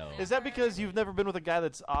 gonna say no. Is that because you've never been with a guy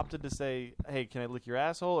that's opted to say, "Hey, can I lick your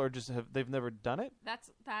asshole?" or just they've never done it?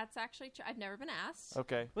 That's actually true. I've never been asked.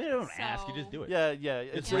 Okay. Well, you don't ask; you just do it. Yeah.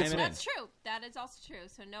 It's That's true. That is also true.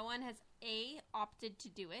 So no one has A, opted to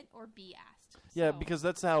do it, or B, asked. Yeah, So- because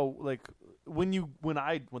that's how when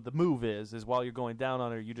the move is while you're going down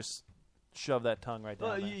on her, you just shove that tongue right down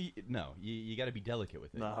Well, there. you got to be delicate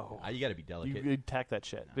with it. No. You got to be delicate. You tack that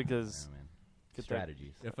shit because man. get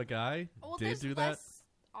Strategies. If a guy Well, did there's do that, less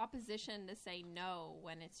opposition to say no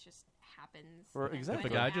when it's just happens. Or than exactly.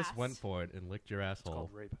 if a when guy asked. just went for it and licked your asshole,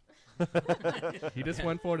 Called rape. he just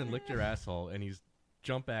went for it and licked your asshole, and he's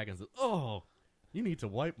jumped back and said, "Oh, you need to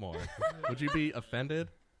wipe more." Would you be offended?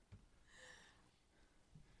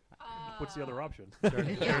 What's the other option?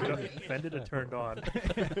 Offended and turned on.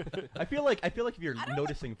 I feel like if you're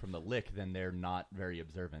noticing from the lick, then they're not very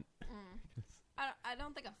observant. I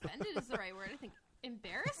don't think offended is the right word. I think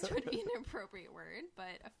embarrassed would be an appropriate word, but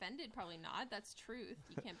offended probably not. That's truth.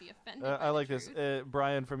 You can't be offended. by I the like this. truth.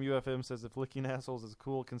 Brian from UFM says, if licking assholes is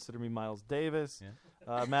cool, consider me Miles Davis.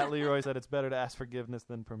 Yeah. Matt Leroy said it's better to ask forgiveness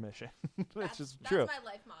than permission. Which is true. That's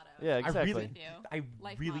my life motto. Yeah, exactly. I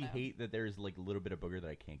Life really motto. hate that there's like a little bit of booger that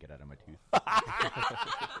I can't get out of my tooth.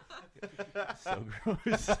 So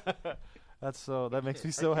gross. That makes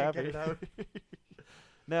me so I can't happy. get it out.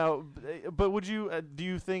 Now, but would you? Do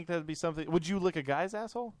you think that'd be something? Would you lick a guy's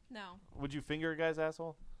asshole? No. Would you finger a guy's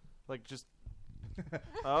asshole? Like just?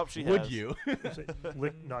 Oh, she Would has. you?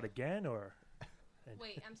 Lick not again or?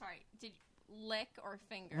 Wait, I'm sorry. Did lick or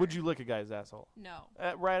finger? Would you lick a guy's asshole? No.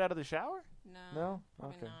 Right out of the shower? No. No?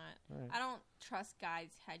 Probably Okay. not. All right. I don't trust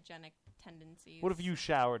guys' hygienic tendencies. What if you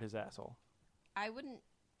showered his asshole? I wouldn't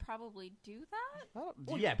probably do that.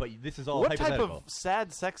 Well, yeah, but this is all What type hypothetical. of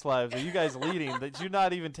sad sex lives are you guys leading that you're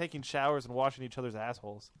not even taking showers and washing each other's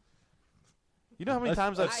assholes? You know how many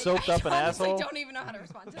times I've I soaked up an honestly asshole? don't even know how to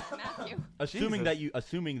respond to that, Matthew.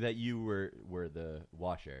 Assuming that you were the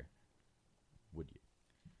washer, would you?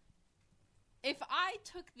 If I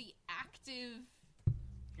took the active...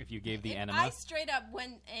 If you gave the if enema? I straight up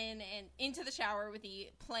went in and into the shower with the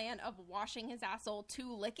plan of washing his asshole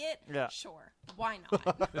to lick it, Yeah. sure. Why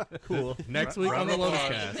not? Cool. Next week on the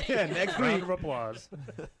Lotuscast. Yeah, next Round week. of applause.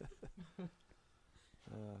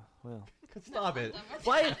 Well, Stop it.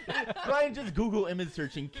 Brian just Google image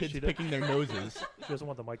searching kids picking their noses. She doesn't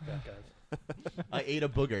want the mic back, guys. I ate a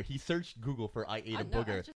booger. He searched Google for I ate a No, I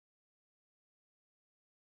booger. just-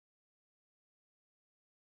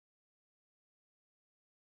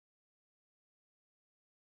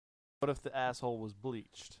 What if the asshole was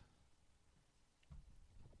bleached?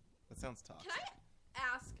 That sounds toxic. Can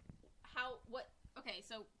I ask what? Okay,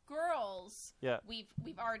 so girls, Yeah. we've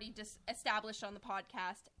already just established on the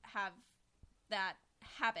podcast have that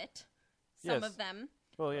habit. Some Yes. of them.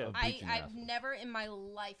 Well, yeah. I've never in my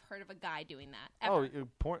life heard of a guy doing that. Oh, Ever.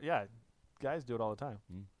 porn. Yeah, guys do it all the time.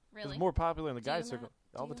 Really? It's more popular in the Do guys you circle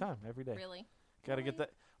not- all do the you? time, every day. Really? Got to get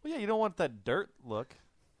that. Well, yeah, you don't want that dirt look.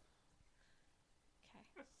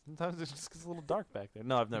 Sometimes it just gets a little dark back there.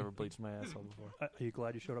 No, I've never bleached my asshole before. Are you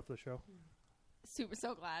glad you showed up for the show?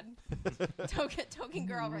 So glad. Token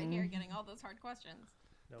girl right here getting all those hard questions.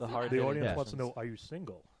 The hard-hitting audience wants to questions. know: are you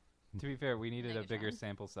single? To be fair, we needed a Thank you, bigger John.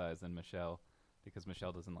 sample size than Michelle because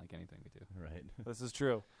Michelle doesn't like anything we do. Right. This is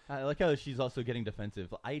true. I like how she's also getting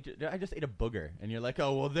defensive. I just ate a booger, and you're like,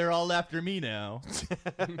 oh well, they're all after me now.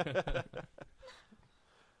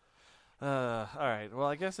 All right. Well,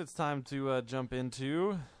 I guess it's time to jump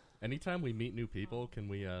into. Anytime we meet new people, can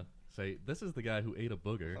we say, this is the guy who ate a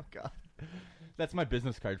booger? Oh, God. That's my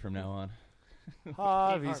business card from now on.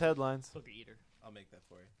 Harvey's headlines. Booger eater. I'll make that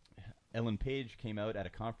for you. Ellen Page came out at a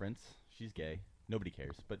conference. She's gay. Nobody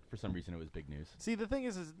cares, but for some reason it was big news. See, the thing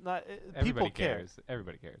is not Everybody people care. cares.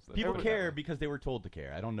 Everybody cares. Let's People put it that care way. because they were told to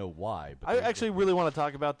care. I don't know why. But I they- actually really want to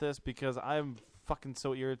talk about this because I'm fucking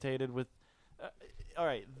so irritated with. All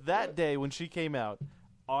right, that day when she came out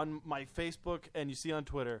on my Facebook and you see on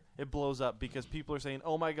Twitter, it blows up because people are saying,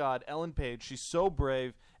 "Oh my God, Ellen Page, she's so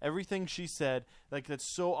brave. Everything she said, like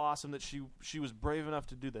that's so awesome that she was brave enough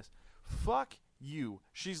to do this." Fuck you.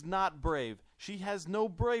 She's not brave. She has no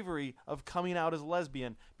bravery of coming out as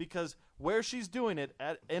lesbian because where she's doing it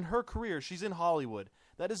in her career, she's in Hollywood.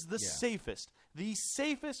 That is the safest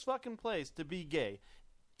fucking place to be gay.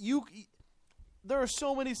 There are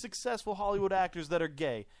so many successful Hollywood actors that are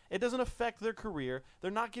gay. It doesn't affect their career. They're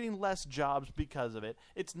not getting less jobs because of it.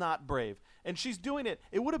 It's not brave. And she's doing it.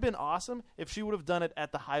 It would have been awesome if she would have done it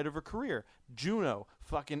at the height of her career. Juno,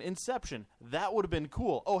 fucking Inception. That would have been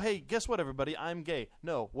cool. Oh, hey, guess what, everybody? I'm gay.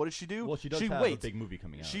 No. What does she do? Well, she does have a big movie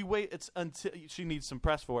coming out. She waits until she needs some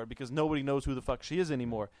press for it because nobody knows who the fuck she is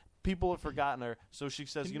anymore. People have forgotten her. So she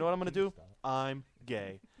says, you know what I'm going to do? I'm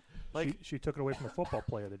gay. Like she took it away from a football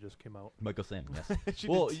player that just came out. Michael Sam, yes. She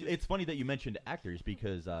Well, did too. it's funny that you mentioned actors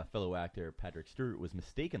because fellow actor Patrick Stewart was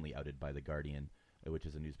mistakenly outed by The Guardian, which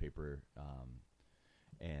is a newspaper,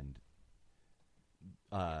 and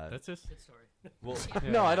That's just... Good story. Well,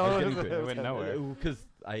 No, I don't know. It went nowhere. Because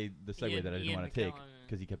the segue that I didn't Ian want to take McKellen.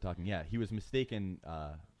 because he kept talking. Yeah, he was mistaken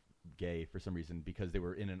gay for some reason because they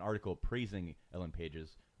were in an article praising Ellen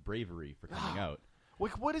Page's bravery for coming out.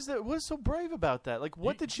 Like, what is that? What is so brave about that? Like,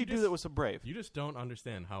 what did she do that was so brave? You just don't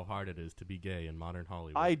understand how hard it is to be gay in modern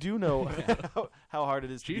Hollywood. I do know how hard it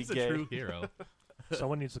is to She's be a gay. true hero.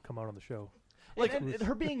 Someone needs to come out on the show. Like and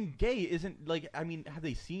her being gay isn't like. I mean, have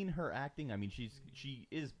they seen her acting? I mean, she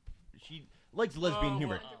likes lesbian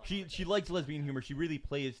humor. She likes lesbian humor. She really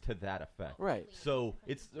plays to that effect. Right. So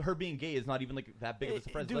it's her being gay is not even like that big of a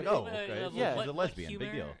surprise. Dude, It's like, oh, okay, yeah. she's a lesbian.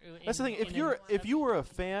 Big deal. That's the thing. If you were a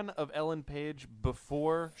fan of Ellen Page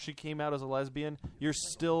before she came out as a lesbian, you're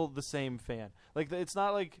still the same fan. Like it's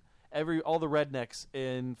not like all the rednecks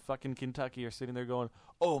in fucking Kentucky are sitting there going,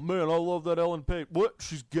 "Oh man, I love that Ellen Page. What?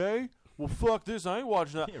 She's gay? Well, fuck this. I ain't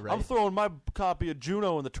watching that. Yeah, right. I'm throwing my copy of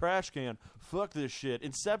Juno in the trash can. Fuck this shit.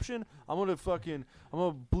 Inception. I'm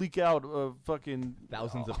gonna bleak out fucking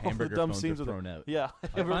Thousands of all the hamburger dumb phones are scenes with thrown it. out. Yeah.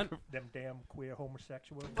 Them damn queer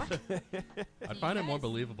homosexuals. I'd find it more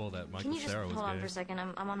believable that Michael Can you just Cera was hold on gay. for a second?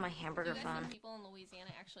 I'm on my hamburger Do you guys phone. think people in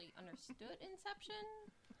Louisiana actually understood Inception?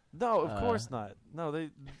 No, of course not. No,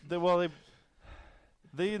 they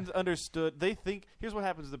understood. They think. Here's what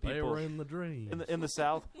happens to people. They were in the dream. In the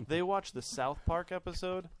South. They watch the South Park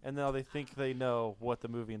episode, and now they think they know what the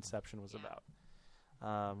movie Inception was about.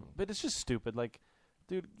 But it's just stupid. Like,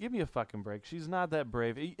 dude, give me a fucking break. She's not that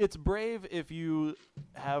brave. It's brave if you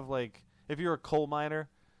have if you're a coal miner,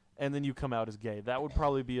 and then you come out as gay. That would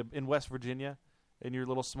probably be in West Virginia. in your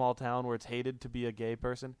little small town where it's hated to be a gay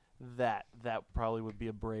person, that probably would be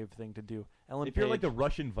a brave thing to do. Ellen If you're like Page- the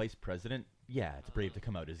Russian vice president, yeah, it's brave to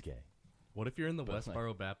come out as gay. What if you're in the But, like-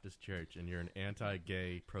 Westboro Baptist Church and you're an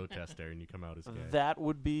anti-gay protester and you come out as gay? That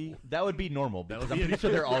would be normal That because would I'm be pretty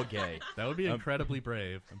sure they're all gay. That would be I'm- incredibly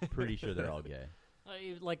brave. I'm pretty sure they're all gay.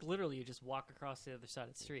 Like literally, you just walk across the other side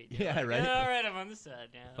of the street. Yeah, You're like, right. All right, I'm on this side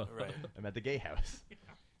now. Right. I'm at the gay house.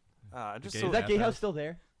 Just Is so that gay house still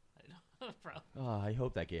there? Probably. Oh, I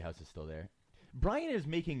hope that gay house is still there. Brian is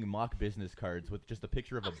making mock business cards with just a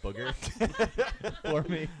picture of a booger for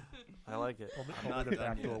me. I like it.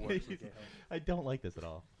 I don't like this at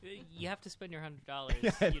all. You have to spend your $100,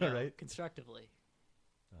 Yeah, I you know, know, right? constructively.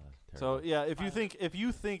 So yeah, if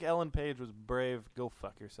you think Ellen Page was brave, go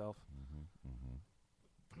fuck yourself.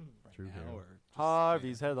 True hero.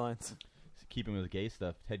 Harvey's headlines. Keeping with gay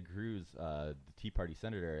stuff, Ted Cruz, the Tea Party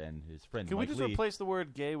senator, and his friend Can Mike we just Lee, replace the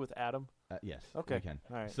word gay with Adam? Yes. Okay. We can.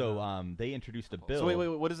 All right. So they introduced a bill. So wait,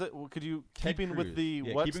 what is it? Could you Ted keeping with Cruz. the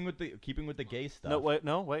Yeah, what? keeping with the gay stuff.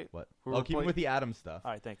 No, wait. What? We're Keeping with the Adam stuff.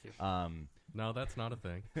 All right, thank you. No, that's not a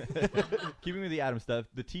thing. Keeping with the Adam stuff,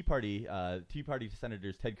 the Tea Party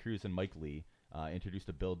senators Ted Cruz and Mike Lee introduced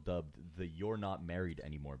a bill dubbed the "You're Not Married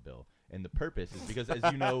Anymore" bill. And the purpose is because,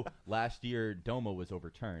 as you know, last year DOMA was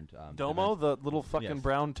overturned. Domo, the little fucking Yes.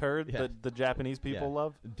 brown turd Yes. that the Japanese people Yeah.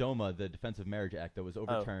 love. DOMA, the Defense of Marriage Act, that was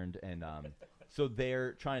overturned, and so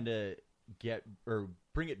they're trying to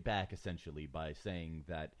bring it back essentially by saying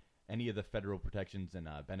that any of the federal protections and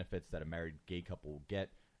benefits that a married gay couple get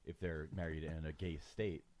if they're married in a gay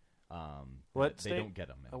state, What they state? don't get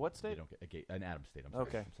them. What state? They don't get an Adam state. I'm sorry.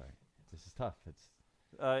 Okay. I'm sorry. This is tough. It's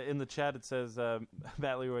In the chat, it says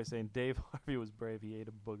Matt Leroy saying Dave Harvey was brave. He ate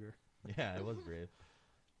a booger. Yeah, I was brave.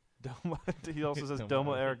 Domo, he also says Domo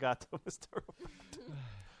Domo arigato, Mr.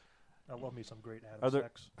 I love me some great Adam Are there-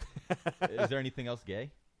 sex. Is there anything else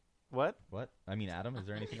gay? What? What? I mean, Adam. Is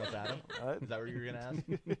there anything else, Adam? Is that what you were gonna ask?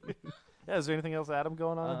 Yeah. Is there anything else, Adam,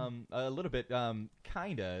 going on? A little bit.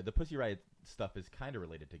 Kinda. The Pussy Riot stuff is kind of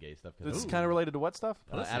related to gay stuff. This is kind of related to what stuff?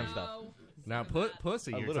 Adam stuff. Now,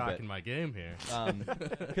 pussy, A you're little talking bit. my game here.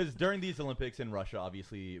 Because during these Olympics in Russia,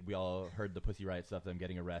 obviously, we all heard the Pussy Riot stuff, them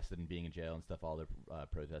getting arrested and being in jail and stuff, all the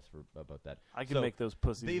protests about that. I can make those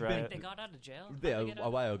pussies they've riot. They got out of jail? How'd Yeah, they get out a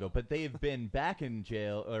of while ago. But they've been back in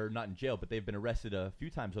jail, or not in jail, but they've been arrested a few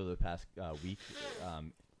times over the past week,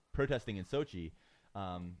 protesting in Sochi.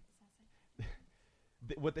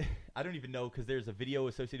 I don't even know, because there's a video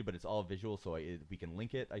associated, but it's all visual, so we can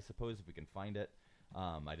link it, I suppose, if we can find it.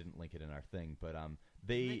 I didn't link it in our thing, but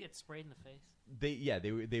They get sprayed in the face.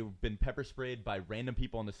 They've been pepper sprayed by random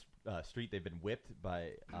people on the street. They've been whipped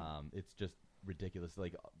by. It's just ridiculous.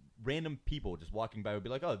 Like random people just walking by would be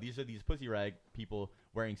like, "Oh, these are these pussy rag people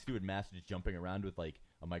wearing stupid masks, just jumping around with like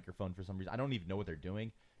a microphone for some reason. I don't even know what they're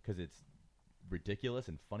doing because it's ridiculous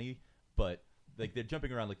and funny, but." Like they're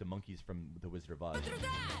jumping around like the monkeys from The Wizard of Oz.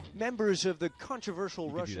 Members of the controversial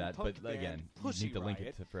You could do Russian that, punk but again, band you Pussy need to link it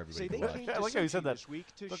Riot for everybody say to they watch. came I to like how you Sochi said that. this week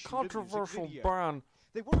to The shoot a controversial music video. band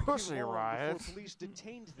They weren't Pussy too long Riot. before police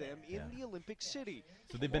detained them in the Olympic City.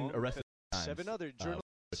 So they've been along arrested with times, 7 other journalists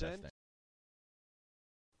and protesting.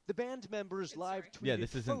 the band members live Yeah, tweeted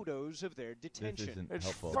this isn't- photos of their detention. isn't It's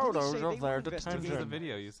helpful. photos Police say of they were their This is investigating- the detention.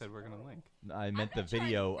 video you said we're gonna link. I meant the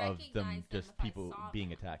video of them, just people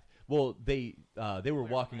being attacked. Well, they were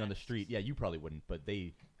walking on the street. Yeah, you probably wouldn't, but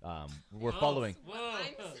they were following. Whoa,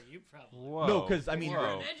 you probably. Whoa. No, because I mean,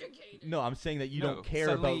 Whoa. no, I'm saying that you No, don't care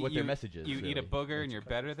suddenly about what their you- message is. You eat a really. booger and you're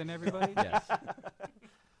better than everybody. Yes.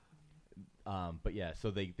 But yeah, so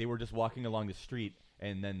they were just walking along the street,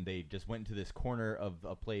 and then they just went into this corner of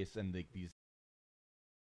a place, and these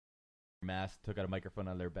masks took out a microphone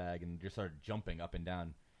out of their bag and just started jumping up and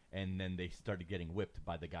down, and then they started getting whipped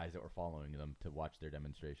by the guys that were following them to watch their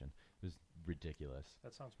demonstration. It was ridiculous.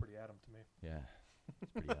 That sounds pretty Adam to me. Yeah,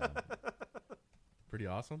 it's pretty Adam. Pretty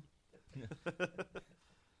awesome.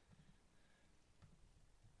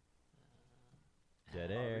 Dead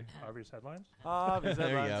air. Harvey's headlines? Harvey's There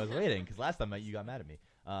you go. headlines. I was waiting because last time you got mad at me.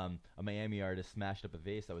 A Miami artist smashed up a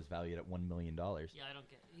vase that was valued at $1 million. Yeah, I don't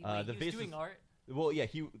get it. Wait, The he vase was doing art? Well, yeah,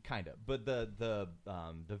 he kind of, but the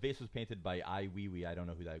vase was painted by I Wee Wee. I don't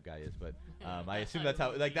know who that guy is, but I assume that's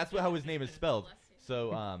how how his name is spelled.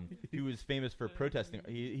 So he was famous for protesting.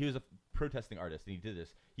 He was a protesting artist, and he did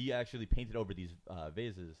this. He actually painted over these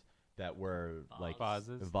vases that were like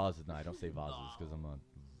Vases? Vases. No, I don't say vases because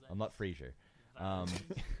I'm not Frasier.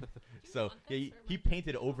 So yeah, he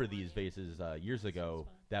painted over these vases years ago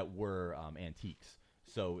that were antiques.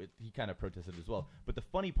 So he kind of protested as well. But the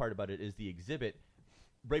funny part about it is the exhibit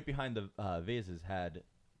right behind the vases had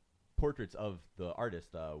portraits of the artist,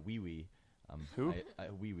 Wee Wee, Who?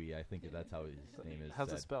 Wee Wee. I think that's how his name is. How's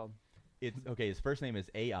said. it spelled? It's okay. His first name is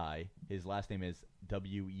AI. His last name is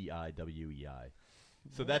WEIWEI.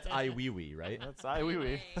 So that's I Wee Wee, right? That's I Wee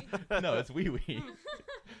Wee. No, it's Wee Wee.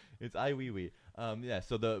 It's I Wee Wee. Yeah.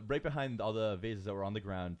 So right behind all the vases that were on the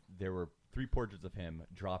ground, there were 3 portraits of him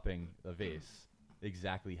dropping a vase.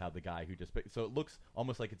 Exactly how the guy who just picked. So it looks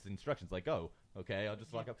almost like it's instructions, like, oh, okay, I'll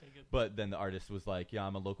just walk up. But then the artist was like, yeah,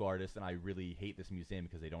 I'm a local artist, and I really hate this museum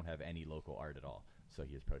because they don't have any local art at all. So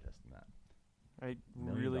he is protesting that. I $1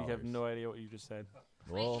 million. really have no idea what you just said.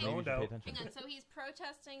 Well, Wait, maybe you should pay attention. Hang on, so he's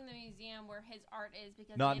protesting the museum where his art is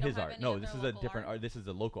because Not they don't his have art. any No, other this is a local different art. art. This is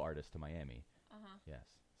a local artist to Miami. Uh-huh. Yes.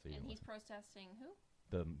 So you And know he's protesting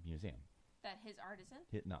who? the museum. That his art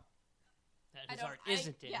isn't? No. That I his don't- art I-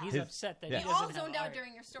 isn't in. yeah. He's His- upset that yeah. he We all doesn't have zoned out art.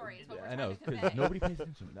 during your story. Is what we're I trying know, to because convey. nobody pays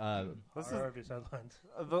attention. This is Harvey's headlines.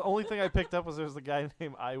 The only thing I picked up was there was a guy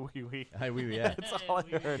named I Wee Wee. I Wee Wee, yeah. That's all I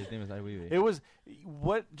heard. His name is I Wee Wee. It was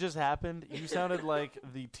what just happened. You sounded like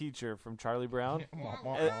the teacher from Charlie Brown.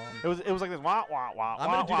 It was like this. Wah wah wah. I'm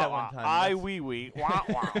wah, gonna do wah, that wah. one time. I That's- Wee Wee. Wah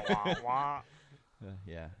wah wah wah.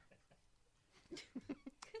 Yeah.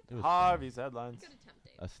 It was Harvey's headlines.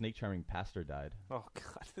 a snake charming pastor died. Oh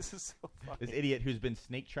God, this is so funny. This idiot who's been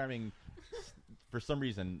snake charming for some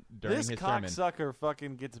reason during This his sermon. cocksucker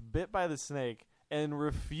fucking gets bit by the snake and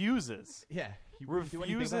refuses. Yeah, he wouldn't do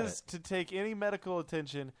anything about refuses to take any medical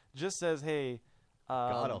attention. Just says, "Hey,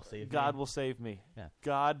 God'll save God me." will save me." Yeah.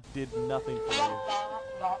 God did nothing for you.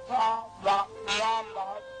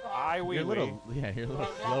 I Wee You're a Wee. little, yeah, you're a little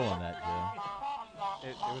slow on that, Joe.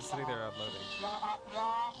 It was sitting there uploading.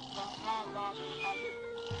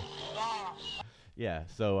 Yeah,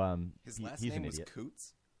 so His he- last he's name an was idiot.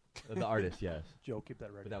 Coots? The artist, yes. Joe, keep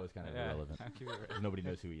that ready. But that was kind of Yeah, irrelevant. I'll keep it ready. 'Cause nobody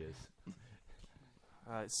knows who he is.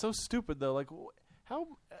 It's so stupid though. Like, how?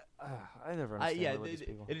 I never understand Yeah, religious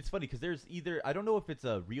people. it's funny because there's either I don't know if it's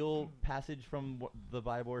a real passage from the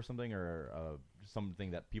Bible or something, or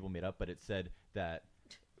something that people made up, but it said that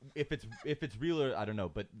if it's real or I don't know,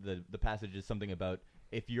 but the passage is something about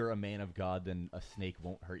if you're a man of God, then a snake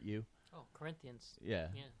won't hurt you. Oh, Corinthians. Yeah,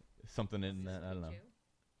 Yeah. something in that. I don't know.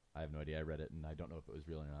 I have no idea. I read it and I don't know if it was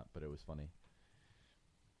real or not, but it was funny.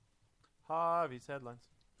 Harvey's headlines.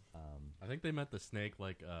 I think they meant the snake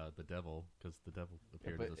like the devil, because the devil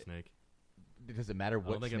appeared but as a snake. Does it matter I don't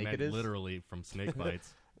what think snake it meant it is? literally from snake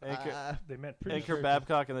bites. They meant pretty Anchor sure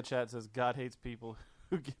Babcock in the chat says God hates people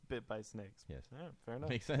who get bit by snakes. Yes. Yeah, fair enough.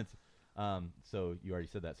 Makes sense. So you already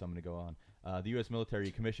said that, so I'm going to go on. The U.S.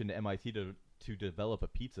 military commissioned MIT to develop a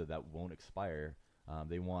pizza that won't expire.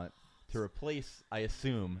 They want to replace, I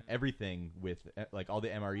assume, everything with like all the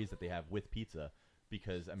MREs that they have with pizza,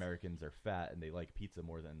 because Americans are fat and they like pizza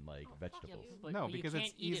more than like vegetables. But No, you because can't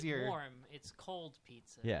it's eat easier. It warm. It's cold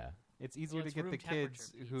pizza. Yeah, It's easier to it's get the room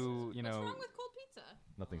kids temperature who, you know. What's wrong with cold pizza?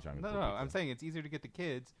 nothing's wrong with No, cold no, pizza. I'm saying it's easier to get the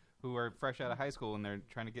kids who are fresh out of high school and they're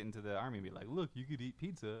trying to get into the army and be like, look, you could eat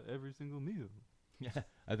pizza every single meal. Yeah,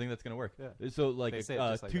 I think that's gonna work. Yeah. So like, They say it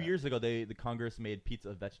just like 2 that. years ago, the Congress made pizza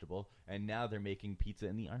a vegetable, and now they're making pizza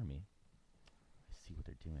in the army. I see what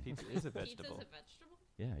they're doing. Pizza is a Pizza's vegetable. a vegetable?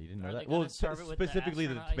 Yeah, you didn't Are know they that. gonna Well, serve it with the specifically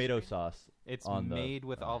the astronaut ice tomato cream? sauce. It's on the, made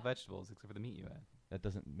with all vegetables except for the meat you add. That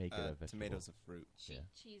doesn't make it a vegetable. Tomatoes a fruit. Yeah.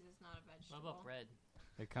 Cheese is not a vegetable. What about bread?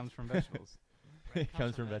 It comes from vegetables. It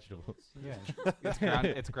comes from vegetables. Yeah,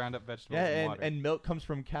 it's ground up vegetables. Yeah, and water. and milk comes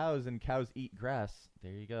from cows, and cows eat grass.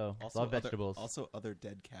 There you go. Love vegetables. Also, other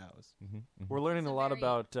dead cows. We're learning a lot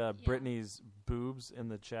about Brittany's boobs in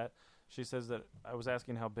the chat. She says that I was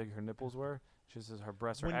asking how big her nipples were. She says her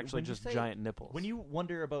breasts are actually you just say- giant nipples. When you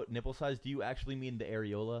wonder about nipple size, do you actually mean the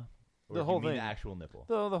areola, or The do whole you mean thing. the actual nipple?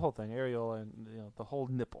 The whole thing, areola, and the whole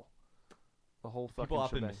nipple, the whole fucking. People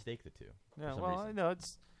often shebang. mistake the two. Yeah, for some well, reason. I know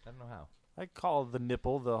it's. I don't know how. I call the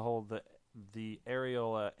nipple the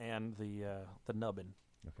areola and the nubbin.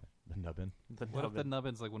 Okay, the nubbin. The What if the nubbin.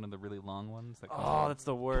 nubbin's like one of the really long ones? That comes Oh, out? that's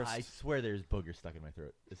the worst. I swear there's boogers stuck in my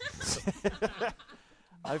throat.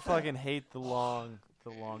 I fucking hate the long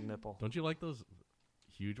nipple. Don't you like those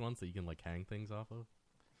huge ones that you can like hang things off of?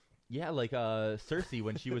 Yeah, like Cersei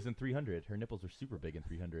when she was in 300, her nipples were super big in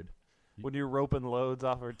 300. When you're roping loads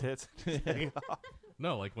off her tits.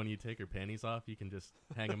 No, like when you take her panties off, you can just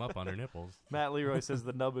hang them up on her nipples. Matt Leroy says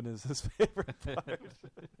the nubbin is his favorite part.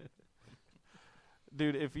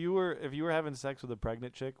 Dude, if you were having sex with a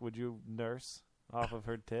pregnant chick, would you nurse off of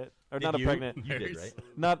her tit? Or Did not you? a pregnant. You did, right?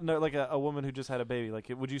 Not no, like a woman who just had a baby. Like,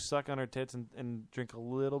 would you suck on her tits and drink a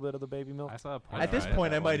little bit of the baby milk? I saw a porn. At this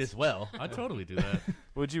point, I might as well. I'd totally do that.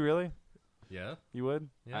 Would you really? Yeah. You would?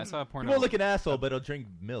 Yeah. I saw a porn. You won't lick an asshole, but I'll drink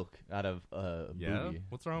milk out of Yeah? booby.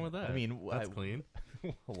 What's wrong with that? I mean, That's clean.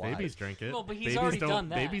 Why? Babies drink it. Well, but he's babies already don't, done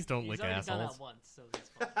that. Babies don't He's lick already assholes. done that once, so he's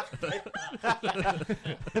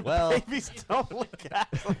fine. Well, Babies don't lick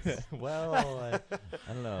assholes. Well,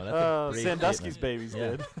 I don't know. That's a brave Sandusky's statement. babies Yeah.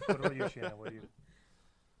 did. What about you, Shannon? What do you?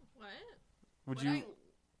 What? Would you?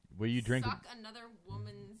 Will you drink? Suck another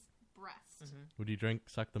woman's breast? Would you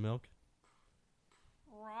suck the milk?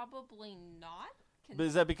 Probably not. But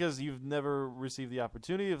is that because you've never received the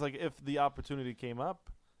opportunity? If the opportunity came up,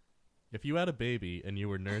 If you had a baby and you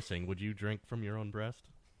were nursing, would you drink from your own breast?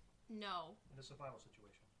 No. In a survival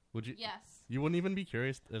situation. Would you? Yes. You wouldn't even be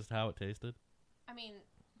curious as to how it tasted? I mean,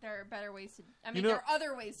 there are better ways to. I You mean, know, there are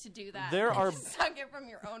other ways to do that. there than are- just suck it from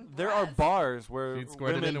your own. there are breast. bars where You'd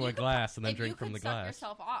squirt it women, into a glass and then If drink you from could the suck glass.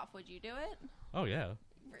 yourself off, would you do it? Oh yeah.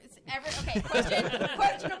 Okay,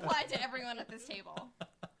 question applied to everyone at this table.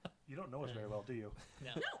 You don't know us very well, do you?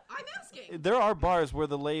 No, I'm asking. There are bars where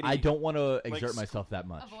the lady. I don't want to like, exert myself that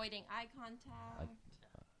much. Avoiding eye contact.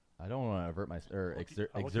 I don't want to avert my or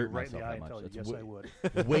exert, I'll look you exert right in the myself eye that and much. tell you, It's yes, I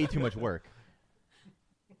would. way too much work.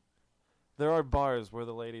 There are bars where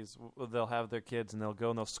the ladies they'll have their kids and they'll go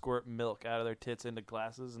and they'll squirt milk out of their tits into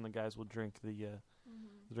glasses and the guys will drink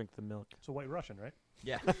the milk. It's a White Russian, right?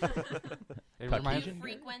 Yeah. It Do reminds you me,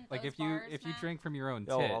 frequent like those if you bars, if you Matt? drink from your own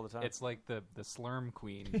Oh, tit, all the time. it's like the slurm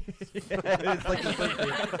queen. It's like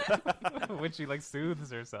the when she like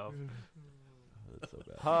soothes herself. That's so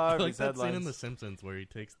bad. I like Harvey's that scene in headlines. The Simpsons where he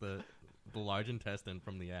takes the large intestine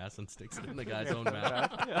from the ass and sticks it in the guy's own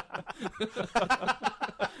mouth.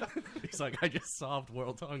 He's like, I just solved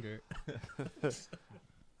world hunger.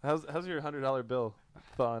 How's your $100 bill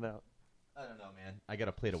thawing out? I don't know, man. I got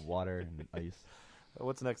a plate of water and ice.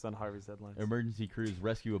 What's next on Harvey's headlines? Emergency crews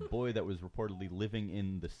rescue a boy that was reportedly living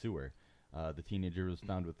in the sewer. The teenager was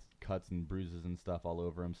found with cuts and bruises and stuff all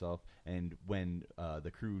over himself. And when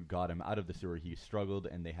the crew got him out of the sewer, he struggled,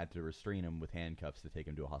 and they had to restrain him with handcuffs to take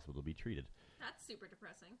him to a hospital to be treated. That's super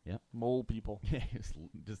depressing. Yeah, mole people. Yeah, he was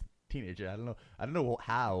just teenager. I don't know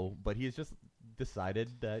how, but he's just decided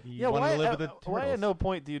that he wanted to live with the turtles. Why at no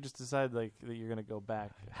point do you just decide that you're gonna go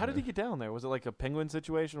back? How did he get down there? Was it like a penguin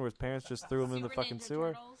situation where his parents just threw him in the fucking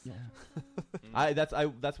sewer? Yeah.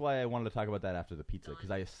 That's why I wanted to talk about that after the pizza,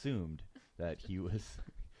 because I assumed that he was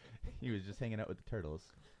just hanging out with the turtles.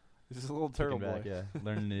 He's just a little turtle Looking boy. back, yeah,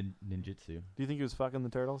 learning ninjutsu. Do you think he was fucking the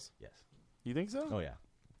turtles? Yes. You think so? Oh yeah.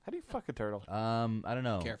 How do you fuck a turtle? I don't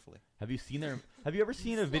know. Carefully. Have you seen Have you ever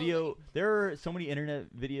seen a video? There are so many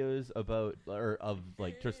internet videos about of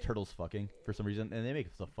like just turtles fucking for some reason, and they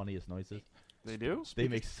make the funniest noises. They do? They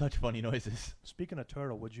make such funny noises. Speaking of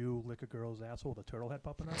turtle, would you lick a girl's asshole with a turtle head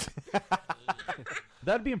popping out?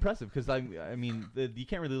 That'd be impressive because I mean you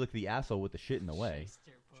can't really lick the asshole with the shit in the way.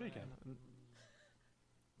 Sure you can.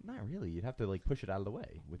 Not really. You'd have to like push it out of the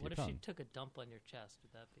way with What your if tongue. she took a dump on your chest?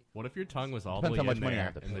 Would that be? What if your tongue was all the Depends way how much in money I there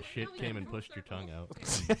have to and the pay. shit came and pushed your tongue out?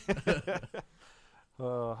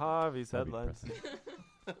 Harvey's That'd be headlines.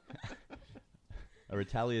 A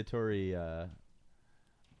retaliatory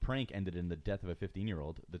prank ended in the death of a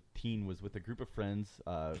 15-year-old. The teen was with a group of friends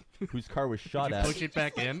whose car was shot Did you at. push it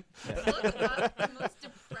back in? Look up the most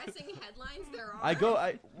depressing headlines there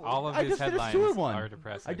are. All of I his just did a headlines sewer one. are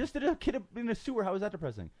depressing. I just did a kid in a sewer. How is that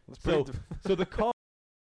depressing? pretty So the car.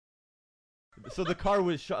 So the car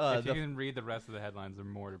was shot. if you can read the rest of the headlines, they're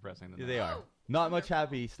more depressing than They that. are. Not much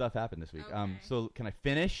happy stuff happened this week. So can I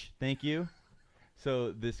finish? Thank you.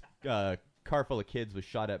 So this car full of kids was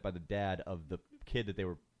shot at by the dad of the kid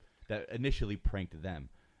that initially pranked them,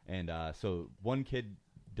 and so one kid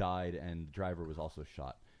died, and the driver was also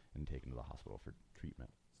shot and taken to the hospital for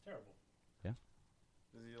treatment. It's terrible. Yeah.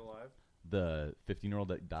 Is he alive? The 15-year-old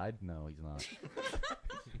that died? No, he's not.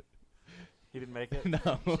 He didn't make it?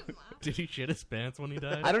 No. Did he shit his pants when he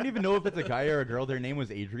died? I don't even know if it's a guy or a girl. Their name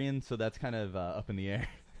was Adrian, so that's kind of up in the air.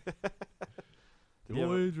 Did he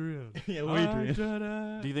have a- Adrian. Yeah,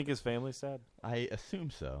 Adrian. Do you think his family's sad? I assume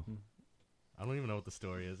so. I don't even know what the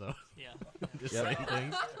story is. Yeah. I'm just Yep.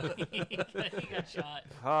 saying things. He got shot.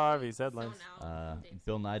 Harvey's headlines.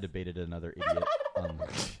 Bill Nye debated another idiot on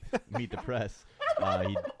Meet the Press.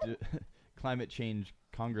 Climate change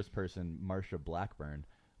congressperson Marsha Blackburn.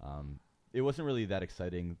 It wasn't really that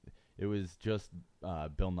exciting. It was just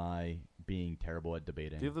Bill Nye being terrible at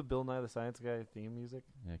debating. Do you have the Bill Nye the Science Guy theme music?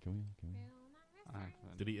 Yeah, can we?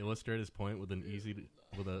 Did he illustrate his point with an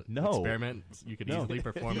No experiment you could easily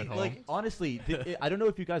perform at home? Like honestly, I don't know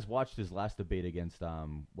if you guys watched his last debate against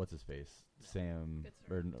what's his face, Sam.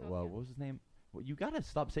 What was his name? Well, you gotta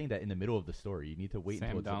stop saying that in the middle of the story. You need to wait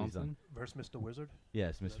Sam until it's done. Versus Mr. Wizard?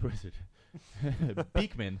 Yes, Mr. Wizard.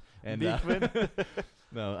 Beekman. And Beekman?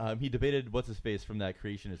 no, he debated what's his face from that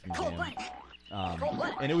creationist museum.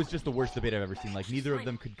 and it was just the worst debate I've ever seen. Like neither of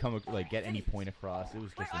them could get any point across. It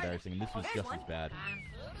was just embarrassing, and this was just as bad.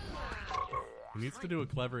 He needs to do a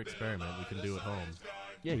clever experiment we can do at home.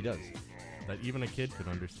 Yeah, he does. That even a kid could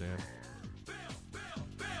understand.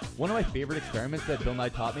 One of my favorite experiments that Bill Nye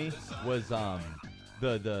taught me was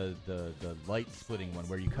the light splitting one,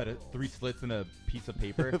 where you cut 3 slits in a piece of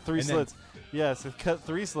paper. 3 slits. Yes, it cut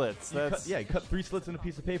 3 slits. You cut 3 slits in a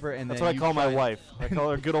piece of paper, and that's then what I call my wife. I call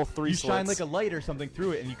her good old 3 you slits. You shine like a light or something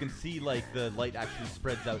through it, and you can see like the light actually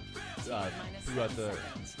spreads out throughout the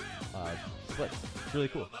slits. It's really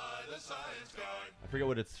cool. I forget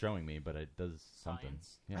what it's showing me, but it does something.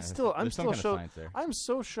 Yeah, I'm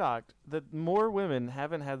so shocked that more women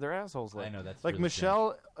haven't had their assholes licked. I know, that's like really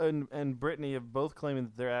Michelle and Brittany have both claimed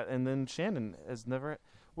that they're and then Shannon has never.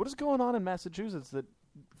 What is going on in Massachusetts that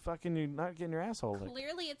fucking you're not getting your asshole licked?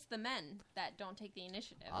 Clearly, it's the men that don't take the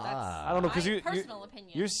initiative. I That's don't know because my personal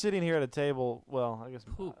opinion. You're sitting here at a table. Well, I guess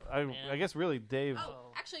I guess really Dave.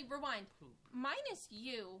 Oh, actually, rewind. Minus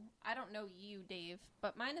you, I don't know you, Dave,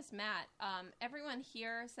 but minus Matt, everyone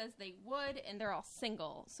here says they would, and they're all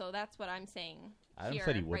single. So that's what I'm saying Adam here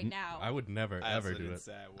said he right wouldn't. now. I would never, ever do it.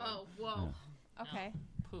 Oh, whoa. Okay.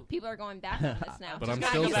 People are going back on this now. But I'm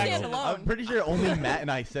Just still you stand single. alone. I'm pretty sure only Matt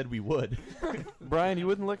and I said we would. Brian, you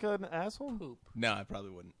wouldn't lick an asshole? Poop. No, I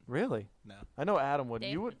probably wouldn't. Really? No. I know Adam would.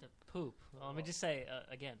 Dave You would? with the poop. Well, let me just say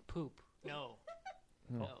again, poop. No.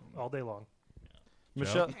 No. All day long.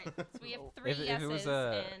 Michelle. Okay, so we have 3 If it was yeses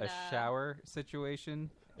a and, shower situation,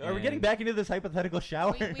 Are we getting back into this hypothetical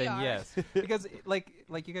shower? We then are. yes, because like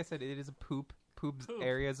you guys said, it is a poop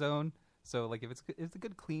area zone. So like if it's a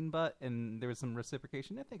good clean butt and there was some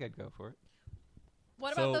reciprocation, I think I'd go for it.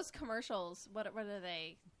 What about those commercials? What are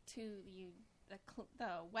they? The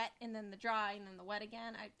wet and then the dry and then the wet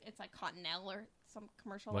again. It's like Cottonelle or some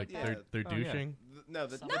commercial like that. They're douching. No,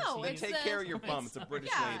 it's take care of your bum. It's a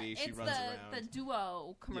British lady. She runs around. The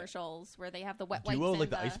duo commercials where they have the wet Duo,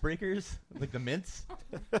 wipes like and the icebreakers, like the mints.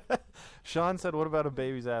 Sean said, "What about a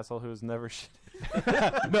baby's asshole who has never shit?"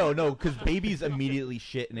 No, because babies immediately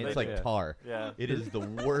shit and it's like tar. Yeah, it is the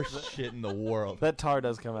worst shit in the world. That tar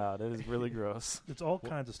does come out. It is really gross. It's all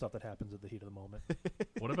kinds of stuff that happens at the heat of the moment.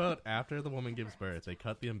 What about after the woman gives birth? They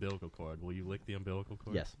cut the umbilical cord. Will you lick the umbilical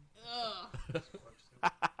cord? Yes.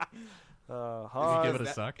 You give it a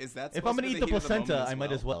suck? Is that if I'm gonna eat the placenta, I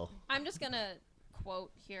might as well. I'm just gonna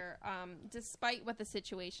quote here. Despite what the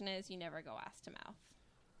situation is, you never go ass to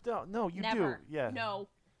mouth. No, you Never. do. Yeah. No.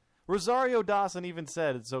 Rosario Dawson even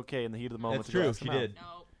said it's okay in the heat of the moment. That's to go true. ass to She mouth. did.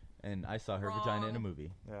 And I saw her vagina in a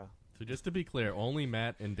movie. Yeah. So just to be clear, only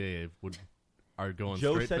Matt and Dave are going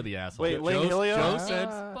Joe straight said- for the asshole. Wait, Lang Hilio? Joe said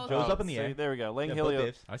Joe's up in the see, air. there we go. Lang Yeah, both Hilio.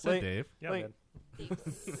 Daves. I said Dave. Yeah, man.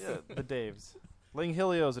 Yeah, the Daves. Lang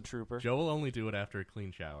Hilio's a trooper. Joe will only do it after a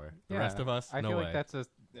clean shower. The rest of us, I no feel way. like that's a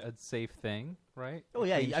safe thing, right? Oh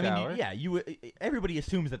yeah, Clean I mean, shower. yeah. Everybody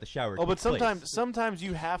assumes that the shower. Oh, but takes place. sometimes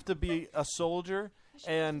you have to be a soldier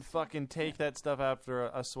and fucking take that stuff after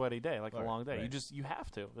a sweaty day, like a long day. right. You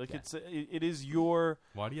have to. Like it is your.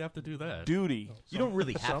 Why do you have to do that? Duty. You don't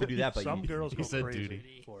really have to do that, but some you, girls He go said crazy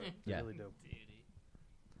duty. for it. Yeah. They really do.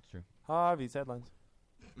 It's true. Harvey's headlines.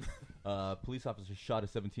 Police officer shot a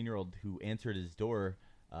 17-year-old who answered his door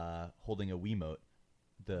holding a Wiimote.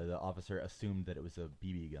 The officer assumed that it was a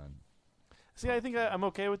BB gun. See, I think I'm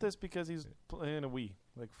okay with this because he's playing a Wii.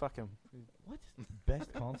 Like, fuck him. What?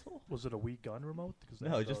 Best console? Was it a Wii gun remote?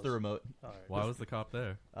 No, just the remote. All right. Why was the cop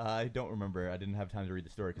there? I don't remember. I didn't have time to read the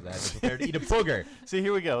story because I had to prepare to eat a booger. See,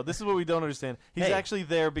 here we go. This is what we don't understand. He's Hey. actually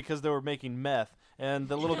there because they were making meth, and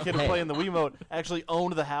the little kid Hey. playing the Wiimote actually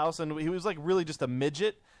owned the house, and he was like really just a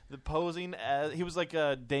midget posing as he was like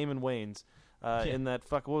Damon Wayans in that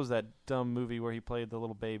what was that dumb movie where he played the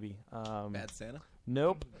little baby? Bad Santa?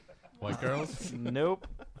 Nope. White girls? Nope.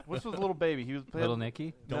 What's with the little baby? He was Little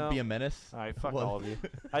Nicky? Don't be a menace. All right, fuck What? all of you.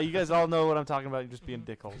 You guys all know what I'm talking about. You're just being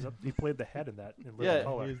dickholes. He played the head in that in Yeah, Living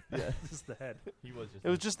Color. he was- yeah. Just the head. He was just. It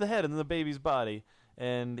was just the head and then the baby's body,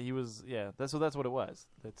 and he was that's what it was.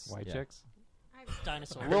 That's White Yeah. chicks?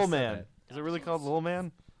 Dinosaur. Lil Man. Is it really called Lil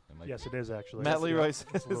Man? Yes, it is actually. Matt It's- Leroy yeah, says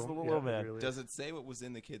it's it's the little man. really Does it say what was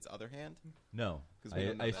in the kid's other hand? No. 'Cause we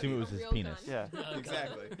don't know I that. assume it was A his real penis. gun. Yeah.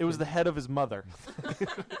 Exactly. It was the head of his mother.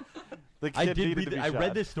 The I kid did needed read. to be I read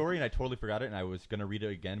shot. this story and I totally forgot it, and I was gonna read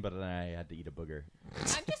it again, but then I had to eat a booger.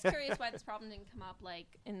 I'm just curious why this problem didn't come up like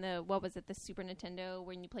in the the Super Nintendo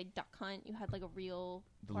when you played Duck Hunt. You had like a real,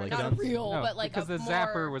 The or light not gun? a real, No, but like because a the more,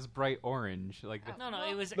 zapper was bright orange. Like the, No,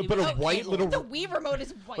 it was. But a white little. The Wii remote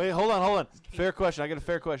is white. Wait, hold on. Fair question. I got a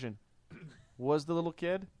fair question. Was the little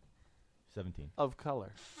kid 17. of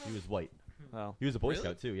color? He was white. Oh, He was a Boy Really?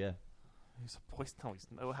 Scout too. Yeah. He's a boy. No, he's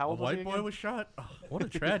no. How A old was he white boy again? was shot. Oh, what a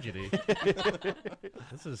tragedy!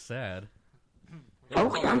 This is sad.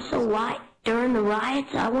 Okay, I'm so white. During the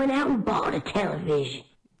riots, I went out and bought a television.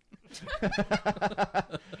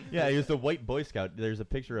 Yeah, he was a white Boy Scout. There's a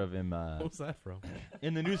picture of him. What was that from?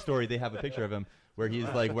 In the news story, they have a picture of him where he's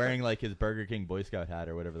like wearing like his Burger King Boy Scout hat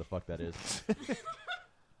or whatever the fuck that is.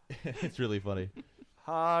 It's really funny.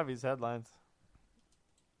 Harvey's headlines.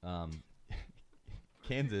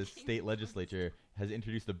 Kansas state legislature has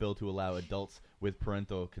introduced a bill to allow adults with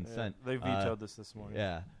parental consent. they vetoed this morning.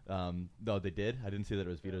 Yeah. No, they did. I didn't see that it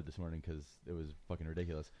was vetoed this morning because it was fucking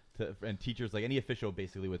ridiculous. And teachers, like any official,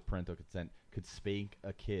 basically with parental consent, could spank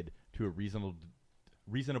a kid to a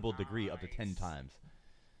reasonable degree up to 10 times.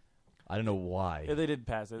 I don't know why. Yeah, they did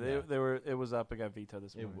pass it. Yeah. It was up. It got vetoed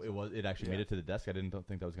this morning. It actually made it to the desk. I don't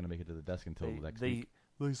think that was going to make it to the desk until next week.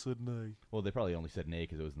 They said nay. Well, they probably only said nay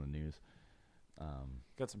because it was in the news.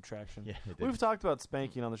 Got some traction. Yeah, it did. We've talked about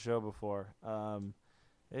spanking on the show before.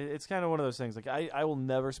 It's kind of one of those things. Like I will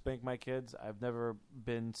never spank my kids. I've never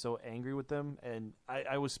been so angry with them, and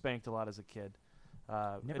I was spanked a lot as a kid.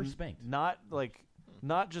 Never spanked. Not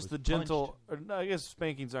just the gentle. Or, no, I guess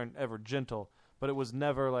spankings aren't ever gentle, but it was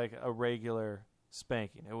never like a regular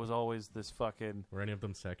spanking. It was always this fucking. Were any of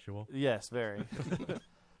them sexual? Yes, very.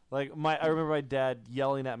 I remember my dad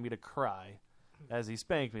yelling at me to cry as he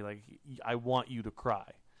spanked me. Like, I want you to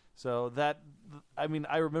cry. So I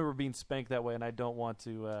remember being spanked that way, and I don't want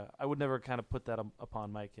to. I would never kind of put that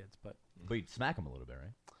upon my kids, but you'd smack them a little bit,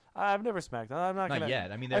 right? I've never smacked them. I'm not Not gonna,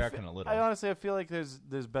 yet. I mean, they are kind of little. I honestly feel like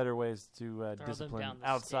there's better ways to discipline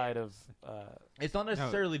outside of. It's not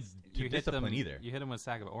necessarily to discipline either. You hit him with a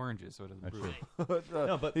sack of oranges, so it doesn't That's bruise. true.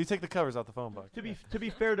 No, but you take the covers off the phone book. To be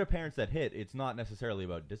fair to parents that hit, it's not necessarily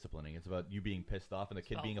about disciplining. It's about you being pissed off and the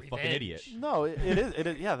kid being a fucking idiot. No, it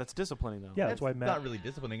is. Yeah, that's disciplining though. Yeah, that's why Matt. Not really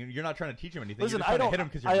disciplining. You're not trying to teach him anything. Listen, you're just I trying don't to hit him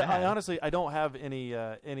because you're mad. I honestly I don't have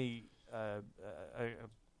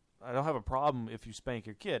I don't have a problem if you spank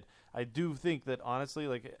your kid. I do think that honestly,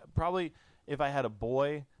 like probably if I had a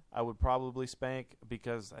boy, I would probably spank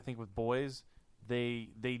because I think with boys, they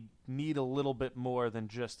need a little bit more than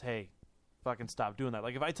just hey, fucking stop doing that.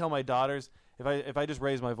 Like if I tell my daughters, if I just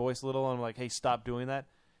raise my voice a little and I'm like, hey, stop doing that,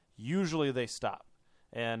 usually they stop.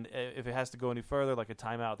 And if it has to go any further, like a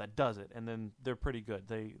timeout, that does it. And then they're pretty good.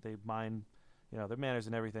 They mind, their manners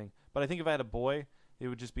and everything. But I think if I had a boy, it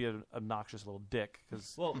would just be an obnoxious little dick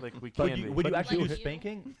because like we can't. Would you actually do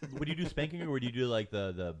spanking? Would you do spanking, or would you do like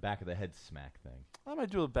the back of the head smack thing? I might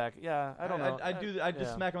do a back. Yeah, I don't know. I'd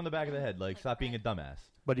just smack him on the back of the head, like stop being a dumbass.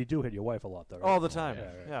 But you do hit your wife a lot, though. Right? All the time. Yeah,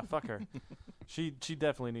 right. Yeah, fuck her. She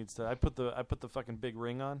definitely needs to. I put the fucking big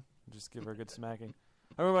ring on. Just give her a good smacking.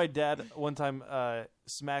 I remember my dad one time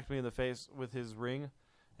smacked me in the face with his ring,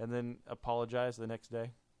 and then apologized the next day.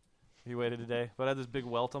 He waited a day, but I had this big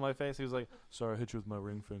welt on my face. He was like, "Sorry, I hit you with my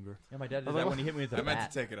ring finger." Yeah, my dad did that when he hit me with a bat. I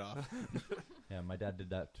meant to take it off. Yeah, my dad did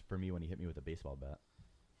that for me when he hit me with a baseball bat.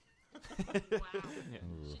 Yeah.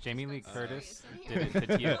 Jamie Lee Curtis did it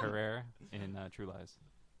to Tia Carrere in True Lies.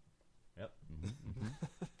 Yep,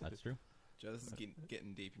 that's true. Joe, this is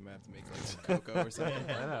getting deep. You might have to make like some cocoa or something.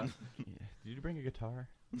 Yeah. Did you bring a guitar?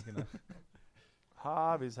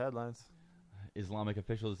 Hobbies headlines. Islamic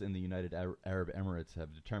officials in the United Arab Emirates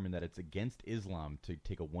have determined that it's against Islam to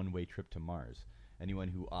take a one-way trip to Mars. Anyone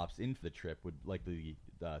who opts in for the trip would likely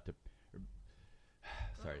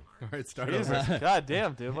Sorry. All right, start Jesus. over. God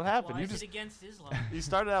damn, dude. What happened? Why you is just it against Islam? You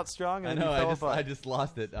started out strong and I know. then you fell apart. I just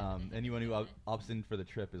lost it. Anyone who opts in for the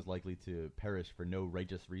trip is likely to perish for no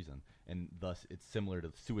righteous reason, and thus it's similar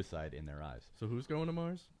to suicide in their eyes. So who's going to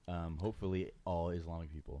Mars? Hopefully, all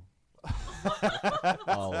Islamic people.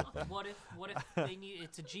 All of them. What if they need?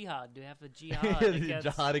 It's a jihad. Do you have a jihad? Against,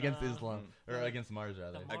 jihad against Islam or against Mars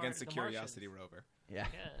rather? Against the Curiosity rover. Yeah.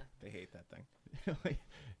 They hate that thing.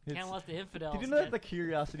 Can't let the infidels. Did you know that the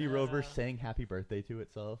Curiosity rover sang "Happy Birthday" to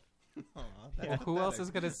itself? Well, who else is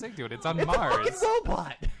going to sing to it? It's on Mars. It's a fucking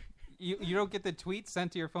robot. You don't get the tweets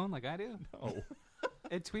sent to your phone like I do? No.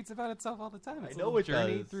 It tweets about itself all the time. It's I know a little it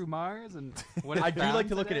journey does. through Mars and what it I do found like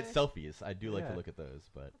to look today. at its selfies. I do like to Yeah. look at those,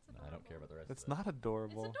 but I don't care about the rest. It's of it. not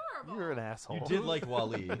adorable. It's adorable. You're an asshole. You did like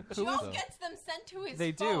Wally. Joe gets them sent to his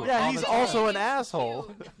They do. phone. Yeah, all he's the also time. an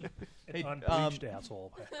asshole. Hey, Unbleached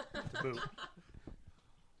asshole. To boot.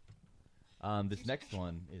 This next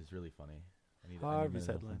one is really funny. I need Harvey's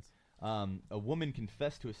a minute. headlines. A woman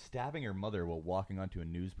confessed to stabbing her mother while walking onto a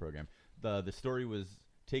news program. The story was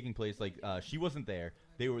taking place like she wasn't there.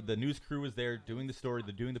 The news crew was there doing the story.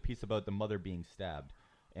 They're doing the piece about the mother being stabbed,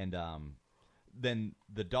 and then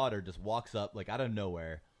the daughter just walks up like out of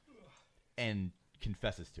nowhere and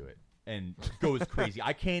confesses to it. and goes crazy.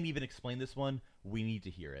 I can't even explain this one. We need to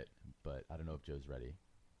hear it, but I don't know if Joe's ready.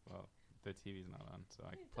 Well, the TV's not on, so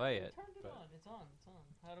I can play it. Turned it on. It's on. It's on.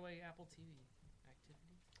 How do I Apple TV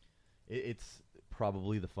activity? It's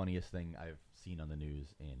probably the funniest thing I've seen on the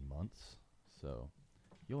news in months, so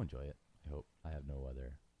you'll enjoy it. I hope. I have no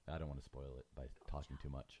other. I don't want to spoil it by talking too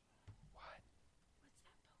much. What?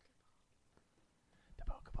 The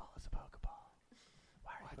Pokeball is a Pokeball.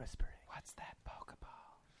 Why are you whispering? What's that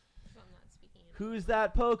Pokeball? So I'm not speaking. Who's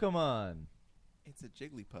that Pokemon? It's a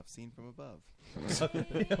Jigglypuff seen from above.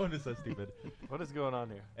 That one is so stupid. What is going on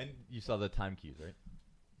here? And you saw the time cues, right?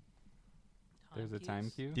 There's a time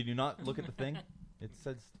cue? Did you not look at the thing? It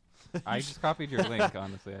says... I just copied your link,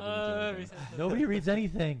 honestly. I didn't do anything. Nobody reads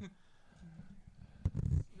anything.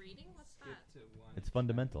 Reading? What's that? It's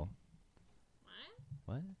fundamental.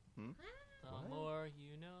 What? The more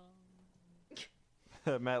you know.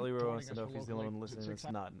 Matt Leroy Joining wants to us know for if he's the local, only one is it listening that's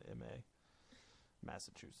 600? not an MA.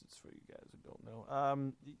 Massachusetts, for you guys who don't know.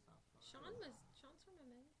 Sean's from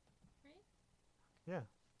MA, right? Yeah.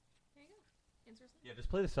 There you go. Interesting. Yeah, just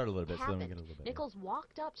play the start a little bit so then we happened. get a little bit. Nichols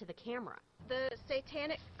walked up to the camera. The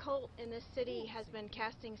satanic cult in this city has been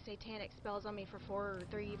casting satanic spells on me for 4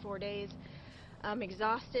 days. I'm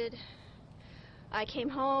exhausted. I came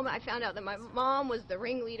home, I found out that my mom was the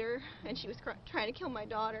ringleader, and she was trying to kill my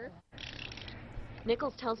daughter.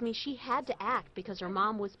 Nichols tells me she had to act because her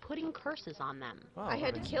mom was putting curses on them. I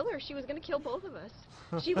had to kill her. She was going to kill both of us.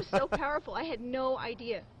 She was so powerful. I had no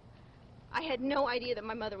idea. I had no idea that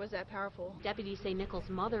my mother was that powerful. Deputies say Nichols'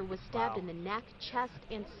 mother was stabbed in the neck, chest,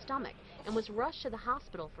 and stomach and was rushed to the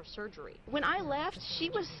hospital for surgery. When I left,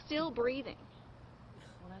 she was still breathing.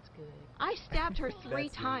 Well, that's good. I stabbed her 3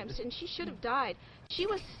 times, and she should have died. She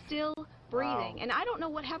was still breathing, and I don't know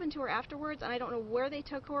what happened to her afterwards, and I don't know where they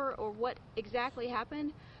took her or what exactly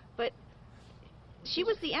happened, but she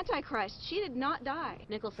was the Antichrist. She did not die.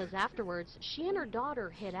 Nichols says afterwards, she and her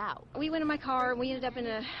daughter hid out. We went in my car, and we ended up in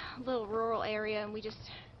a little rural area, and we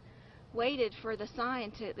just waited for the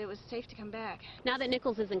sign that it was safe to come back. Now that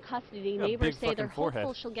Nichols is in custody, Got a neighbors big say they're fucking forehead.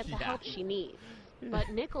 hopeful she'll get the help she needs. But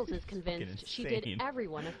Nichols is convinced she did insane.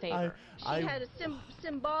 everyone a favor. She had a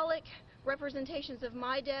symbolic representations of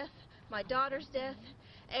my death, my daughter's death,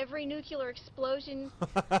 every nuclear explosion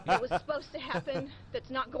that was supposed to happen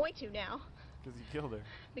that's not going to now. Because you killed her.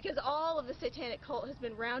 Because all of the satanic cult has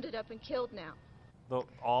been rounded up and killed now.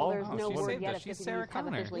 All? Well, there's no word yet if She's deputies Sarah have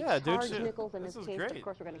Connor. officially Yeah, dude, charged shit. Nichols in This this is case. great. Of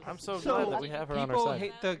course, we're going to I'm so glad that we have her on our People side.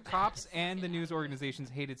 hate the cops and the news organizations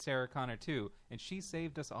hated Sarah Connor too, and she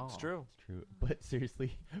saved us all. It's true. It's true. But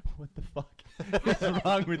seriously, what the fuck is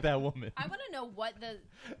wrong with that woman? I want to know what the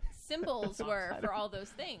symbols were for all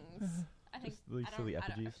those things. I think Just really silly I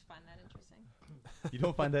effigies. find that interesting. You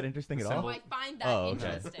don't find that interesting at all? Oh, I find that Oh, okay.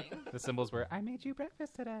 interesting. The symbols were, I made you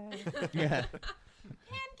breakfast today. Yeah.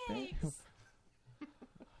 Pancakes.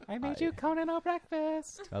 I made you Conan O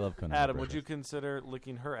breakfast. I love Conan. Adam, would you consider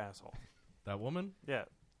licking her asshole? That woman? Yeah.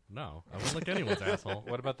 No, I won't lick anyone's asshole.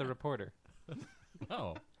 What about the reporter?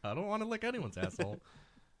 No, I don't want to lick anyone's asshole.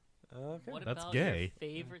 Okay. What That's about gay. your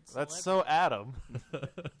favorite That's so Adam.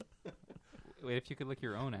 Wait, if you could lick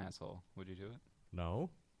your own asshole, would you do it? No.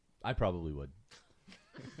 I probably would.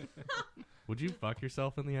 Would you fuck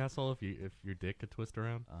yourself in the asshole if your dick could twist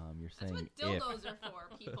around? You're That's saying what dildos are for,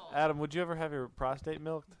 people. Adam, would you ever have your prostate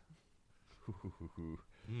milked?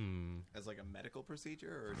 As like a medical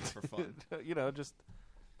procedure or just for fun? You know, just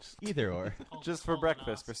either or. Just for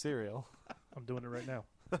breakfast, for cereal. I'm doing it right now.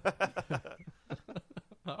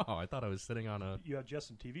 Oh, I thought I was sitting on a... You have Jess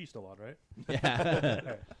and TV still on, right?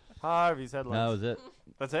 Yeah. Harvey's headlines. That was it.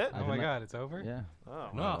 That's it? Oh my God, it's over? Yeah. Oh,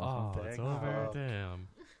 No, wow. it's over. Damn.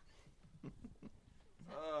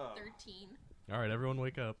 13. All right, everyone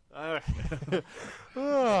wake up. All right.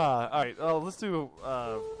 All right. Oh, let's do.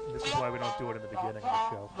 This is why we don't do it in the beginning of the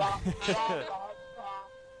show.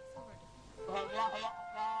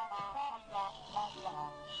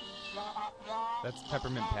 That's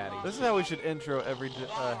Peppermint Patty. This is how we should intro every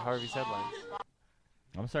Harvey's headlines.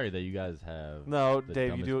 I'm sorry that you guys have. No, the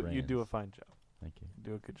Dave, you dumbest do a brains. fine job. Thank you. You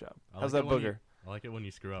do a good job. I How's like that it when booger? I like it when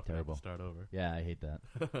you screw up Terrible. and have to start over. Yeah, I hate that.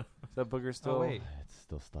 Is that booger still? Oh, wait. It's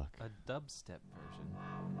still stuck. A dubstep version.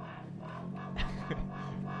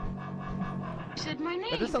 She said my name.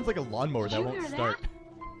 That just sounds like a lawnmower Did that you won't hear start. That?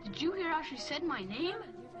 Did you hear how she said my name?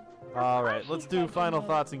 All right, let's do final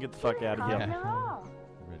thoughts and get the fuck out of here.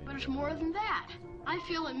 But it's more than that. I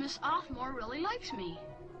feel that Miss Othmore really likes me.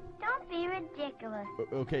 Don't be ridiculous.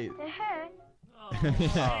 Okay. To her.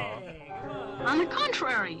 On the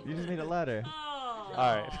contrary. You just made it louder.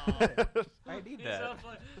 All right. I need that.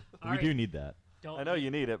 We do need that. Don't I know you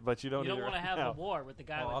need it, but you don't. You don't need it want to right have now. a war with the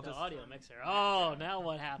guy Well, with I'll the just- audio mixer. Oh, now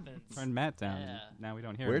what happens? Turned Matt down. Yeah. Now we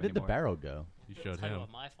don't hear Where him did the anymore. barrel go? You showed Tell you him.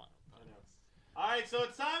 what my final thought is. All right, so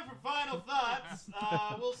it's time for final thoughts.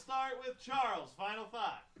 We'll start with Charles. Final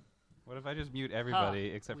thought. What if I just mute everybody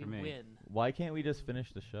except we for me? win. Why can't we just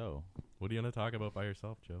finish the show? What are you gonna talk about by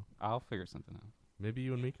yourself, Joe? I'll figure something out. Maybe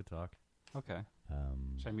you and me could talk. Okay.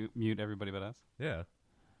 Should I mute everybody but us? Yeah.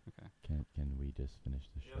 Okay. Can we just finish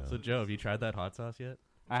the show? So Joe, have you tried that hot sauce yet?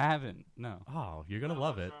 I haven't. No. Oh, you're gonna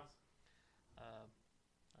love it.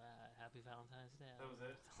 Happy Valentine's Day. That was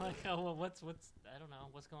it? Like, oh, well, what's I don't know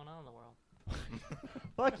what's going on in the world.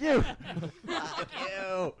 Fuck you. Fuck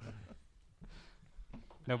you.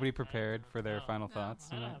 Nobody prepared for their final thoughts.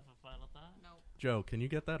 I don't tonight? have a final thought. No. Joe, can you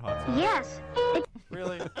get that hot sauce? Yes.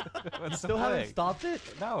 Really? What's Still the haven't thing? stopped it?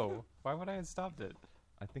 No. Why would I have stopped it?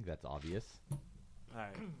 I think that's obvious. All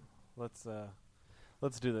right, let's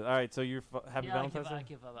do this. All right, so you're happy Yeah, Valentine's I Day?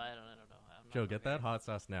 give up. I don't know. I'm not Joe, get prepared. that hot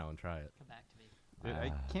sauce now and try it. Come back to me. Dude,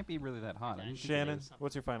 I can't be really that hot. I didn't think Shannon, it was-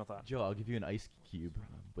 what's your final thought? Joe, I'll give you an ice cube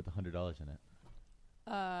with $100 in it.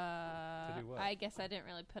 do what? I guess I didn't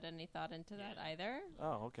really put any thought into that either.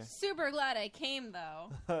 Oh, okay. Super glad I came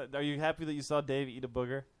though. Are you happy that you saw Dave eat a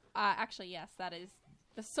booger? Actually, yes, that is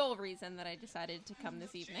the sole reason that I decided to come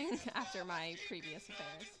this evening after my previous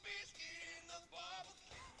affairs.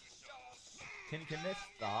 Can this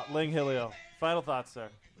stop? Ling Hilio, final thoughts, sir.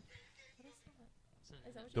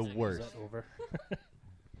 Is that what The you said? worst. Is that over?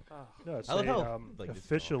 No, it's I love how, like, this is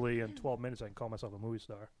officially in 12 minutes I can call myself a movie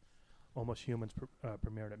star. Almost Humans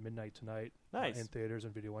premiering at midnight tonight. Nice. In theaters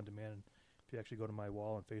and video on demand. And if you actually go to my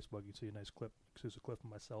wall on Facebook, you see a nice exclusive clip of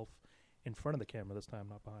myself in front of the camera this time,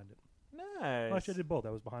 not behind it. Nice. Well, actually, I did both. I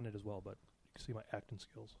was behind it as well, but you can see my acting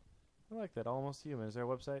skills. I like that. Almost Human. Is there a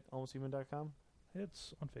website? AlmostHuman.com?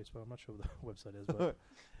 It's on Facebook. I'm not sure what the website is, but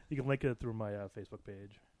you can link it through my Facebook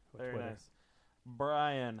page. or Very Twitter. nice.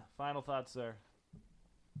 Brian, final thoughts, sir.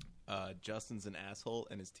 Justin's an asshole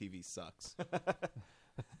and his TV sucks.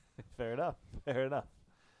 Fair enough. Fair enough.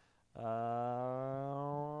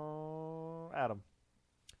 Adam.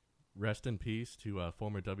 Rest in peace to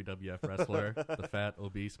former WWF wrestler, the fat,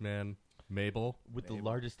 obese man, Mabel. With the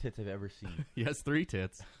largest tits I've ever seen. He has 3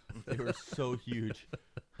 tits. They were so huge.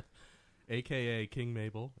 A.K.A. King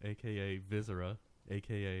Mabel, A.K.A. Viscera,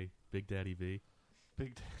 A.K.A. Big Daddy V.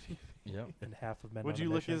 Big Daddy. Yep. And half of men. Would on you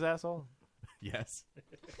a lick mission. his asshole? Yes.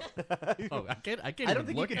 Oh, I can't I even don't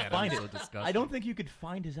think you look could at find him. it. It's so disgusting. I don't think you could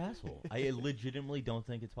find his asshole. I legitimately don't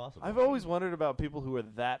think it's possible. I've always wondered about people who are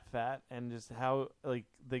that fat and just how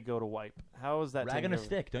they go to wipe. How is that? Rag taken on a over?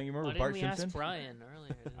 stick. Don't you Why remember didn't Bart we Simpson? ask Brian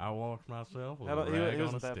earlier? I wash myself with I a don't- he rag on a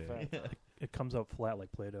wasn't that stick. fat. It comes out flat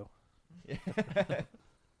like Play-Doh.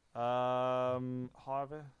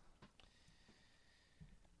 Harvey.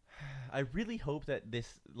 I really hope that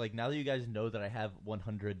this, like, now that you guys know that I have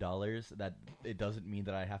 $100, that it doesn't mean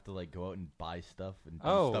that I have to, like, go out and buy stuff and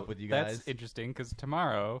do stuff with you guys. That's interesting because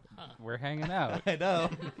tomorrow we're hanging out. I know.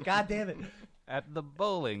 God damn it. At the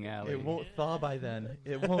bowling alley. It won't thaw by then.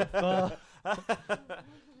 It won't thaw.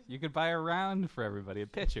 You could buy a round for everybody, a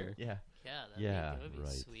pitcher. Yeah. Yeah, that would be right.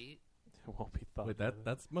 sweet. It won't be thought. Wait, that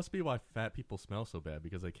must be why fat people smell so bad,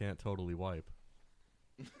 because they can't totally wipe.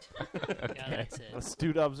 Yeah, that's it.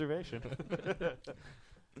 Astute observation.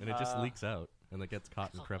 And it just leaks out, and it gets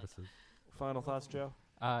caught in crevices. Final thoughts, Joe?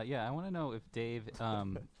 Yeah, I want to know if Dave is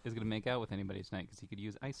going to make out with anybody tonight because he could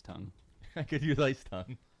use ice tongue. I could use ice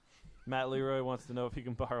tongue. Matt Leroy wants to know if he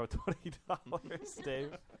can borrow $20,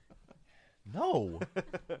 Dave. No. I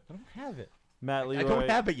don't have it. Matt Leroy. I don't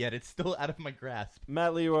have it yet. It's still out of my grasp.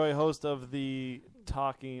 Matt Leroy, host of the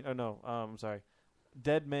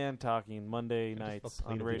Dead Man Talking Monday nights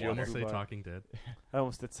on plate of Radio Did you almost say Fubar. Talking Dead? I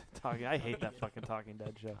almost did say Talking. I hate that fucking Talking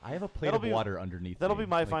Dead show. I have a plate of water underneath That'll me, be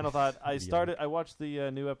my like final this thought. video. I watched the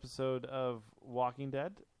new episode of Walking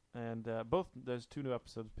Dead, and there's 2 new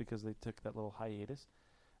episodes because they took that little hiatus.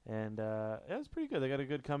 And it was pretty good. They got a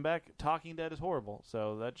good comeback. Talking Dead is horrible,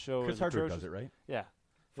 so that show Chris is Hardwick atrocious. does it, right? Yeah.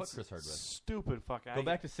 Fuck It's Chris Hardwick. Stupid fuck. Go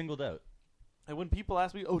back to Singled Out. And when people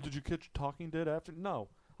ask me, "Oh, did you catch Talking Dead after?" No,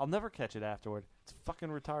 I'll never catch it afterward. It's fucking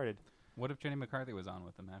retarded. What if Jenny McCarthy was on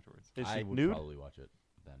with them afterwards? Is I she would nude? probably watch it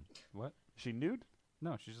then. What? Is she nude?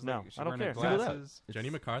 No, she's just No, like, she's I don't wearing her care. Singled Out. glasses. Jenny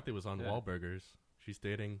McCarthy was on Yeah. Wahlburgers. She's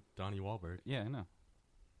dating Donnie Wahlberg. Yeah, I know.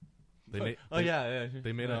 They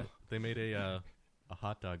made a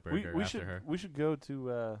hot dog burger we after should her. we should go to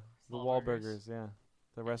the Wahlburgers, yeah,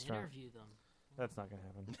 the restaurant. Interview them. That's not gonna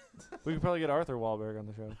happen. We could probably get Arthur Wahlberg on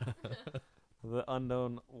the show. The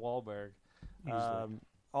unknown Wahlberg.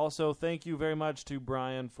 Also, thank you very much to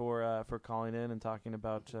Brian for calling in and talking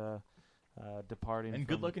about departing. And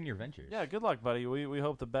good from- luck in your ventures. Yeah, good luck, buddy. We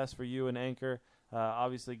hope the best for you and Anchor.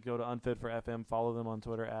 Obviously, go to Unfit for FM. Follow them on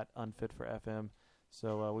Twitter at Unfit for FM.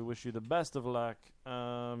 So we wish you the best of luck.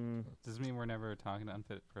 Does this mean we're never talking to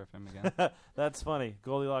Unfit for FM again? That's funny.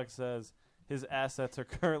 Goldilocks says his assets are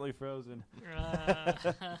currently frozen.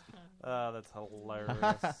 That's hilarious.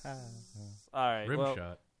 All right. Rim well,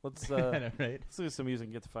 shot. Let's, I know, right? let's do some music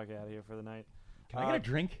and get the fuck out of here for the night. Can I get a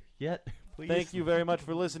drink yet? Please? Thank you very much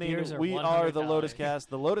for listening. Beers are We are the $100. Lotus Cast.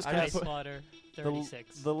 The Lotus Ice Cast. water,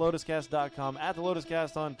 36. The LotusCast.com. At the Lotus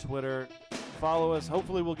Cast on Twitter. Follow us.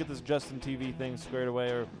 Hopefully we'll get this Justin TV thing squared away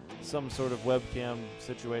or some sort of webcam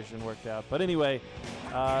situation worked out. But anyway,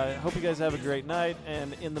 hope you guys have a great night.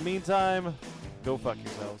 And in the meantime, go fuck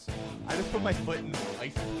yourselves. I just put my foot in the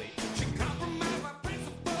ice plate.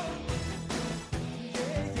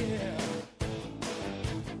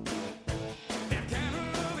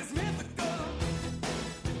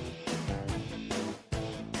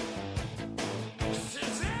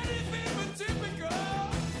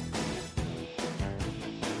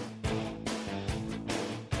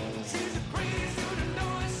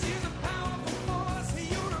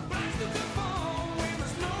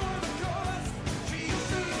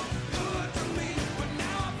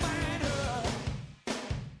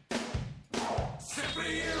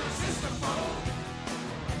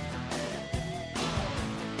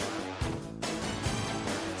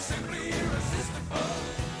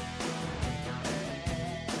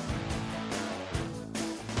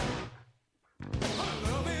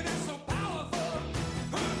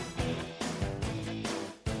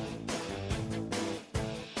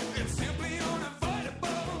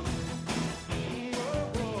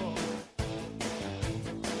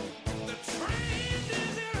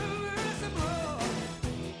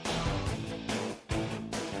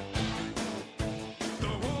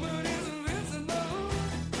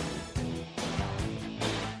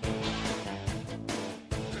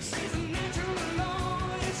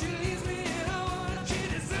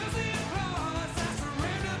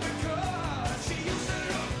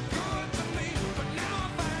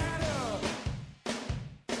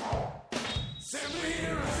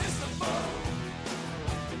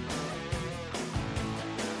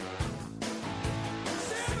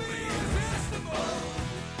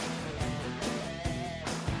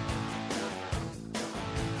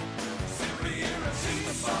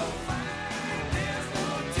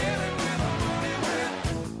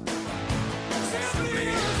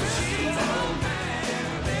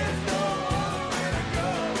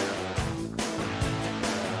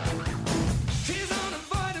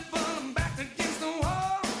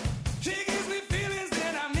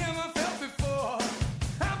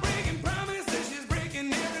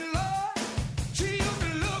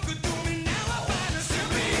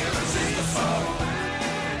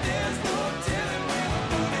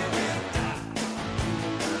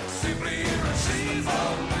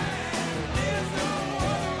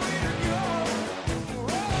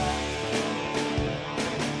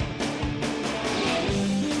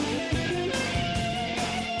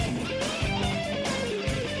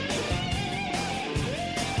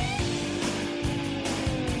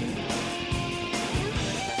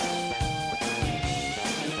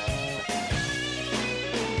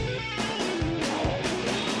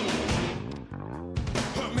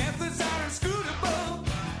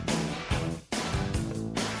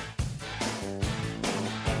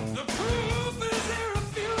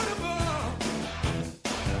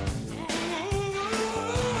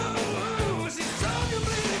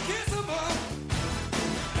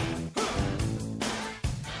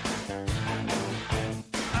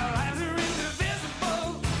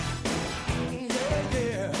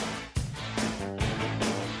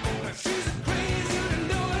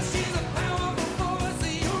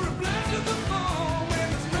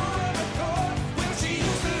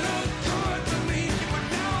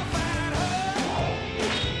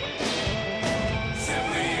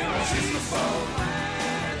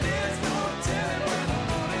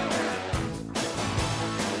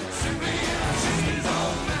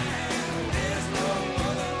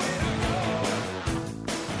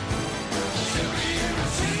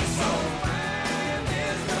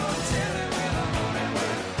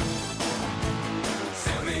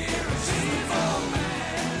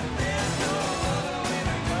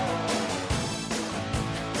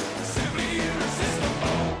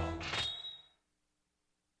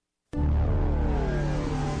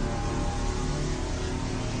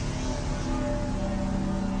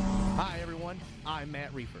 I'm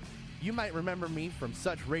Matt Reefer. You might remember me from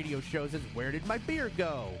such radio shows as Where Did My Beer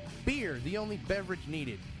Go? Beer, the only beverage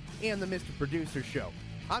needed, and the Mr. Producer Show.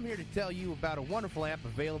 I'm here to tell you about a wonderful app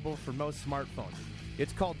available for most smartphones.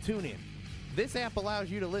 It's called TuneIn. This app allows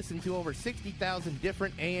you to listen to over 60,000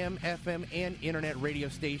 different AM, FM, and internet radio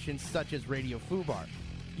stations such as Radio Fubar.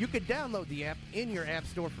 You can download the app in your app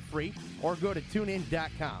store for free or go to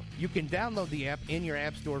tunein.com. You can download the app in your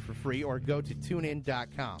app store for free or go to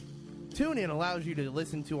tunein.com. TuneIn allows you to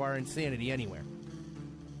listen to our insanity anywhere.